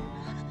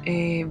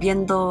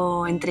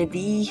 viendo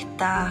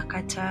entrevistas,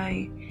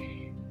 ¿cachai?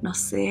 No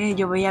sé,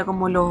 yo veía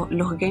como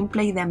los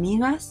gameplays de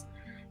amigas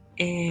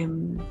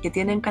que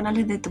tienen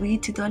canales de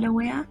Twitch y toda la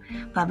wea,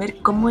 para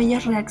ver cómo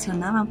ellas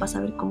reaccionaban, para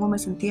saber cómo me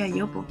sentía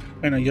yo, po.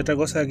 bueno, y otra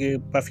cosa que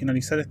para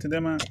finalizar este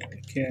tema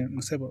es que,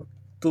 no sé,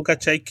 tú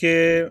cacháis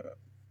que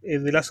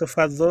The Last of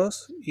Us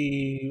 2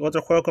 y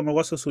otros juegos como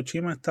Ghost of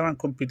Tsushima estaban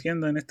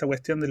compitiendo en esta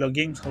cuestión de los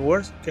Games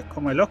Awards, que es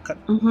como el Oscar.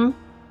 Ujú.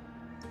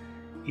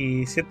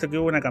 Y siento que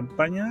hubo una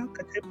campaña,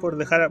 ¿cachai? Por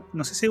dejar,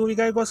 no sé si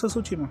ubicáis Ghost of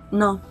Tsushima.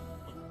 No,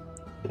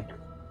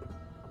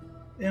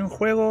 Es un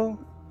juego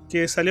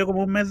que salió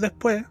como un mes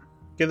después,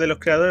 que es de los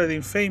creadores de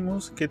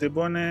Infamous, que te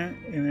pone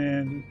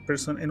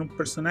en un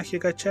personaje,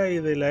 ¿cachai?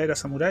 De la era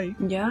samurai,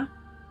 ya,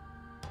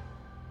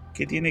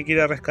 que tiene que ir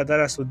a rescatar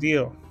a su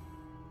tío.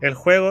 El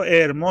juego es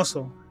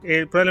hermoso.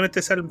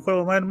 Probablemente sea el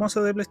juego más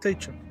hermoso de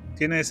PlayStation.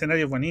 Tiene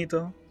escenarios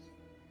bonitos.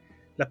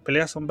 Las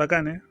peleas son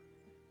bacanes.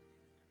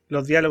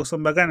 Los diálogos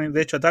son bacanes.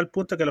 De hecho, a tal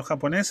punto que los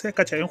japoneses,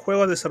 ¿cachai? Es un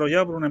juego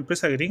desarrollado por una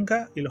empresa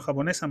gringa y los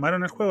japoneses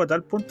amaron el juego a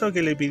tal punto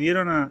que le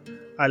pidieron a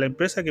la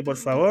empresa que por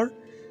favor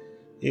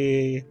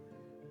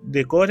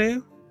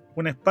decore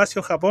un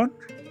espacio Japón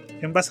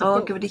en base al oh,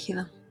 juego. qué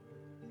brígido.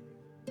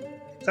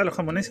 O sea, los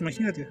japoneses,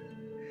 imagínate.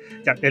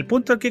 Ya, el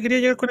punto al que quería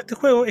llegar con este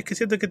juego es que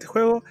siento que este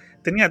juego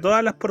tenía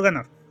todas las por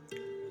ganar.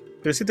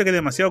 Pero siento que es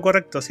demasiado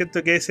correcto.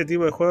 Siento que ese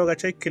tipo de juego,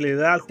 ¿cachai? Que le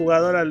da al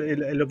jugador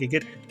lo que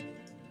quiere.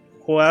 El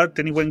jugador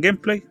tiene buen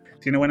gameplay,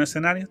 tiene buenos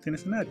escenarios, tiene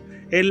escenarios.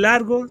 Es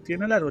largo,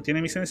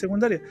 tiene misiones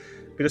secundarias.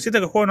 Pero siento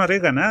que el juego no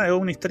arriesga nada, es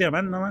una historia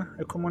más nomás.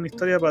 Es como una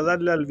historia para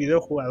darle al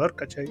videojugador,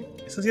 ¿cachai?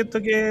 Eso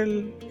siento que es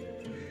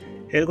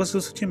el Ghost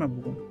of Tsushima.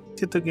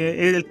 Siento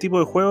que es el tipo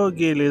de juego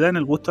que le dan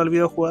el gusto al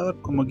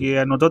videojugador. Como que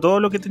anotó todo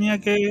lo que tenía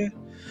que.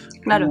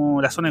 Claro,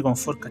 Como la zona de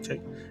confort,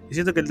 ¿cachai? Y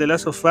siento que el The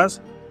Last of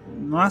Us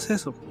no hace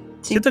eso.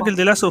 sí, Siento po. que el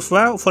The Last of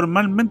Us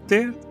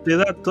formalmente te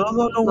da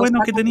todo lo Lo bueno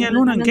que saca tenía el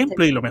 1 en completamente.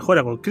 gameplay y lo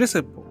mejora con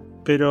creces,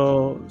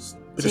 pero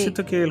Sí,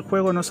 siento que el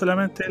juego no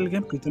solamente es el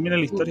gameplay, también es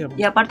la historia.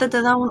 y aparte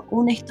te da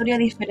una historia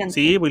diferente.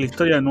 Sí, pues la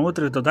historia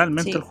nutre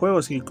totalmente el Sí,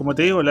 juego. Sí, como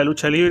te digo, la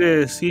lucha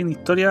libre sin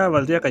historia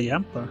valdría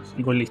callampa.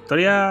 Y con la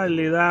historia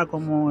le da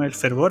como el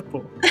fervor,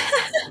 po.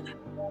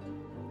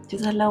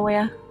 esa es la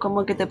wea.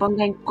 Como que te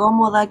ponga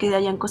incómoda, que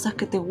hayan cosas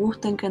que te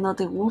gusten, que no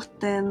te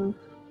gusten.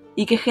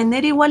 Y que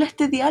genere igual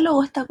este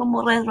diálogo, esta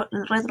como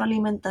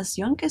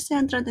retroalimentación que sea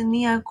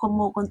entretenida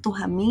como con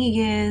tus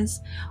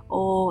amigues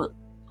o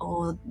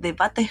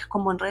debates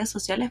como en redes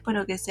sociales,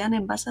 pero que sean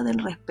en base del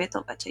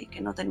respeto, ¿cachai? Que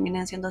no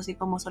terminen siendo así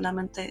como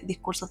solamente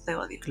discursos de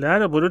odio.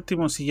 Claro, por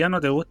último, si ya no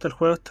te gusta el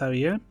juego está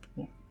bien,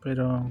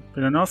 pero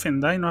no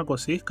ofendáis, no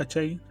acosís,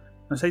 ¿cachai?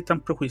 No seáis tan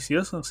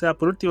prejuiciosos. O sea,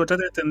 por último,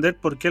 trata de entender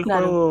por qué el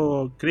Claro.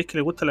 juego creéis que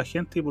le gusta a la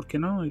gente y por qué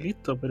no, y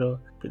listo.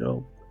 Pero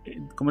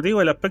como te digo,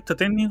 el aspecto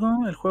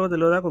técnico, el juego te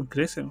lo da con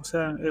creces. O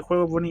sea, el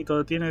juego es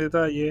bonito, tiene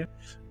detalles,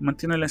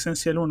 mantiene la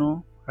esencia del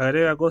 1,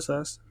 agrega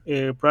cosas.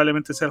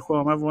 Probablemente sea el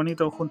juego más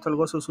bonito junto al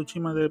Ghost of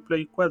Tsushima de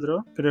Play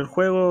 4. Pero el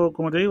juego,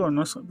 como te digo,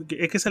 no es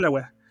que esa es la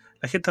weá.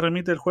 La gente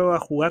remite el juego a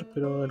jugar,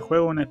 pero el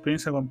juego es una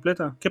experiencia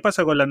completa. ¿Qué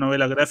pasa con las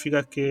novelas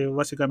gráficas que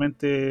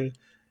básicamente es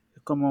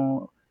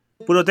como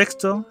puro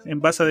texto en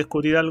base a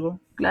descubrir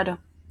algo? Claro,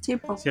 sí,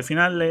 po. Si al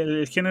final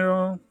el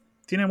género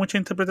tiene muchas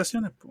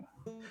interpretaciones, po.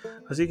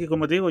 Así que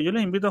como te digo, yo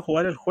les invito a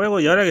jugar el juego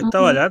y ahora que está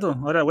barato,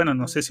 ahora bueno,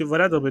 no sé si es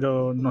barato,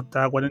 pero no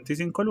está a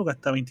 45 lucas,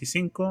 está a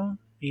 25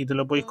 y te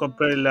lo podéis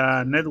comprar en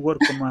la Network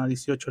como a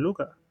 18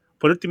 lucas.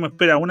 Por último,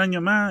 espera un año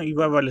más y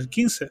va a valer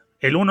 15.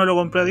 El 1 lo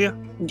compré a 10.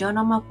 Yo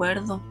no me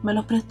acuerdo, me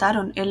los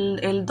prestaron.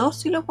 El 2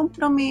 sí lo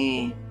compró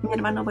mi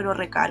hermano, pero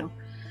re caro.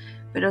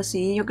 Pero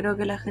sí, yo creo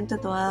que la gente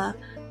toda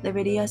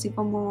debería así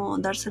como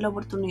darse la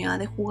oportunidad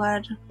de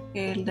jugar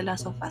el de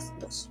Last of Us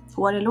 2.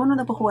 Jugar el 1 y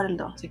después jugar el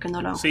 2, así que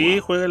no lo han Sí,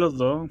 jugado. juegue los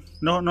dos.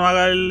 No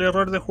haga el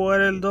error de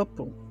jugar el 2,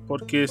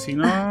 porque si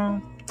no,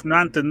 no va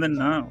a entender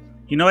nada.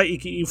 Y no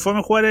y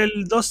fome jugar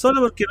el 2 solo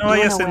porque no Y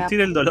vaya a una wea,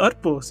 sentir el dolor,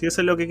 pues. Si eso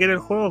es lo que quiere el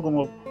juego,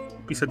 como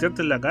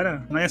pisotearte en la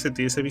cara. No vaya a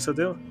sentir ese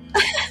pisoteo.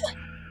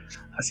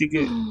 Así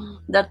que,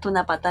 darte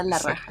una patada en la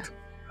raja. exacto.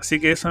 Así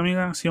que eso,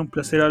 amiga, ha sido un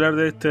placer hablar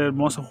de este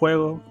hermoso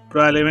juego.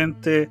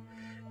 Probablemente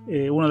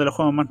uno de los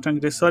juegos más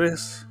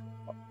transgresores,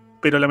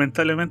 pero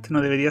lamentablemente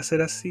no debería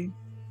ser así.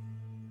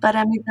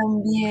 Para mí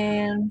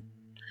también.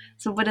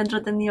 Súper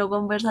entretenido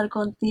conversar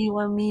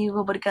contigo,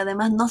 amigo, porque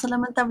además no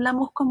solamente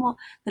hablamos como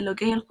de lo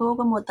que es el juego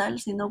como tal,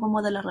 sino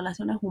como de las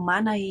relaciones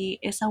humanas y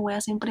esa wea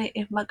siempre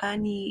es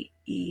bacán y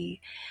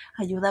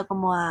ayuda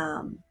como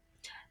a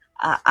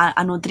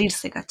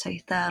nutrirse, ¿cachai?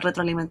 Esta Es que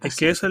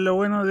retroalimentación. eso es lo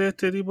bueno de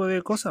este tipo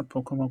de cosas,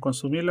 pues como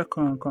consumirlas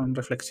con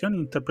reflexión e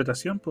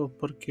interpretación, pues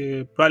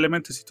porque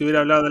probablemente si te hubiera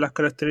hablado de las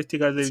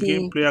características del Sí,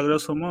 gameplay a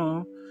grosso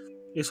modo,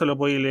 eso lo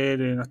podéis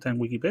leer hasta en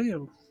Wikipedia,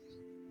 pues.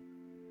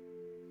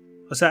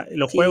 O sea,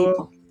 los sí, juegos,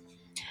 po.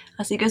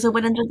 Así que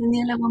súper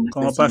entretenida la como para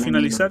conversación, amigo.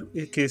 finalizar,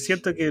 es que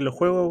siento que los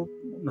juegos,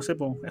 no sé,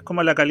 pues, es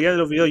como la calidad de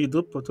los videos de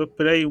YouTube, pues tú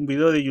esperáis un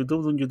video de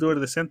YouTube de un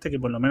youtuber decente que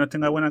por lo menos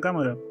tenga buena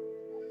cámara.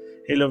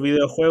 En los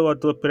videojuegos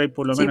tú esperáis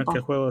por lo Sí, menos que po.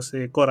 el juego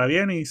se corra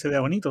bien y se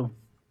vea bonito.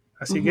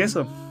 Así que Ujú.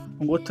 eso,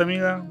 un gusto,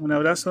 amiga, un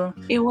abrazo.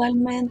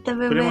 Igualmente,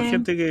 Esperemos bebé.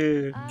 gente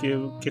que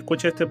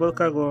escuche este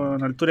podcast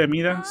con altura de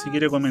mira. Si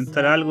quiere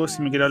comentar algo,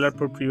 si me quiere hablar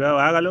por privado,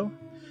 hágalo.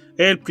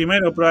 Es el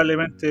primero,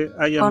 probablemente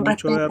haya Con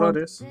muchos respeto.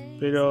 errores,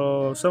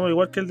 pero somos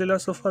igual que el de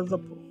Last of Us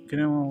 2.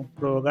 Queremos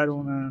provocar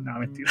una... No,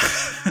 mentira.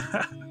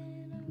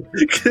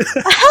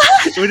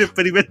 Un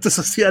experimento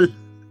social.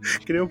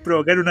 Queremos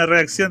provocar una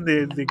reacción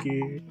de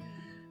que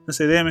no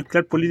se debe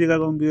mezclar política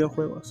con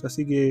videojuegos.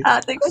 Así que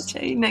Ah, te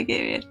cachai, nada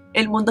que ver.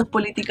 El mundo es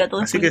política,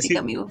 todo es política, sí,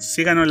 amigo.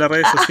 síganos en las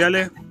redes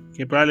sociales,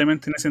 que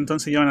probablemente en ese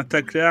entonces ya van a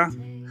estar creadas,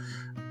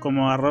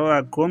 como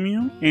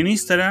 @Komyu en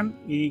Instagram,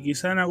 y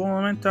quizá en algún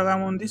momento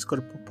hagamos un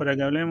Discord, pues, para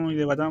que hablemos y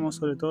debatamos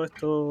sobre todo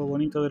esto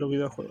bonito de los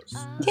videojuegos.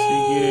 Así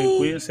que ¡Yay!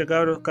 cuídense,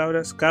 cabros,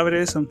 cabras,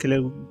 cabres, aunque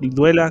les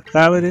duela,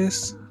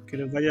 cabres, que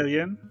les vaya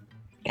bien.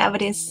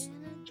 Cabres.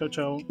 Chao,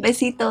 chao.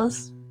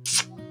 Besitos.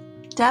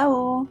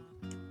 Chao.